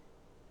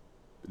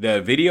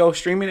 The video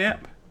streaming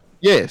app?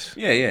 Yes.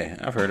 Yeah,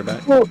 I've heard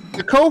about it. Well,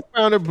 the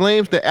co-founder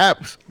blames the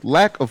app's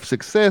lack of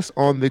success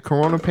on the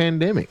corona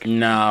pandemic.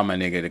 Nah, my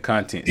nigga, the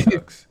content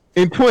sucks.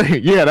 That's what I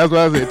said.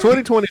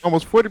 2020,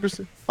 almost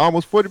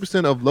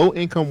 40% of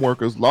low-income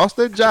workers lost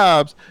their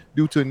jobs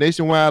due to a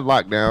nationwide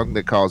lockdown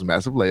that caused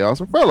massive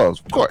layoffs and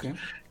furloughs. Of course. Okay.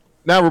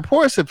 Now,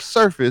 reports have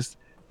surfaced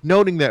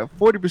noting that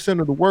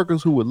 40% of the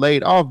workers who were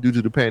laid off due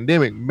to the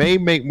pandemic may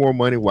make more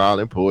money while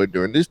employed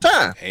during this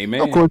time. Amen.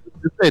 Of course,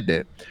 they said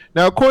that.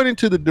 Now, according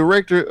to the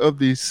director of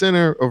the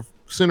Center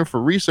for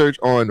Research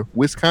on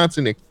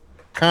Wisconsin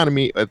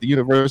Economy at the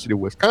University of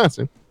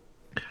Wisconsin,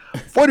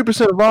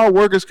 40% of all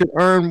workers could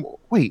earn.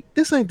 Wait,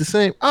 this ain't the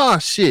same. Oh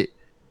shit!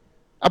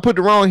 I put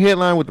the wrong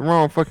headline with the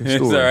wrong fucking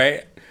story. It's all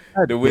right.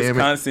 The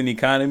Wisconsin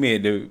Economy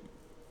at the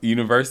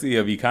University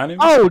of Economy.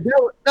 Oh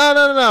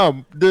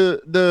no!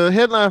 The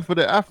headline for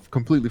I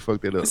completely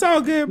fucked it up. It's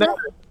all good, bro.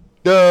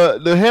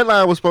 The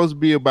headline was supposed to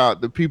be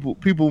about the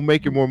people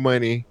making more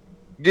money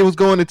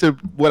going into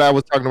what I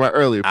was talking about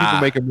earlier. People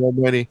making more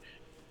money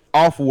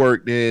off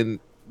work than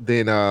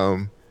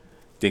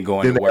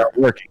going to work.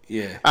 Working.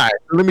 Yeah. All right.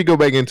 So let me go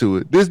back into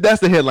it. That's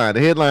the headline.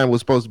 The headline was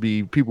supposed to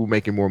be people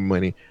making more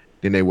money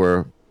than they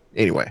were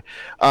anyway.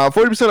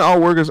 40% of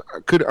all workers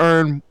could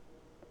earn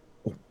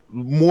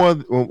more.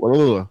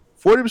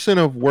 40%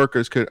 of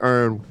workers could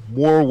earn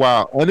more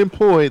while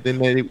unemployed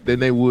than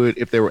they would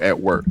if they were at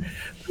work.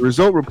 The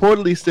result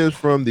reportedly stems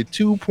from the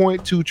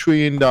 $2.2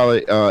 trillion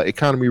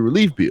economy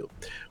relief bill,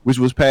 which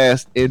was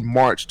passed in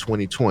March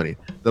 2020.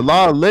 The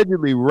law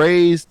allegedly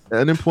raised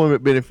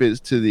unemployment benefits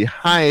to the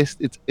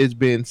highest it's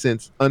been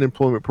since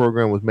unemployment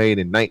program was made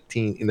in the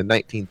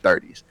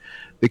 1930s.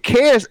 The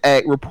CARES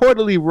Act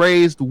reportedly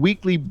raised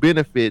weekly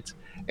benefits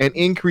and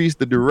increased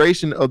the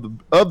duration of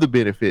the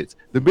benefits.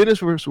 The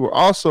benefits were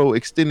also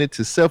extended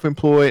to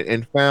self-employed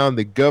and found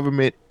the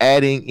government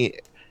adding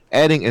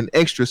an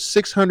extra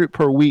 $600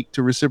 per week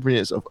to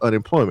recipients of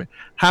unemployment.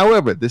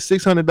 However, the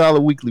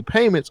 $600 weekly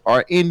payments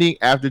are ending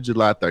after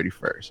July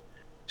 31st.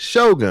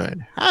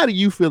 Shogun, how do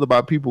you feel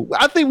about people?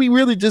 I think we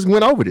really just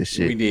went over this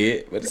shit. We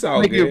did, but it's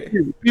all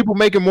good. People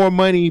making more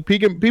money.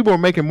 People are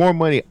making more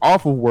money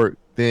off of work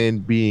than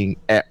being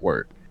at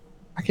work.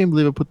 I can't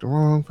believe I put the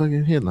wrong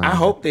fucking headline. I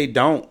hope they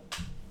don't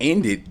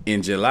end it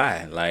in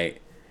July.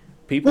 Like,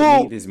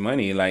 people need this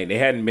money. Like, they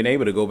hadn't been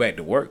able to go back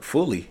to work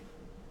fully.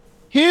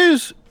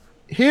 Here's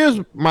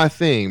my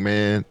thing,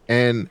 man.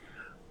 And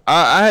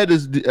I had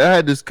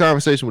this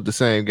conversation with the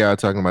same guy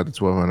talking about the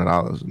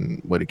 $1,200 and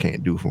what it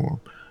can't do for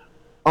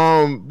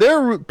him.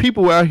 There are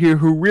people out here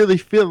who really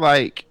feel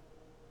like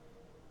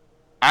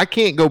I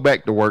can't go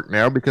back to work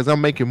now because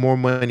I'm making more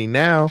money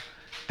now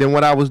than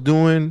what I was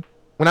doing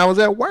when I was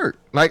at work.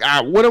 Like,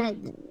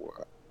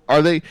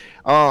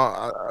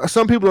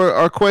 some people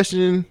are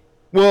questioning.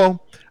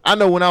 Well, I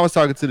know when I was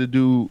talking to the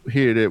dude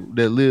here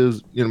that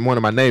lives in one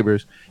of my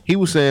neighbors, he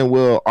was saying,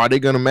 well, are they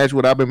going to match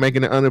what I've been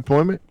making in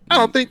unemployment? I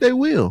don't think they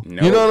will.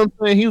 No. You know what I'm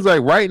saying? He was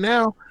like, right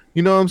now,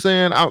 you know what I'm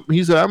saying?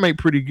 He said, I make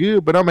pretty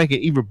good, but I'm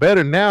making even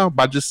better now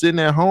by just sitting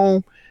at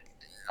home.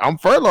 I'm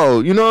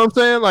furloughed. You know what I'm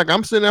saying? Like,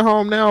 I'm sitting at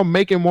home now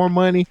making more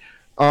money.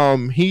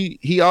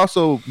 He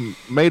also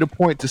made a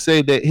point to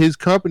say that his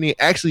company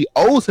actually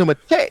owes him a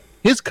check.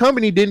 His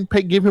company didn't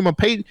give him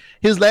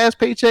his last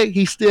paycheck.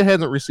 He still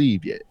hasn't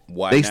received yet.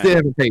 Why? They still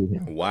haven't paid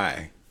him.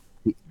 Why?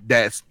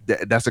 That's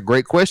a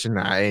great question.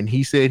 And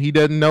he said he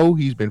doesn't know.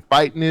 He's been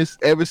fighting this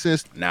ever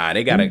since. Nah,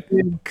 they gotta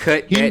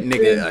cut that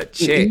nigga a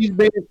check.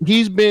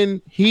 He's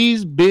been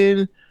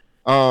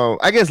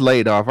I guess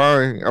laid off.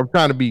 I'm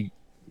trying to be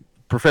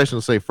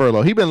professional, say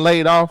furlough. He's been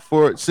laid off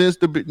since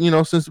the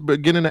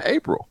beginning of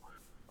April.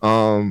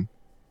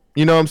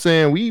 You know what I'm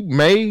saying? We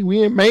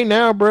in May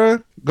now,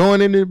 bro.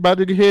 About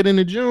to head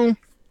into June.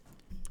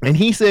 And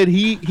he said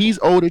he's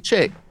owed a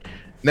check.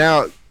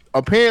 Now,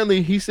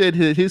 apparently he said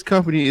his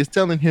company is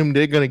telling him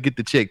they're gonna get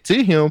the check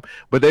to him,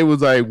 but they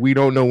was like, we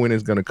don't know when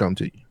it's gonna come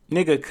to you.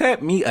 Nigga,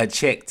 cut me a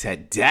check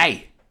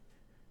today.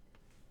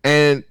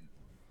 And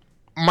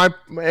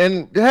having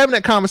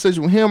that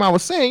conversation with him, I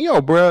was saying,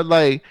 yo, bro,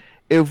 like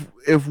if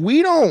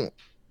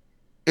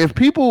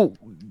people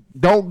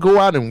don't go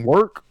out and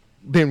work,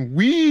 then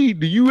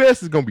the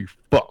U.S. is gonna be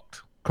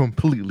fucked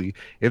completely.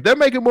 If they're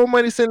making more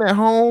money sitting at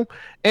home,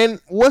 and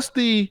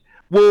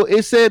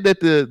it said that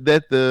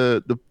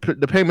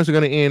the payments are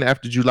gonna end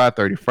after July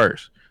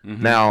 31st.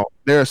 Mm-hmm. Now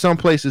there are some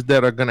places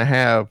that are gonna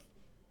have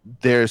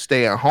their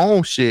stay at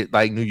home shit,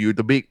 like New York,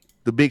 the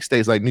big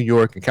states like New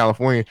York and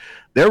California.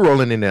 They're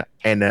rolling in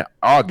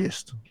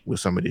August with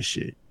some of this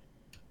shit.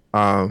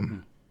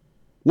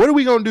 What are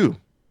we gonna do?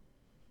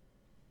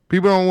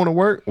 People don't want to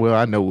work. Well,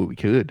 I know what we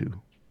could do.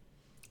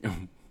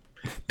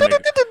 Get those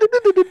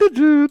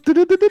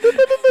kids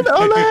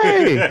out of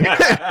there.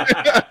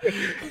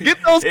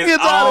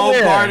 It's all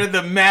part of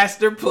the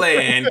master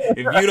plan. If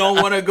you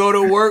don't want to go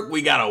to work,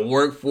 we got a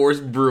workforce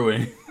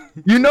brewing.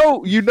 You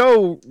know,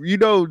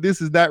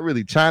 this is not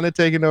really China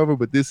taking over,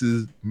 but this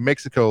is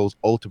Mexico's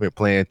ultimate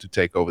plan to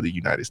take over the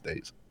United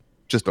States.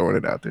 Just throwing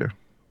it out there.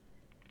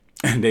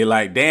 And they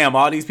like, damn,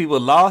 all these people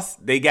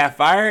lost. They got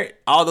fired.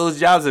 All those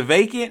jobs are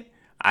vacant.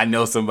 I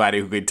know somebody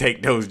who could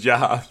take those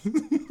jobs.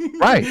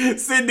 Right.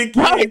 Send the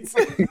kids.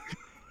 Right.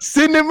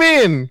 Send them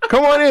in.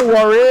 Come on in,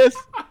 Juarez.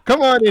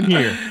 Come on in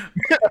here.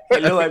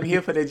 Hello, I'm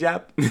here for the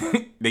job.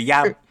 The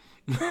job.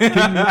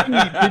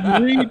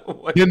 Can you read?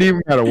 You didn't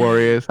even matter,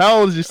 Juarez. How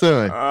old is your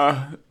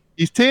son?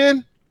 He's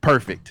 10?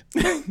 Perfect.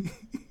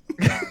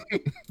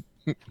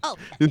 Oh,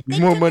 this is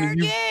more money.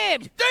 They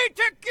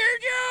took your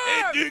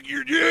jobs. They took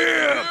your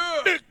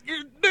jobs. Took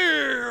your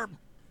jobs.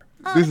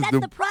 Oh, that's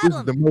the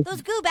problem.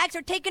 Those goobacks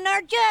are taking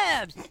our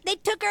jobs. They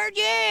took our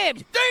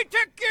jobs. They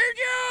took your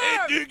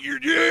jobs. They took your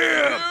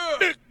jobs.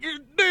 Took your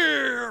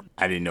jobs.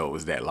 I didn't know it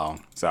was that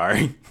long.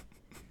 Sorry.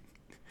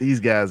 These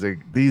guys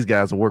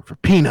will work for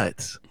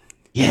peanuts.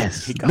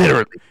 Yes,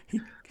 literally.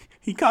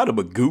 He called them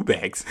a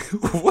goobacks.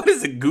 What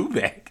is a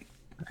gooback?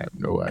 I have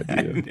no idea.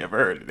 I've never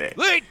heard of that.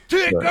 They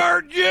took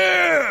our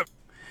jobs.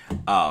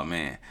 Oh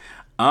man.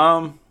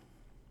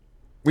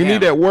 We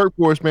need that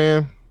workforce,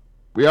 man.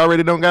 We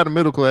already don't got a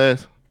middle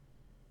class.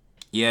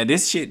 Yeah,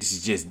 this shit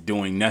is just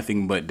doing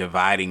nothing but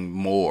dividing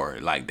more,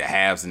 like the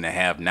haves and the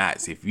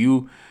have-nots. If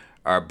you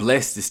are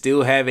blessed to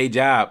still have a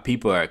job,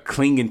 people are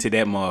clinging to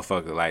that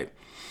motherfucker. Like,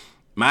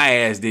 my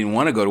ass didn't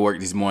want to go to work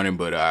this morning,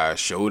 but I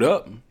showed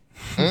up.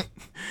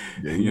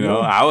 You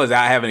know, I was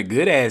out having a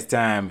good ass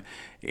time,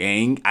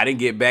 and I didn't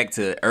get back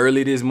to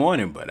early this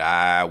morning, but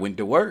I went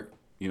to work.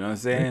 You know what I'm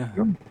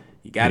saying?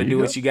 You got to do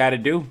what you got to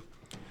do.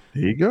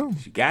 There you go.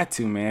 You got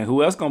to, man.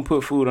 Who else gonna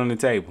put food on the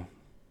table?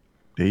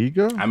 There you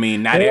go. I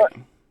mean, not it.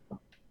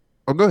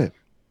 Oh, go ahead.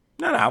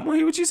 No, I want to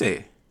hear what you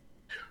said.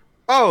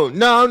 Oh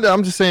no,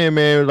 I'm just saying,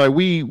 man. Like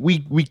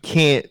we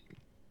can't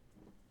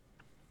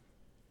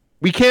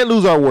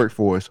lose our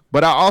workforce,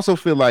 but I also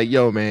feel like,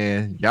 yo,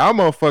 man, y'all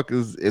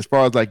motherfuckers, as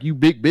far as like you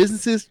big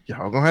businesses,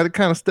 y'all gonna have to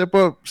kind of step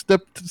up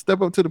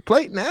to the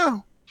plate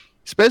now.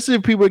 Especially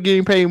if people are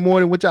getting paid more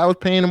than what y'all was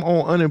paying them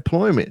on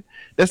unemployment.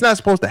 That's not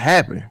supposed to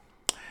happen.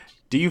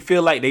 Do you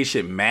feel like they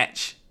should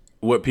match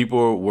what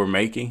people were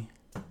making?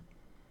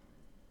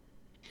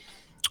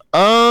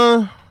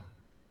 I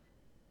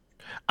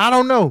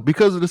don't know,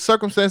 because of the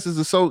circumstances.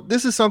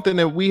 This is something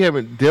that we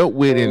haven't dealt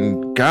with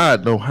in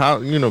God knows how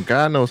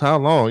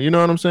long. You know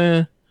what I'm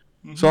saying?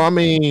 Mm-hmm. So I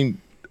mean,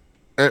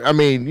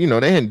 you know,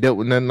 they hadn't dealt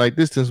with nothing like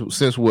this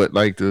since what,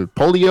 like the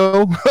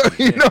polio?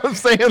 You know what I'm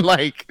saying?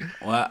 Like,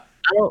 well,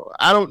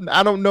 I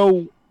don't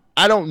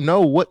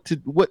know what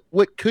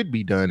could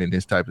be done in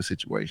this type of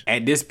situation.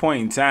 At this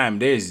point in time,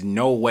 there's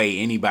no way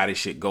anybody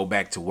should go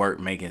back to work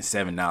making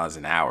 $7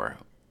 an hour.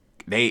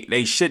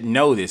 They should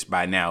know this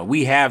by now.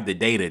 We have the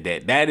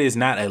data that is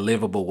not a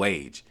livable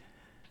wage.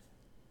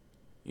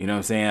 You know what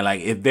I'm saying? Like,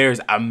 if there's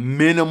a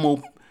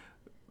minimal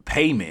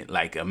payment,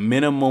 like a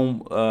minimum,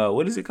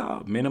 what is it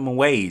called? Minimum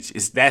wage.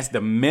 That's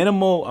the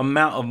minimal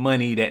amount of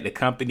money that the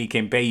company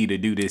can pay you to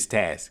do this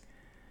task.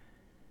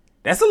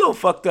 That's a little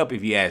fucked up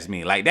if you ask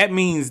me. Like, that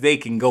means they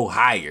can go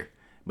higher,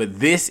 but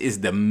this is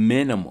the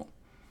minimum.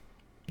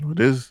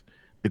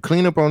 The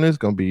cleanup on this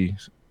gonna be.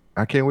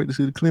 I can't wait to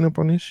see the cleanup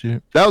on this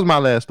shit. That was my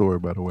last story,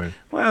 by the way.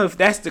 Well, if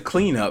that's the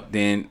cleanup,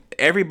 then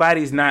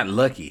everybody's not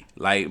lucky.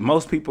 Like,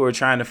 most people are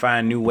trying to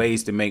find new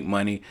ways to make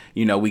money.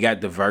 You know, we got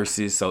the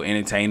verses, so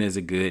entertainers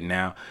are good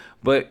now.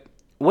 But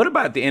what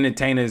about the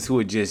entertainers who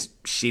are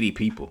just shitty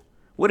people?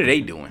 What are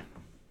they doing?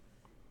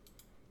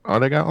 Oh,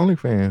 they got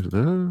OnlyFans,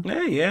 dude.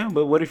 Yeah,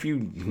 but what if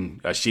you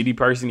a shitty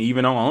person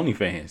even on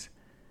OnlyFans?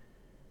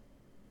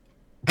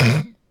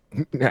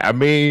 I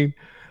mean,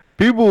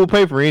 people will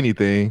pay for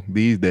anything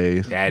these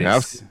days.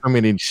 I've seen so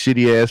many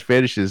shitty ass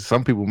fetishes.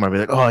 Some people might be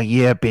like, "Oh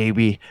yeah,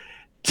 baby,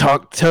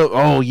 tell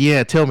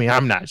me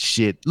I'm not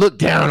shit. Look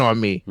down on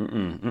me."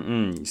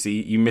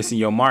 See, you missing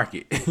your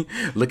market.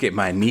 Look at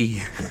my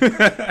knee.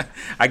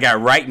 I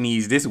got right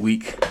knees this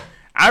week.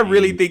 I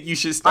really think you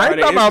should start. I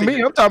ain't talking about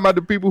me. I'm talking about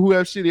the people who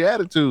have shitty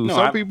attitudes. No,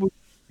 Some people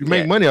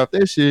make money off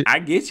that shit. I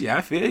get you.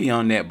 I feel you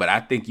on that, but I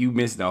think you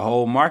missed the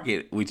whole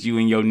market with you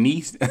and your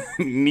knee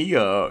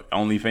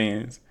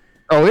OnlyFans.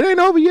 Oh, it ain't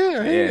over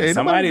yet. Yeah,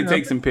 somebody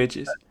take some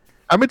pictures.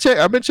 I've been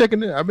checking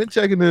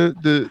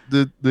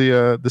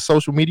the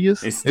social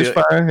medias. It's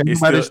fine.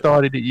 Nobody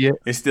started it yet.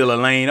 It's still a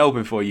lane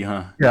open for you,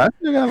 huh? Yeah, I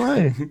still got a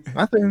lane.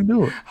 I think I can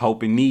do it.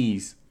 Hoping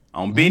knees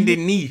on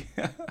bending knee.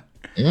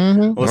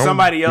 Mm-hmm. Well,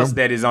 somebody else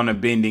that is on a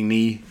bending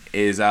knee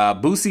is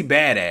Boosie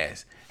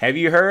Badass. Have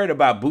you heard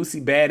about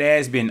Boosie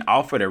Badass being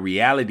offered a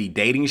reality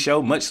dating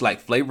show, much like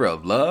Flavor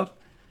of Love?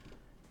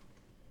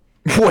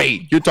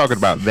 Wait, you're talking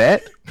about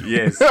that?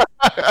 Yes.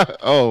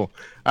 Oh,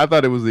 I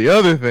thought it was the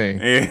other thing.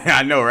 Yeah,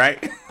 I know, right?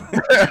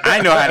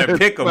 I know how to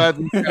pick them. I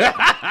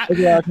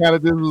kind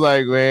of just was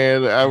like,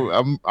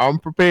 man, I'm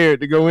prepared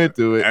to go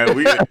into it.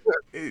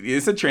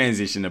 It's a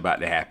transition about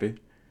to happen.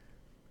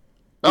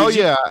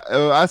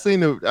 I seen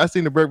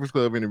the Breakfast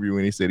Club interview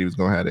when he said he was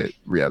gonna have that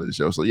reality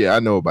show. So yeah, I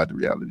know about the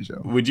reality show.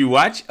 Would you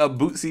watch a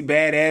Boosie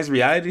Badass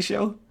reality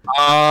show?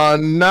 Nah,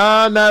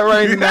 not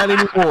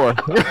anymore.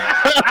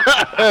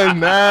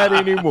 Not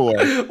anymore.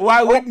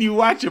 Why wouldn't you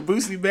watch a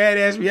Boosie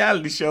Badass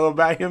reality show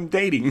about him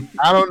dating?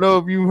 I don't know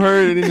if you've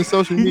heard it in the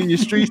social media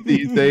streets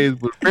these days,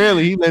 but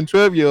apparently he letting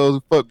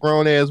 12-year-olds fuck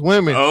grown ass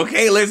women.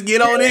 Okay, let's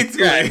get on into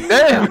it.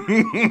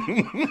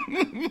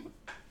 Damn.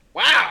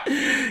 Wow.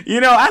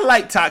 You know, I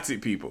like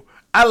toxic people.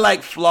 I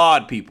like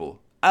flawed people.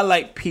 I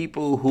like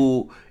people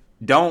who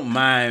don't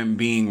mind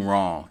being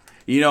wrong.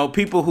 You know,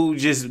 people who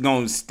just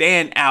gonna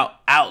stand out,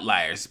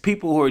 outliers.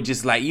 People who are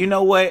just like, you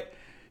know what?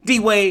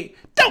 D-Wade,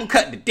 don't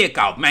cut the dick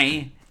off,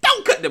 man.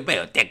 Don't cut the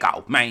bell dick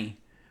off, man.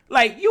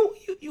 Like,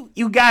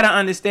 you gotta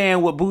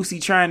understand what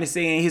Boosie trying to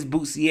say in his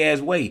Boosie ass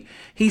way.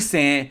 He's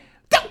saying,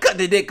 don't cut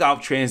the dick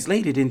off,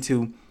 translated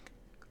into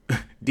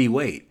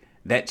D-Wade,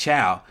 that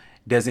child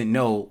doesn't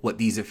know what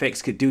these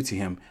effects could do to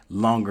him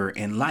longer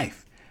in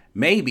life.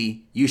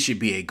 Maybe you should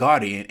be a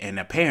guardian and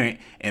a parent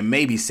and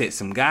maybe set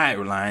some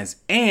guidelines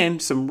and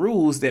some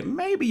rules that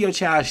maybe your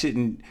child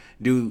shouldn't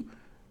do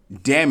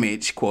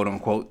damage, quote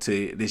unquote,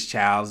 to this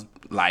child's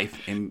life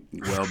and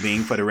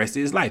well-being for the rest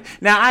of his life.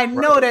 Now, I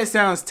know that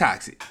sounds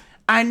toxic.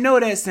 I know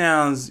that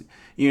sounds,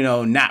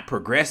 not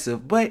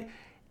progressive, but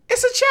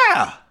It's a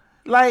child.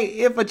 Like,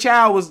 if a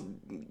child was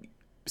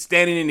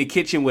standing in the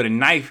kitchen with a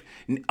knife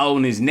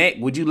on his neck,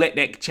 would you let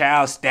that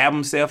child stab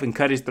himself and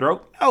cut his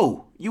throat?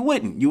 No, you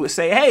wouldn't. You would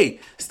say, hey,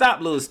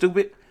 stop, little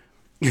stupid.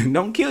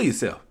 Don't kill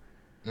yourself.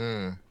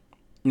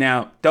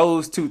 Now,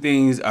 those two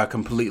things are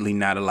completely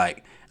not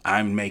alike.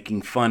 I'm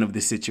making fun of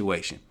the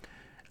situation.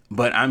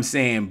 But I'm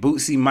saying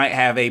Bootsy might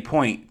have a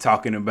point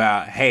talking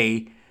about,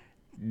 hey,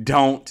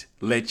 don't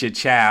let your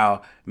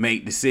child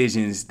make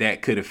decisions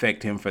that could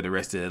affect him for the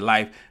rest of their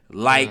life,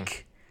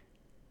 like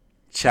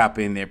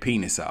chopping their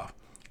penis off.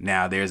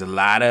 Now, there's a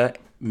lot of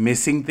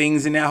missing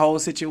things in that whole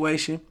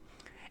situation,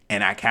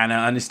 and I kind of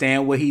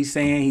understand what he's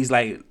saying. He's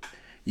like,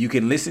 you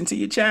can listen to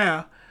your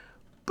child,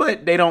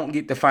 but they don't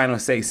get the final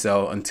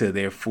say-so until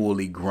they're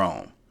fully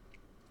grown.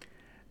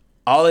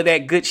 All of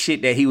that good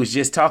shit that he was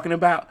just talking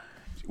about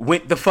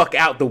went the fuck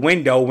out the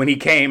window when he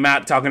came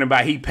out talking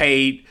about he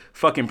paid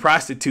fucking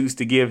prostitutes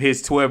to give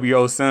his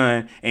 12-year-old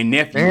son and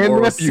nephew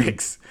oral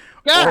sex.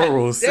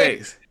 Oral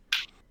sex.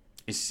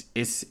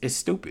 It's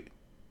stupid.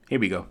 Here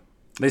we go.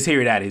 Let's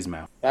hear it out of his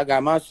mouth. I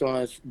got my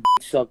son's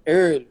sucked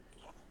early.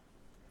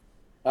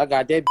 I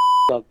got that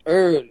sucked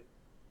early.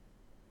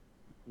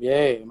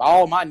 Yeah,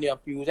 all my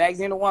nephews. Ask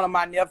any one of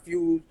my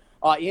nephews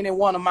or ask any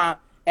one of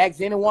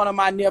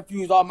my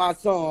nephews or my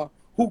son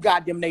who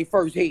got them they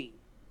first head.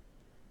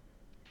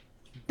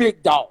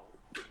 Big dog.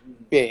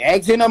 Yeah,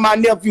 ask any of my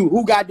nephews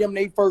who got them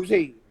they first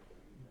head.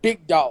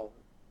 Big dog.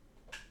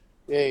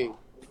 Yeah.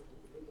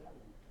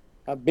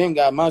 I been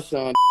got my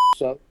son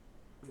sucked.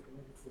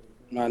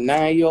 My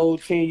 9-year-old,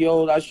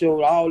 10-year-old, I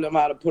showed all of them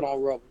how to put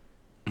on rubber.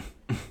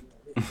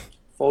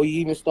 Before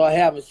you even start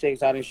having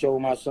sex, I done showed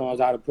my sons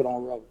how to put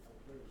on rubber.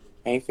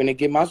 Ain't finna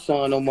get my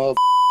son no mother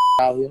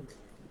out here.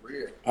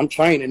 I'm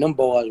training them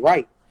boys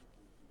right.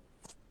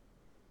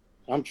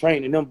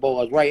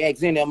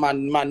 Ask any of my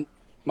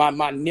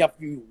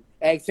nephew.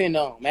 Ask any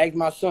of them. Ask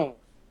my son.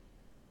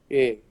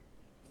 Yeah.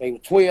 They were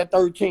 12,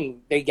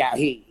 13. They got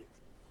head.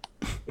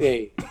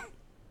 Yeah.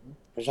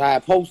 That's how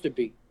it's supposed to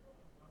be.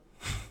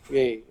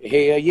 Yeah.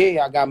 Hell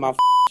yeah, I got my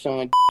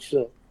son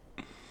sucked.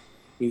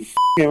 You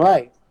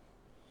right.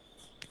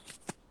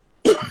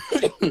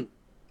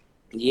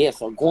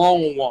 Yes, a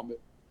grown woman.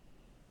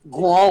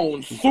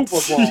 Grown, super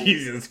grown.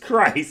 Jesus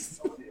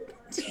Christ.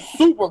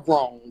 Super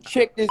grown.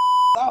 Check this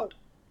out.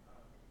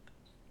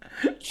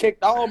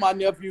 Checked all my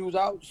nephews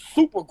out.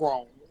 Super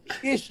grown.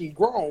 Is she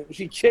grown?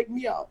 She checked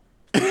me out.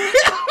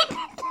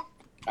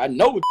 I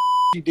know what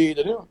she did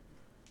to them.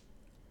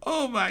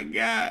 Oh my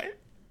God.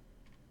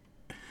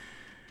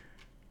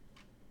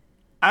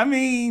 I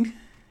mean,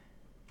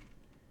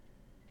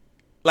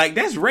 like,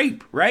 that's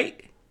rape,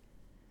 right?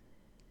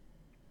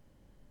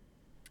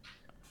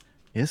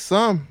 It's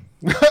some.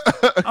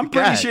 I'm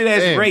pretty sure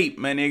that's rape,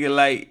 my nigga.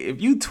 Like,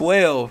 if you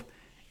 12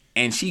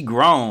 and she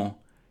grown,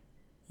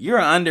 you're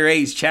an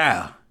underage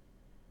child.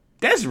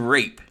 That's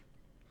rape.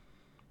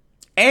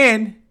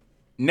 And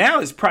now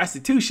it's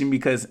prostitution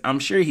because I'm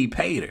sure he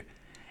paid her.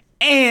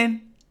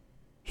 And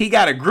he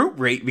got a group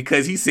rape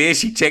because he said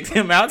she checked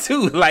him out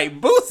too.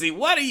 Like, Boosie,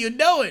 what are you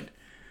doing?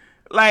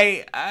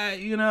 Like, I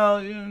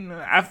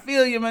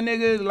feel you, my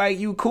nigga. Like,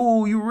 you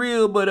cool, you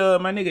real, but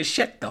my nigga,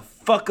 shut the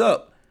fuck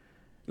up.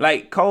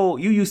 Like, Cole,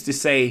 you used to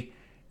say,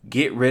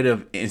 get rid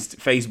of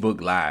Facebook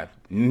Live.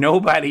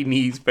 Nobody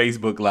needs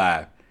Facebook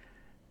Live.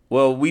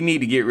 Well, we need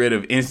to get rid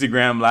of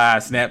Instagram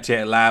Live,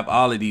 Snapchat Live,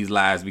 all of these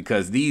lives,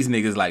 because these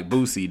niggas like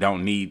Boosie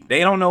they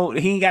don't know,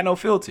 he ain't got no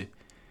filter.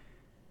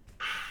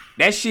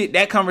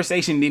 That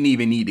conversation didn't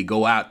even need to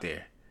go out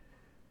there.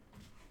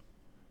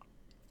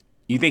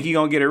 You think he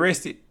gonna get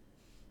arrested?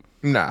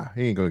 Nah,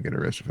 he ain't gonna get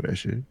arrested for that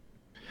shit.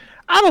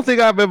 I don't think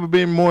I've ever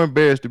been more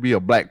embarrassed to be a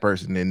black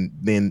person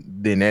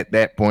than at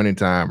that point in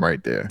time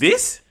right there.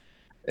 This?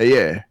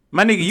 Yeah.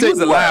 My nigga, you was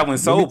alive when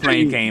Soul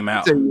Plane came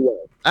out.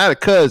 I had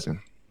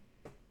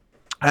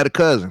a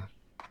cousin.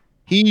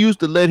 He used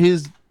to let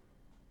his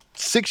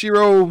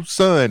 6-year-old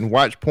son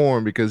watch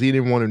porn because he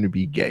didn't want him to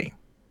be gay.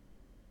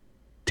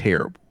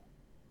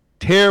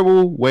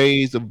 Terrible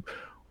ways of...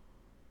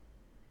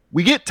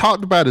 We get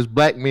talked about as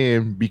black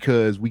men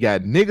because we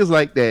got niggas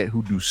like that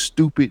who do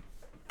stupid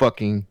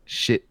fucking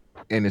shit,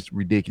 and it's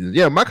ridiculous.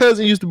 Yeah, my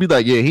cousin used to be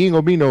like, yeah, he ain't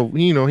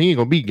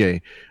gonna be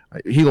gay.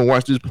 He gonna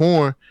watch this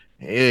porn.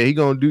 Yeah, he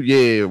gonna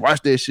do,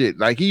 watch that shit.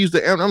 Like, he used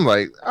to, and I'm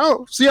like,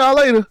 oh, see y'all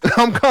later.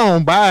 I'm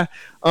gone, bye.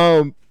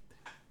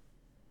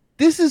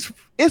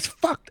 It's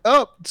fucked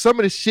up. Some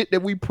of the shit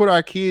that we put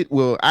our kids,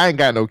 well, I ain't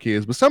got no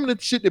kids, but some of the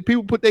shit that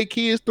people put their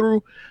kids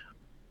through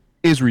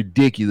is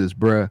ridiculous,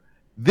 bruh.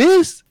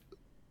 This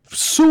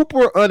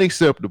super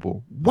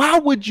unacceptable. Why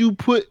would you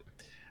do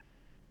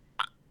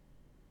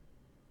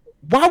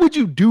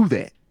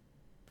that?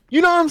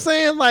 You know what I'm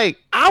saying? Like,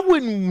 I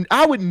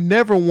would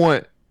never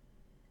want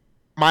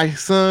my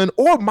son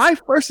or my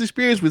first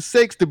experience with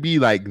sex to be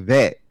like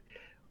that.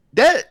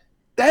 That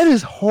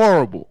is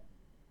horrible.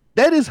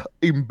 That is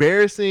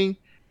embarrassing,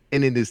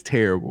 and it is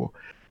terrible.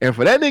 And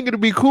for that nigga to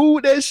be cool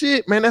with that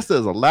shit, man, that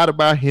says a lot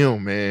about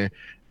him, man.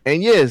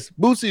 And yes,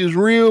 Boosie is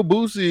real.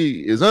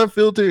 Boosie is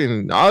unfiltered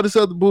and all this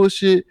other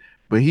bullshit.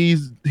 But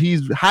he's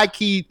high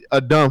key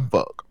a dumb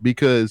fuck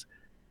because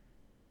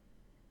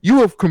you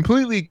have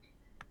completely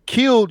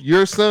killed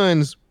your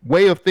son's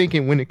way of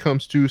thinking when it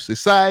comes to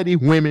society,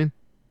 women,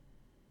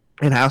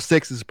 and how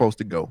sex is supposed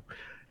to go.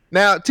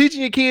 Now,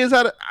 teaching your kids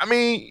how to, I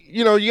mean,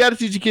 you know, you got to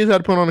teach your kids how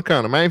to put on a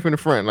condom. I ain't finna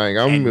front. Like,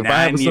 if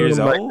I have a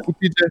son,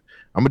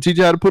 I'm gonna teach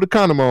you how to put a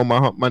condom on,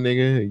 my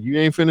nigga. You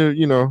ain't finna,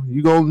 you know,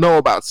 you gonna know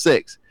about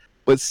sex.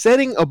 But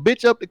setting a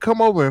bitch up to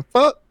come over and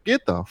fuck,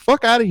 get the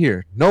fuck out of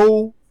here.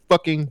 No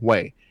fucking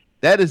way.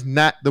 That is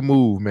not the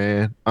move,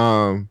 man.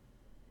 I'm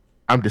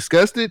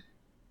disgusted.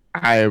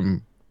 I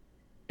am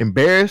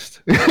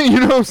embarrassed. You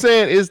know what I'm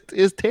saying?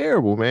 It's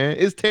terrible, man.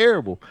 It's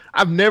terrible.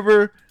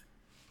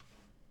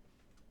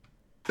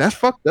 That's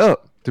fucked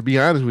up, to be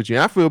honest with you.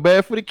 I feel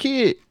bad for the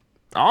kid.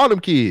 All them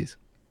kids.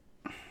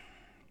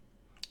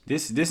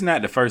 This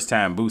not the first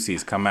time Boosie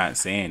has come out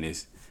saying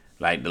this.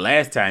 Like, the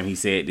last time he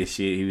said this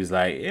shit, he was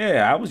like,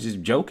 yeah, I was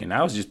just joking.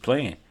 I was just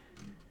playing.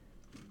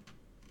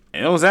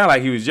 And it don't sound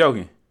like he was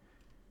joking.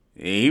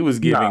 He was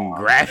giving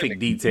graphic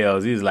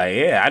details. He was like,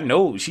 yeah, I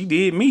know she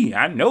did me.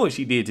 I know what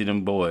she did to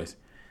them boys.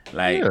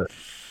 Like,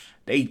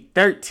 they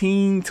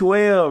 13,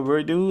 12,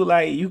 bro, dude.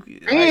 Like, you.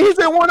 Man, he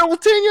said one that was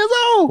 10 years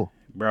old.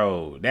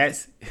 Bro,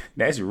 that's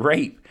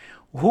rape.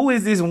 Who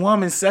is this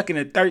woman sucking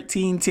a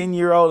 13,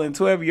 10-year-old and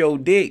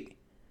 12-year-old dick?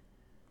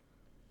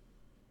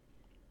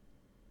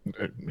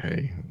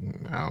 Hey,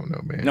 I don't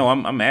know, man. No,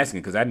 I'm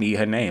asking because I need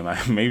her name.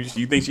 Maybe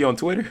you think she on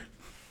Twitter?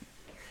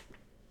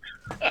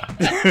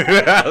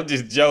 I'm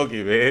just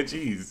joking, man.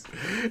 Jeez.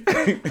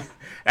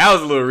 That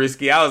was a little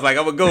risky. I was like,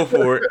 I'm gonna go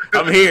for it.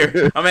 I'm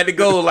here. I'm at the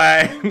goal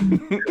line.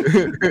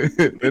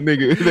 that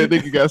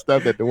nigga got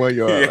stopped at the 1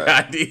 yard line.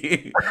 Yeah, I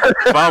did.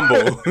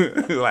 Fumble.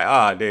 Like,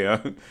 oh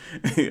damn.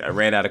 I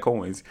ran out of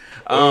coins.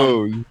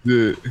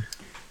 Shit.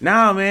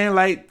 Nah, man.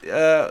 Like,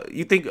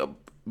 you think?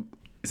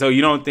 So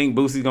you don't think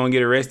Boosie's gonna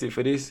get arrested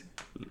for this?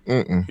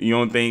 Mm-mm. You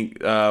don't think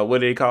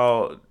what do they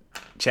call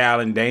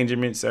child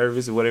endangerment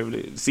service or whatever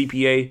it is,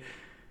 CPA?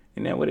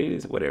 Isn't that what it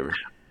is? Whatever.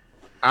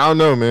 I don't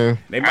know, man.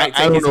 They might I take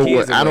don't his know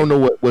kids what I away. don't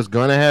know what's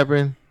gonna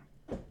happen,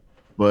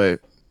 but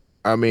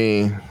I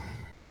mean,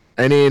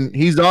 and then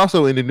he's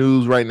also in the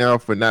news right now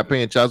for not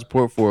paying child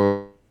support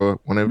for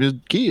one of his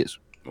kids.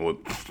 Well,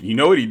 you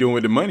know what he doing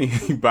with the money?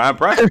 He buying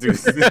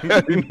prostitutes.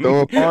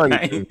 Throwing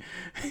parties.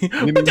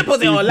 Put your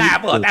pussy on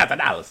live for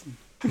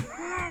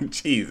 $1,000.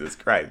 Jesus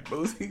Christ,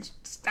 Boosie,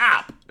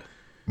 stop.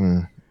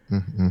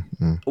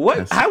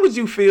 What? How would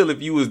you feel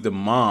if you was the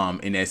mom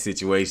in that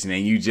situation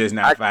and you just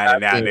not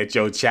finding out that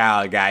your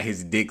child got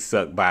his dick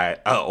sucked by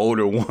an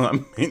older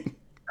woman?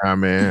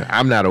 Man,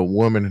 I'm not a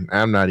woman.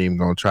 I'm not even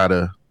gonna try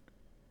to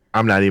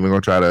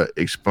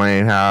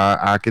explain how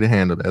I could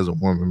handle it as a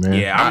woman, man.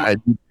 Yeah,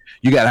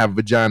 you gotta have a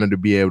vagina to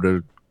be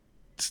able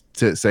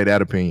to say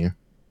that opinion.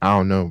 I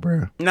don't know,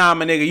 bro. Nah,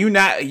 my nigga,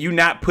 you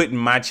not putting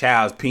my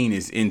child's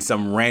penis in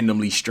some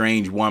randomly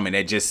strange woman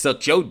that just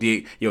sucked your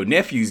dick, your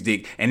nephew's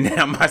dick, and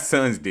now my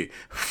son's dick.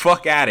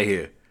 Fuck out of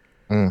here.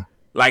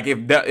 Like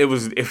if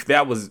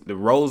that was the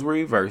roles were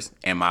reversed,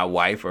 and my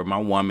wife or my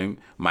woman,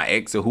 my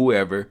ex or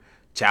whoever,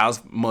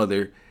 child's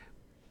mother,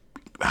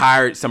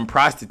 hired some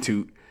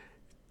prostitute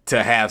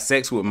to have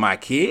sex with my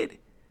kid,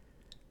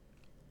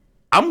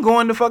 I'm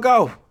going the fuck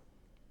off.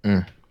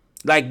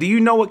 Like, do you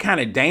know what kind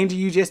of danger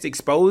you just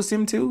exposed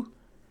him to?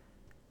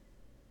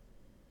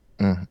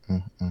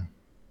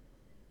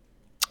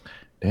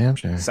 Damn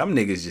shame. Some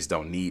niggas just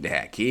don't need to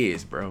have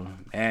kids, bro.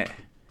 That's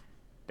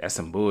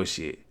some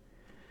bullshit.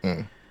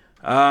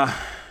 I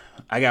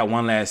got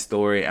one last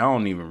story. I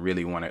don't even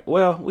really want to.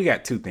 Well, we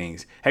got two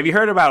things. Have you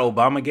heard about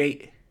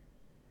Obamagate?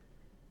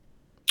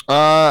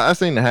 I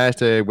seen the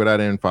hashtag, but I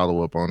didn't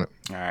follow up on it.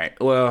 All right.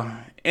 Well,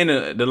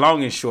 the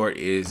long and short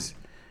is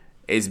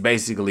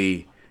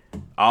basically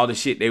all the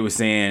shit they were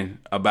saying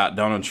about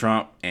Donald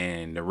Trump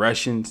and the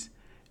Russians.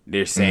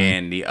 They're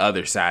saying the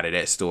other side of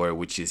that story,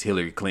 which is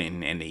Hillary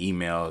Clinton and the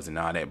emails and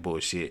all that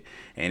bullshit.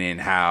 And then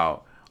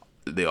how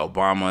the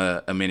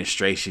Obama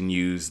administration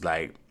used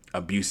like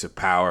abuse of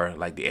power,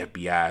 like the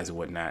FBI's and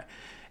whatnot.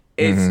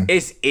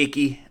 It's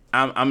icky.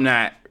 I'm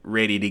not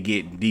ready to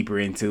get deeper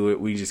into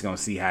it. We just gonna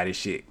see how this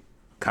shit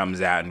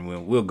comes out,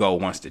 and we'll go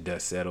once the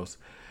dust settles.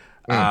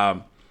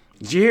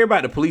 Did you hear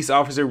about the police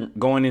officer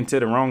going into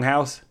the wrong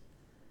house?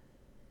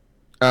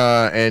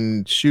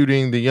 And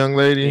shooting the young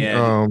lady.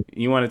 Yeah.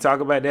 You want to talk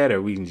about that,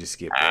 or we can just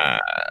skip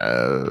that?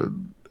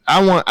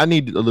 I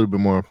need a little bit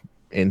more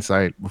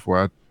insight before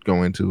I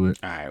go into it.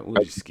 All right,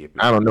 we'll just skip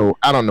it. I don't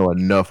know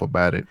enough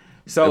about it.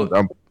 So,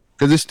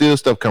 because there's still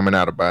stuff coming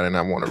out about it, and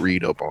I want to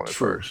read up on it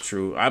first.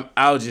 True.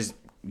 I'll just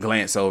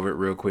glance over it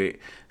real quick.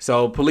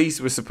 So,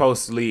 police were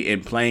supposedly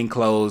in plain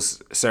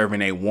clothes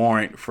serving a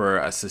warrant for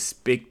a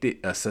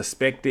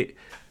suspected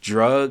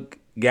drug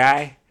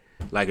guy,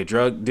 like a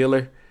drug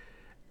dealer.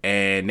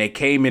 And they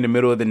came in the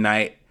middle of the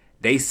night.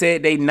 They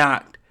said they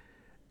knocked,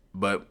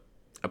 but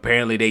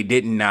apparently they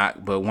didn't knock.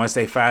 But once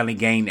they finally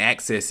gained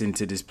access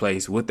into this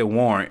place with the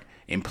warrant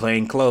in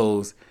plain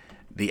clothes,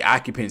 the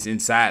occupants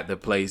inside the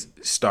place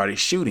started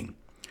shooting.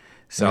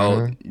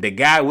 So the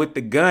guy with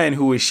the gun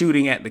who was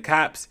shooting at the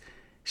cops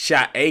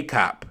shot a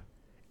cop.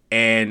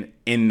 And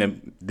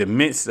in the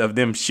midst of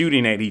them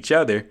shooting at each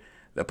other,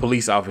 the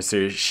police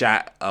officer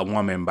shot a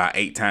woman about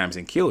 8 times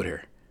and killed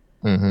her.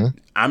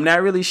 I'm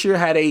not really sure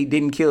how they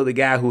didn't kill the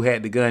guy who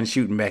had the gun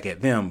shooting back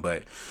at them,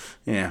 but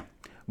yeah.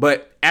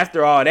 But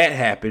after all that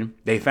happened,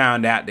 they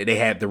found out that they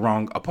had the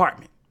wrong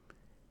apartment.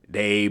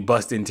 They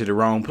busted into the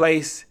wrong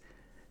place.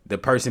 The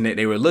person that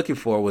they were looking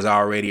for was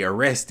already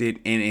arrested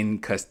and in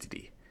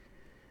custody.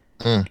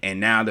 And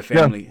now the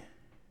family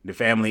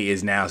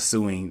is now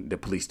suing the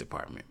police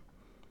department.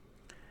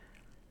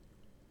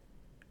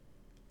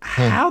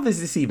 How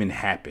does this even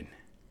happen?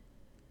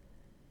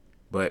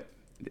 But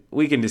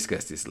we can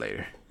discuss this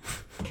later.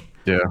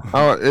 Yeah.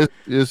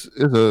 It's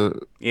a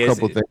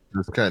couple things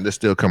that's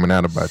still coming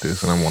out about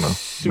this, and I want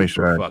to make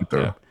sure I get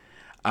through.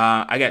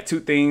 I got 2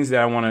 things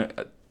that I want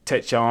to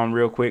touch on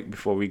real quick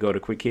before we go to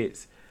quick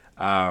hits.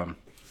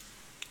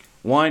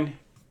 One,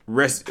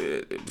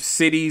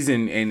 cities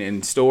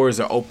and stores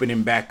are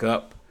opening back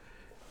up.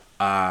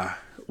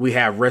 We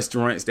have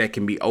restaurants that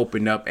can be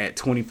opened up at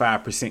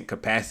 25%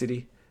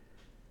 capacity.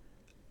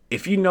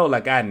 If you know,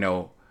 like I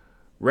know,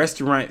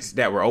 restaurants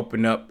that were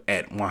opened up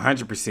at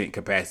 100%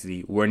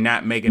 capacity were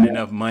not making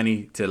enough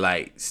money to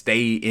like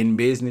stay in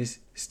business,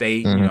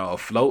 stay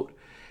afloat.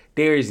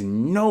 There is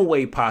no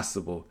way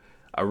possible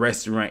a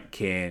restaurant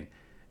can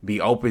be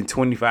open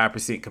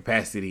 25%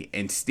 capacity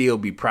and still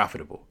be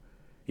profitable.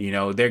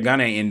 They're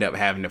gonna end up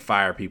having to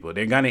fire people.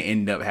 They're gonna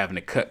end up having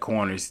to cut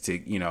corners to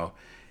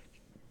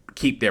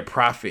keep their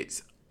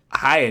profits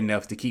high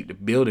enough to keep the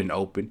building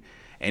open.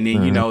 And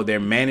then, their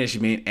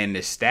management and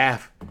the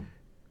staff,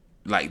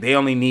 like, they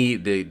only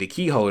need the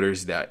key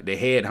holders, the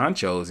head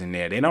honchos in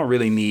there. They don't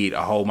really need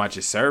a whole bunch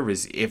of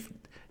servers if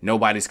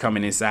nobody's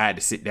coming inside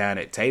to sit down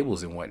at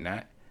tables and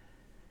whatnot.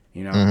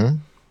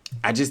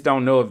 I just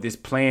don't know if this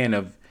plan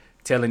of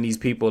telling these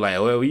people, like,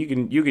 well, you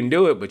can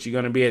do it, but you're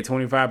going to be at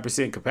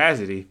 25%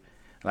 capacity.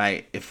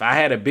 Like, if I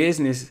had a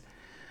business,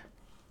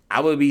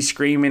 I would be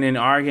screaming and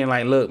arguing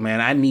like, look, man,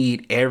 I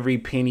need every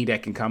penny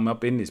that can come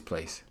up in this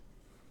place.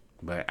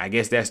 But I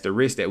guess that's the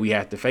risk that we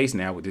have to face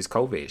now with this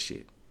COVID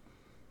shit.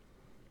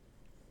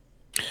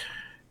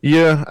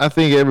 Yeah, I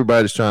think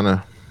everybody's trying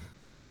to.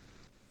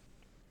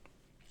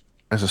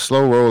 It's a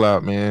slow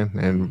rollout, man,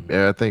 and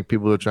I think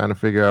people are trying to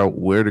figure out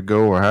where to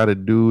go or how to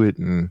do it,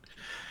 and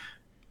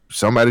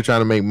somebody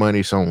trying to make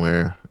money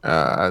somewhere.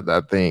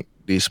 I think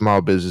these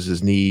small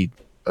businesses need.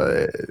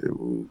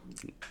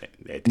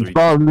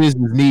 Small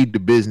businesses need the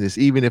business,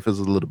 even if it's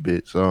a little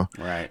bit. So,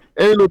 right,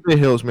 every little bit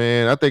helps,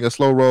 man. I think a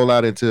slow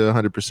rollout into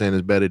 100%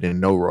 is better than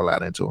no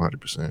rollout into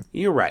 100%.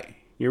 You're right.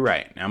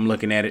 I'm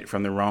looking at it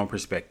from the wrong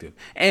perspective,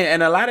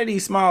 and a lot of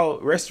these small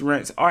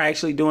restaurants are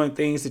actually doing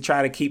things to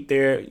try to keep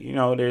their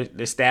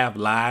staff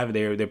live,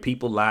 their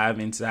people live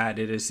inside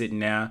that are sitting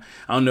down.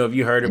 I don't know if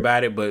you heard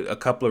about it, but a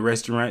couple of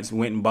restaurants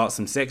went and bought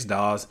some sex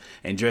dolls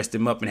and dressed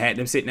them up and had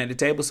them sitting at the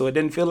table, so it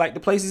doesn't feel like the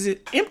place is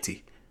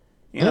empty.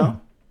 You know.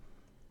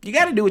 You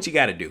got to do what you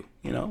got to do,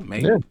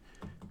 maybe.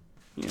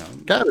 Yeah.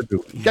 Gotta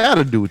do it.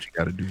 Gotta do what you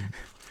got to do.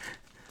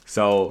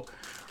 So,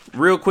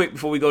 real quick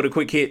before we go to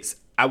quick hits,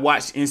 I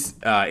watched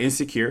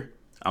Insecure.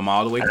 I'm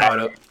all the way caught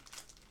up.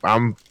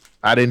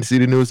 I didn't see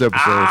the newest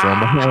episode, so I'm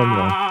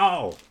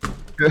behind.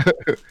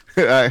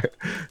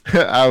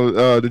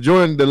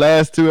 The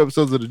last 2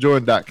 episodes of the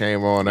Jordan doc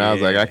came on. And I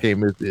was like, I can't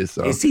miss this.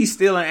 So. Is he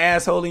still an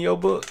asshole in your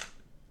book?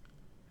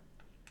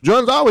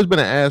 Jordan's always been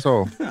an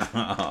asshole.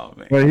 Oh,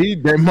 man. But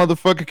that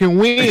motherfucker can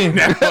win.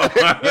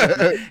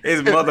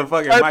 It's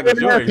motherfucking Michael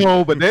Jordan.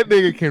 Asshole, but that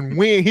nigga can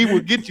win. He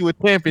will get you a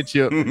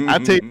championship. I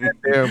take that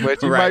damn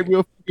much. He might be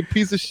a fucking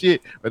piece of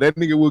shit, but that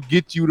nigga will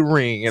get you the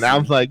ring. And I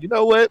was like, you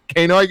know what?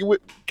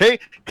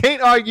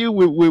 Can't argue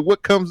with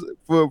what comes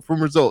from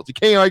results. You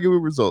can't argue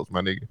with results,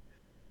 my nigga.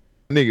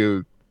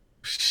 Nigga,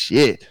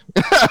 shit.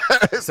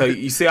 So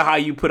you see how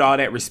you put all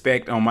that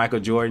respect on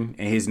Michael Jordan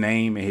and his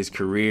name and his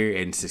career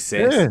and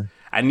success? Yeah.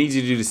 I need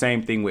you to do the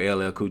same thing with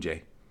LL Cool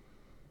J.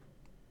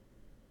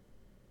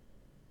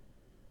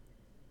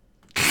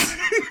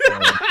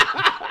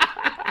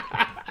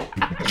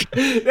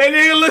 That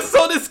nigga looks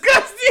so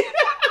disgusting.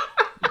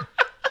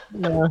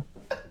 Nah.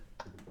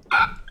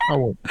 I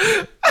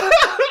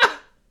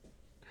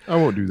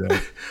won't do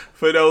that.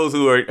 For those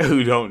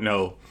who don't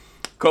know,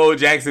 Cole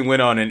Jackson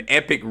went on an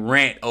epic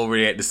rant over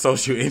at the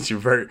Social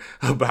Introvert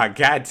about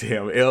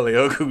goddamn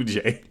LL Cool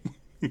J.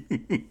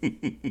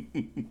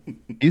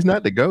 He's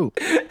not the GOAT.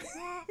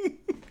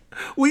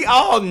 We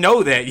all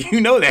know that. You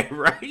know that,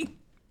 right?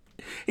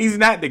 He's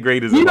not the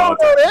greatest of all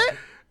time.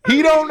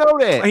 He don't know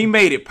that. He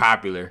made it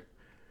popular,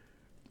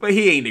 but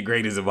he ain't the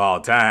greatest of all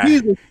time.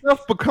 He's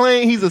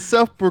a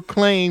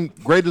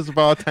self-proclaimed greatest of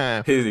all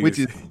time, which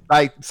is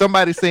like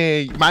somebody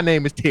saying, my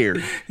name is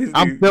Terry.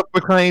 I'm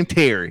self-proclaimed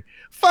Terry.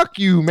 Fuck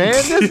you, man.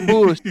 That's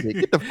bullshit.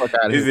 Get the fuck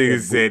out of here.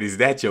 This nigga said, is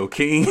that your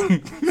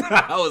king?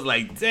 I was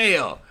like,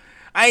 damn.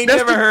 I ain't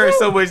never heard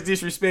so much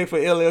disrespect for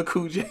LL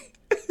Cool J.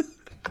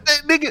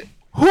 Nigga,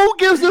 Who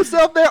gives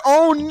himself their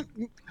own?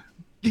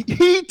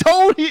 He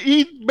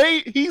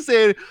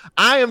said,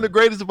 I am the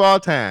greatest of all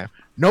time.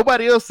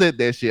 Nobody else said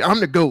that shit. I'm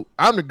the GOAT.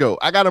 I'm the GOAT.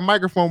 I got a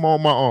microphone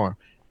on my arm.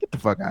 Get the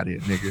fuck out of here,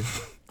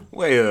 nigga.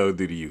 Well,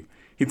 did you?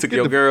 He took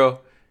your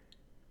girl.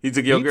 He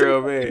took your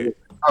girl, man.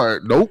 All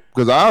right, nope.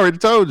 Because I already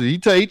told you. He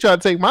tried to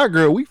take my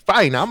girl. We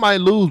fighting. I might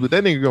lose, but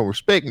that nigga gonna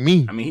respect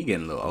me. I mean, he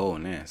getting a little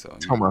old now, so.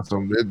 Talking about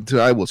something.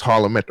 I was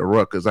Harlem at the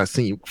Ruckers. I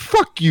seen you.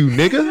 Fuck you,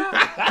 nigga.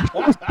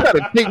 I trying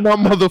to take my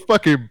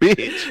motherfucking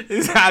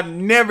bitch. I've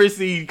never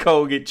seen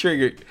Cole get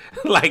triggered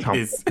like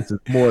this. This is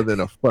more than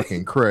a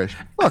fucking crush.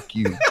 Fuck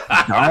you,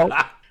 dog.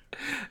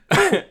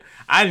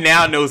 I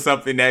now know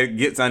something that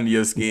gets under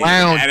your skin,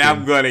 and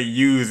I'm gonna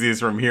use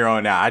this from here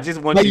on out. I just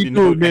want you to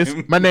know, miss?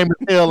 My name is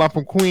L. I'm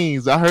from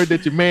Queens. I heard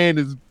that your man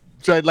is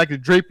trying like to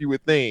drape you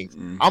with things.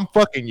 I'm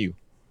fucking you.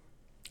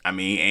 I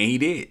mean, and he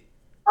did.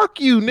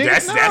 Fuck you, nigga.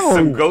 That's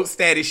some GOAT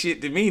status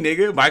shit to me,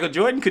 nigga. Michael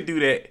Jordan could do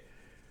that.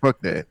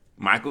 Fuck that.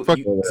 Michael. So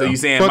you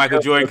saying Michael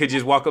Jordan could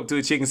just walk up to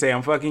a chick and say,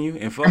 "I'm fucking you,"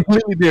 and fuck?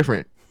 Completely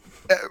different.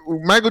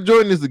 Michael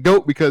Jordan is the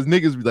GOAT because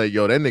niggas be like,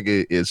 "Yo, that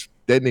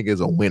nigga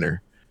is a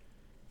winner."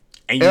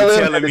 And you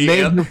telling me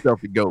name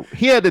himself the GOAT.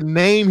 He had to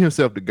name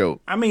himself the GOAT.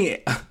 I mean,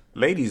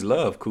 ladies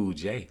love Cool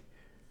J.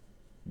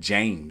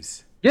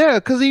 James. Yeah,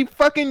 because he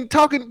fucking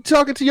talking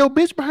to your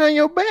bitch behind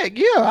your back.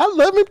 Yeah, I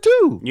love him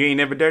too. You ain't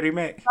never Dirty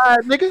Mac? All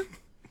right, nigga.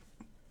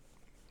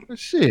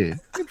 Shit.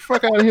 Get the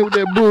fuck out of here with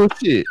that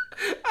bullshit.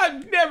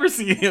 I've never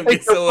seen him Take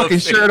get so your fucking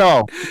upset. shirt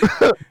off.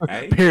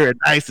 Hey.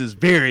 Paradise is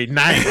very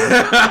nice.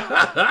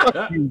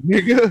 Fuck you,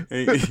 nigga.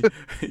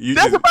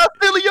 That's about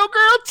stealing your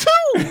girl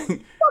too.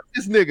 Fuck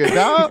this nigga,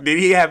 dog. Did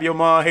he have your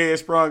mom head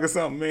sprung or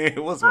something,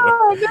 man? What's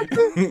wrong?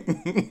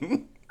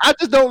 I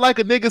just don't like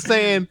a nigga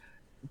saying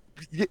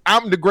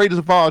I'm the greatest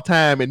of all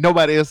time and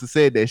nobody else has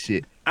said that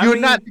shit. You're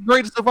not the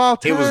greatest of all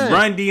time. It was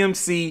Run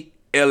DMC,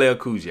 LL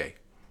Cool J.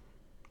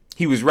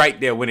 He was right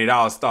there when it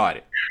all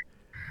started.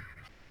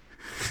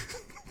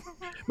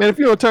 Man, if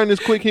you don't turn this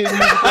quick hit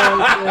music on,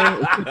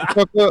 man,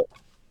 fuck up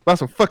about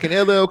some fucking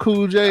LL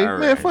Cool J, All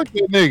man, right. fuck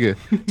that nigga.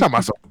 Talking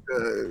about some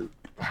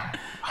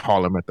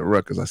Harlem at the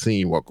Ruckers. I seen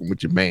you walking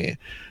with your man.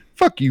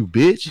 Fuck you,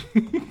 bitch.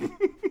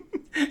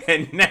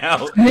 And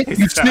now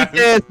You slick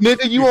ass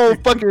nigga. You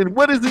on fucking,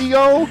 what is he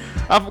on?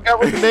 I forgot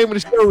what the name of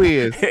the show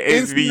is.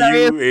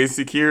 SVU,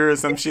 Insecure, or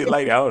some shit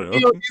like that. I don't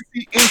know.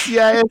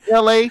 NCIS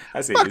LA.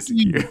 I said Fuck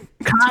Insecure. you,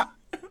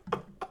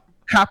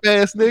 cop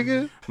ass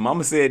nigga.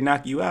 Mama said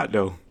knock you out,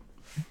 though.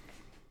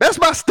 That's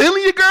my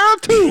stealing your girl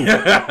too.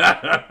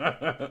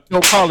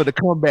 Don't call it a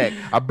comeback.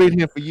 I've been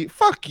here for years.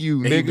 Fuck you,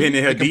 nigga. He been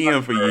in her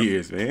DM for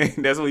years, man.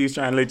 That's what he's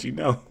trying to let you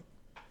know.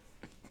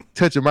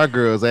 Touching my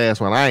girl's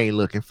ass when I ain't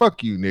looking.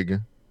 Fuck you,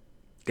 nigga.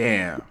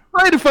 Damn.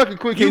 Play the fucking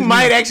quick You hit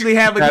might music. actually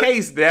have a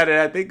case now that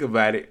I think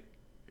about it.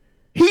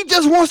 He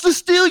just wants to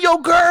steal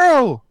your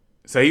girl.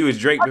 So he was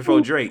Drake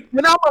before Drake.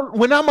 When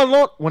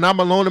I'm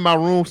alone in my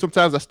room,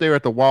 sometimes I stare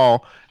at the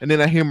wall and then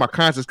I hear my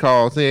conscience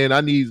call saying,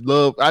 I need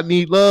love. I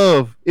need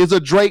love. It's a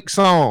Drake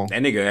song.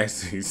 That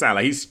nigga, he sound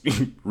like he's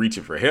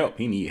reaching for help.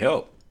 He need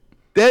help.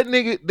 That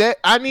nigga, that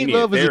I Need need a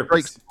Love is a Drake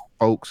therapist. song,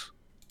 folks.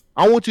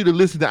 I want you to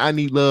listen to I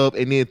Need Love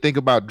and then think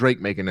about Drake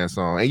making that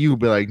song. And you'll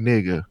be like,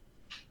 nigga,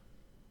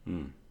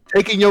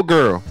 taking your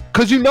girl.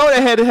 Because you know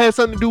that had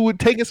something to do with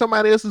taking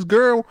somebody else's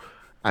girl.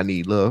 I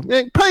Need Love.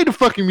 Man, play the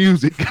fucking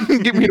music.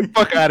 Get me the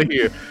fuck out of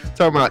here.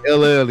 Talking about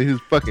LL and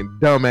his fucking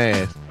dumb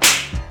ass.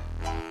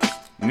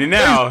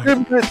 Now,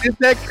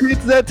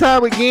 it's that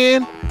time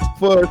again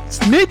for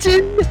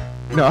snitching.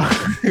 No.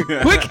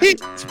 Quick hit,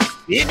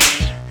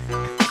 bitch.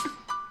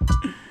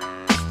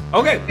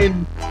 Okay.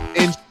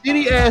 In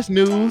shitty ass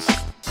news,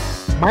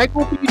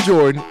 Michael B.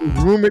 Jordan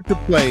is rumored to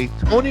play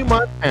Tony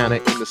Montana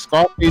in the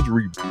Scarface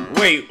reboot.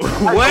 Wait,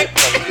 what?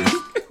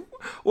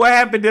 What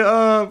happened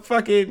to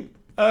fucking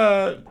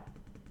other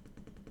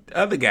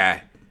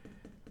guy?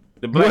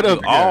 The black What dude.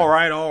 other guy? All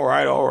right.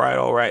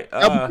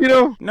 Al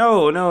Pacino?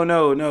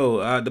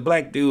 No. The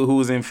black dude who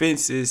was in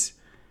Fences.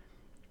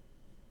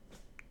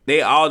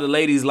 All the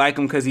ladies like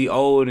him because he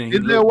old and he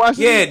Denzel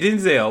Washington? Yeah,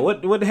 Denzel.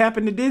 What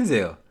happened to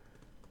Denzel?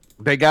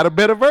 They got a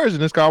better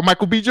version. It's called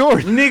Michael B.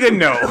 Jordan. Nigga,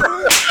 no.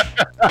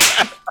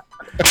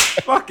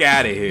 Fuck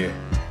out of here.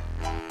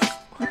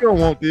 You don't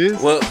want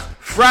this. Well,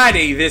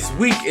 Friday this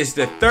week is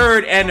the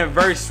 3rd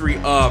anniversary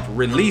of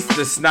Release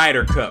the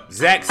Snyder Cup,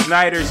 Zack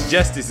Snyder's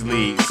Justice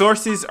League.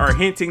 Sources are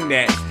hinting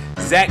that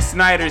Zack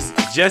Snyder's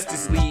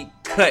Justice League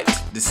cut,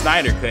 the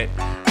Snyder Cut,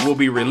 will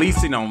be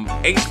releasing on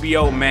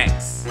HBO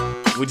Max.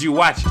 Would you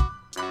watch it?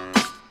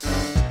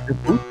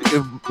 If Bruce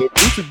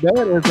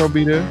Badass gonna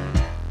be there,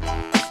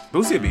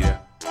 Boosie will be there.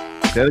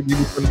 that'll give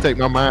me something to take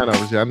my mind off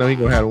of shit. I know he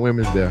gonna have the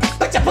women's there.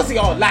 Put your pussy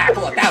on live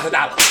for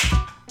 $1,000.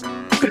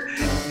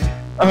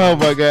 Oh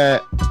my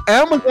God.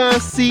 Amazon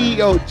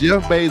CEO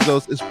Jeff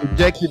Bezos is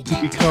projected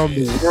to become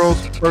the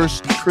world's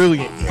first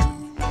trillionaire.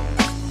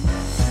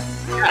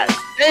 God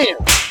damn.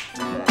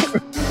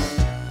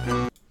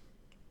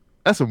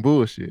 That's some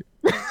bullshit.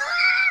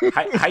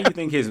 How you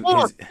think his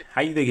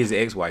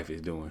ex-wife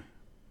is doing?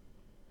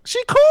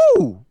 She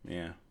cool.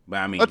 Yeah. But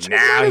I mean,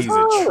 now he's a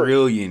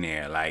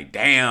trillionaire. Like,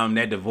 damn,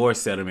 that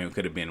divorce settlement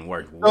could have been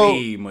worth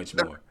way much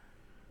more.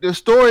 The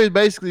story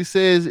basically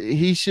says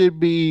he should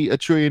be a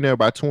trillionaire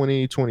by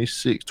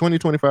 2026,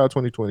 2025,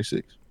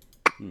 2026.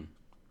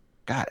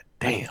 God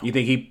damn. You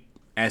think he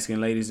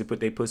asking ladies to put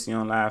their pussy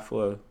on live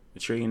for $1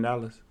 trillion?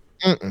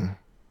 Mm-mm.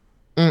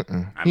 I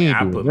mean,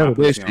 I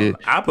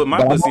put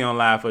my pussy on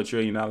live for $1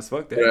 trillion.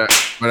 Fuck that. Yeah.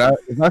 But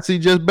if I see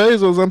Jeff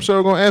Bezos, I'm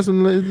sure gonna ask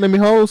him, let me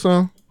hold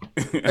some.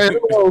 Hey, let me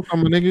hold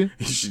some, nigga.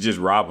 You should just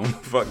rob him.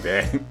 Fuck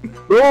that.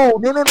 No.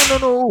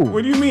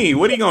 What do you mean?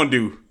 What are you gonna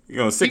do? You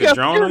gonna stick a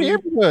drone on you?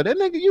 Everywhere. That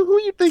nigga, who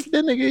you think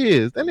that nigga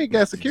is? That nigga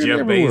got security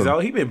everywhere. Jeff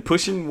Bezos, he been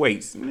pushing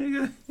weights,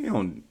 nigga. He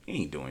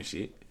ain't doing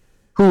shit.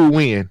 Who will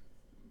win?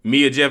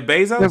 Me or Jeff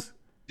Bezos?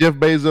 Jeff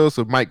Bezos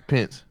or Mike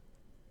Pence?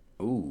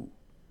 Ooh.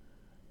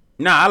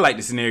 Nah, I like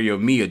the scenario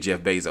of me or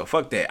Jeff Bezos.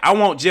 Fuck that. I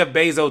want Jeff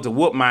Bezos to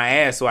whoop my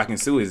ass so I can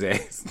sue his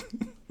ass.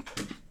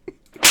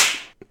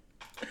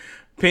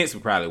 Pence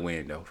would probably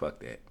win, though. Fuck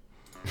that.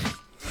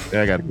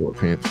 Yeah, I gotta go with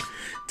Pence.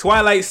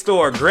 Twilight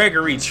Store,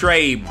 Gregory,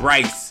 Trey,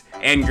 Bryce,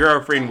 and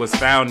girlfriend was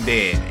found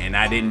dead, and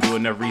I didn't do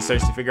enough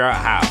research to figure out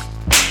how.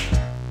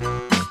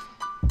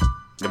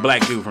 The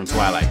black dude from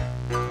Twilight.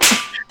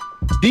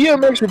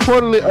 DMX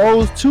reportedly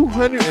owes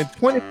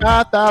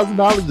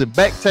 $225,000 in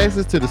back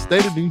taxes to the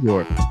state of New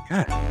York.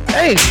 God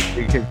dang,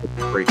 you can't put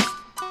the break.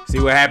 See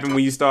what happened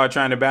when you start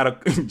trying to battle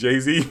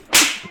Jay-Z?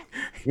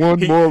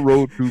 One more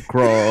road to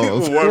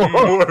cross. One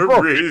more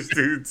bridge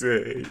to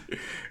take.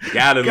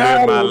 Gotta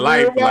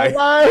live my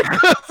life.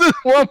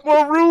 One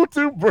more rule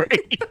to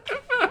break.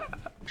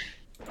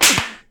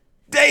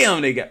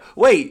 Damn, they got.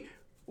 Wait.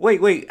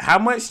 How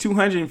much?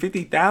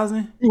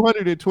 250,000?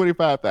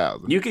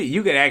 225,000.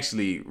 You could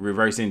actually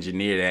reverse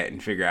engineer that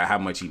and figure out how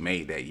much he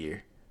made that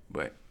year.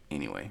 But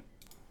anyway,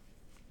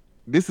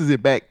 this is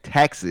in back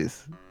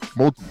taxes,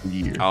 multiple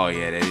years. Oh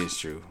yeah, that is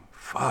true.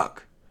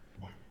 Fuck,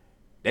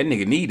 that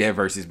nigga need that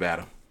versus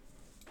battle.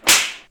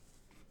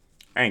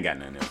 I ain't got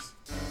nothing else.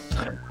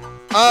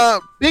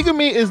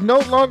 Bigamy is no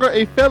longer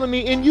a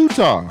felony in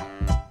Utah.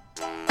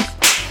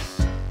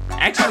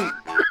 Actually,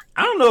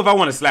 I don't know if I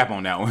want to slap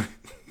on that one.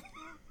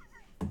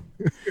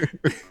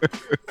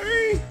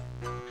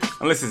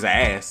 Unless it's an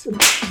ass.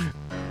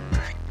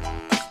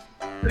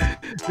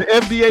 The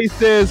FDA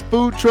says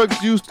food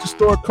trucks used to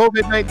store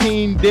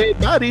COVID-19 dead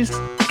bodies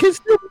can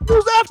still be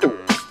used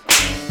afterwards.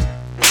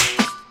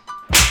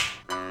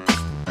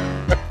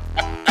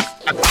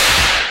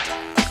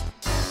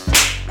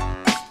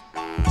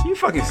 You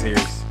fucking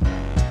serious?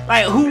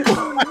 Like who?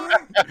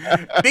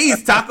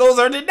 These tacos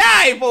are to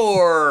die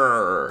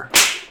for.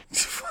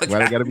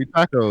 Why they gotta be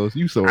tacos?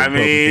 You so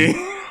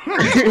Republican.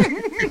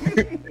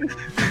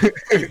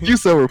 You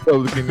so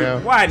Republican now.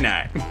 Why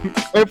not?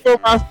 And for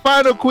my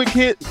final quick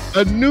hit,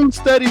 a new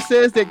study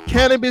says that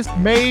cannabis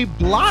may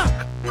block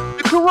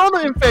the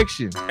corona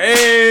infection.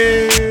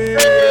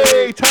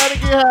 Hey, time to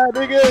get high,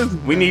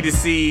 niggas. We need to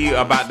see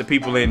about the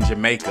people in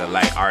Jamaica.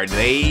 Like, are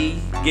they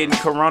getting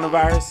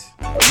coronavirus?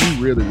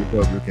 You really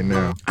Republican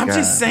now. I'm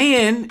just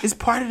saying, it's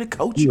part of the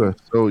culture.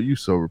 You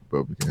so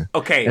Republican.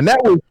 Okay. And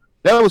that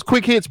was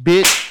quick hits,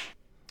 bitch.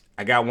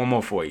 I got one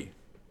more for you.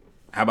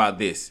 How about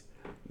this?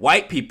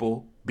 White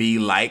people be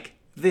like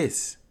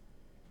this.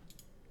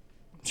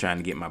 I'm trying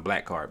to get my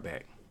black card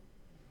back.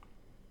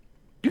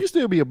 You can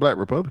still be a black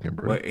Republican,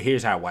 bro. Well,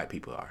 here's how white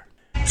people are.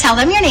 Tell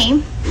them your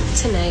name.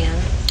 Tanea.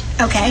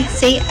 Okay,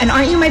 see, and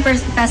aren't you my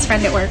best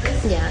friend at work?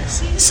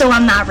 Yes. So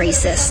I'm not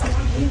racist.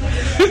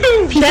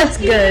 That's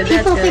good.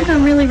 People think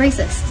I'm really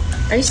racist.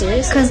 Are you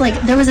serious? Because,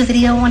 like, there was a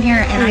video on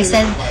here, and I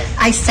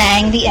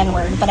sang the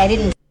N-word, but I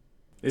didn't.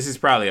 This is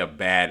probably a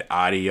bad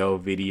audio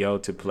video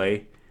to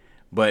play,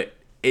 but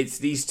it's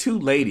these two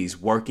ladies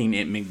working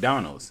at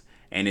McDonald's,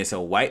 and it's a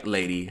white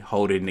lady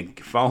holding the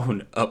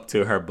phone up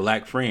to her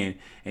black friend,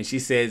 and she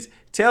says,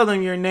 "Tell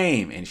them your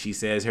name," and she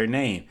says her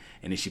name,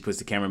 and then she puts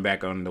the camera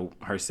back on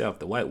herself,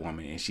 the white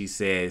woman, and she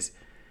says,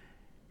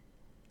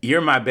 "You're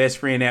my best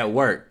friend at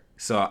work,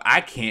 so I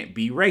can't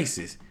be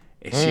racist."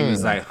 And she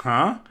was like,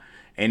 "Huh?"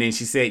 And then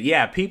she said,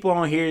 "Yeah, people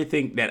on here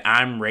think that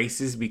I'm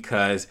racist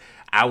because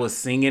I was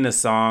singing a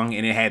song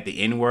and it had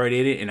the N-word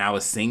in it and I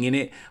was singing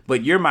it,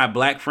 but you're my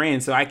black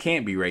friend, so I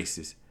can't be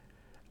racist."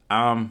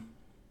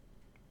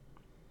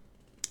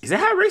 Is that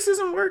how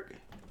racism work?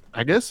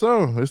 I guess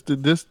so. It's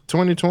this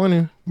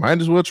 2020. Might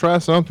as well try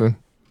something.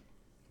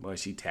 Well,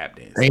 she tapped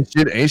in.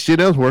 Ain't shit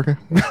else working.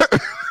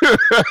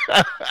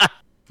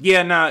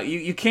 Yeah, nah,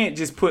 you can't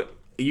just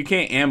you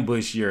can't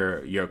ambush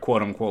your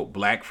quote unquote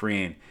black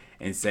friend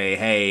and say,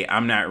 "Hey,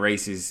 I'm not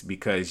racist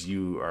because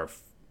you are,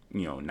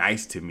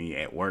 nice to me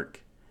at work."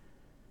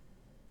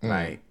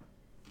 Like,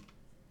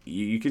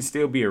 you can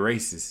still be a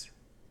racist.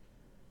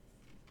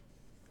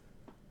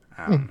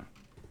 I don't know.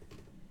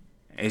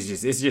 It's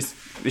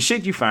just the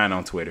shit you find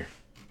on Twitter.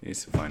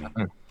 It's funny.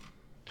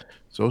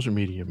 Social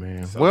media,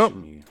 man.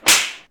 Media.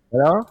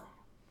 Yeah.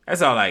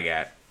 That's all I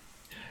got.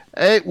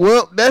 Hey,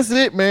 well, that's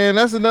it, man.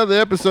 That's another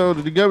episode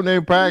of the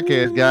Government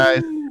Podcast,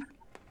 guys.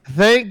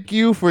 Thank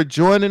you for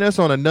joining us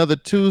on another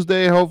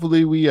Tuesday.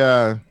 Hopefully we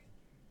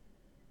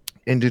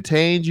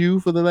entertained you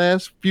for the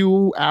last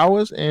few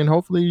hours, and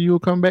hopefully you'll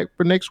come back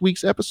for next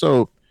week's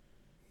episode.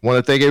 Want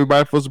to thank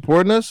everybody for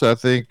supporting us. I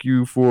thank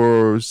you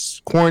for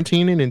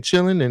quarantining and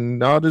chilling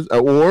and all this,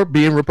 or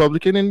being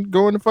Republican and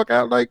going the fuck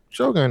out like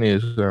Shogun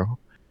is. So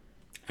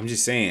I'm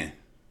just saying,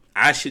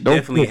 I should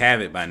definitely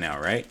have it by now,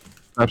 right?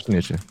 Stop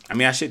snitching. I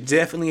mean, I should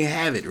definitely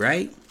have it,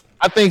 right?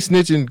 I think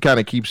snitching kind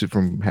of keeps it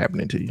from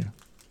happening to you.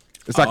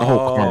 It's like a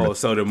whole karma. Oh,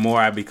 so the more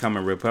I become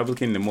a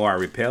Republican, the more I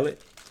repel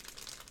it.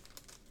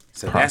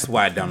 So that's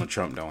why Donald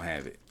Trump don't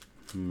have it.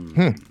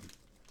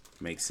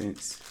 Makes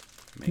sense.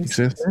 Makes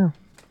sense. Yeah.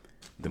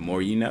 The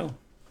more you know.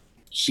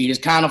 She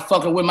just kind of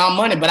fucking with my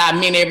money, but I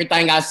meant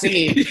everything I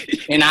said,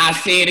 and I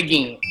say it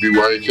again.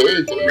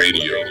 BYK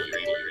Radio.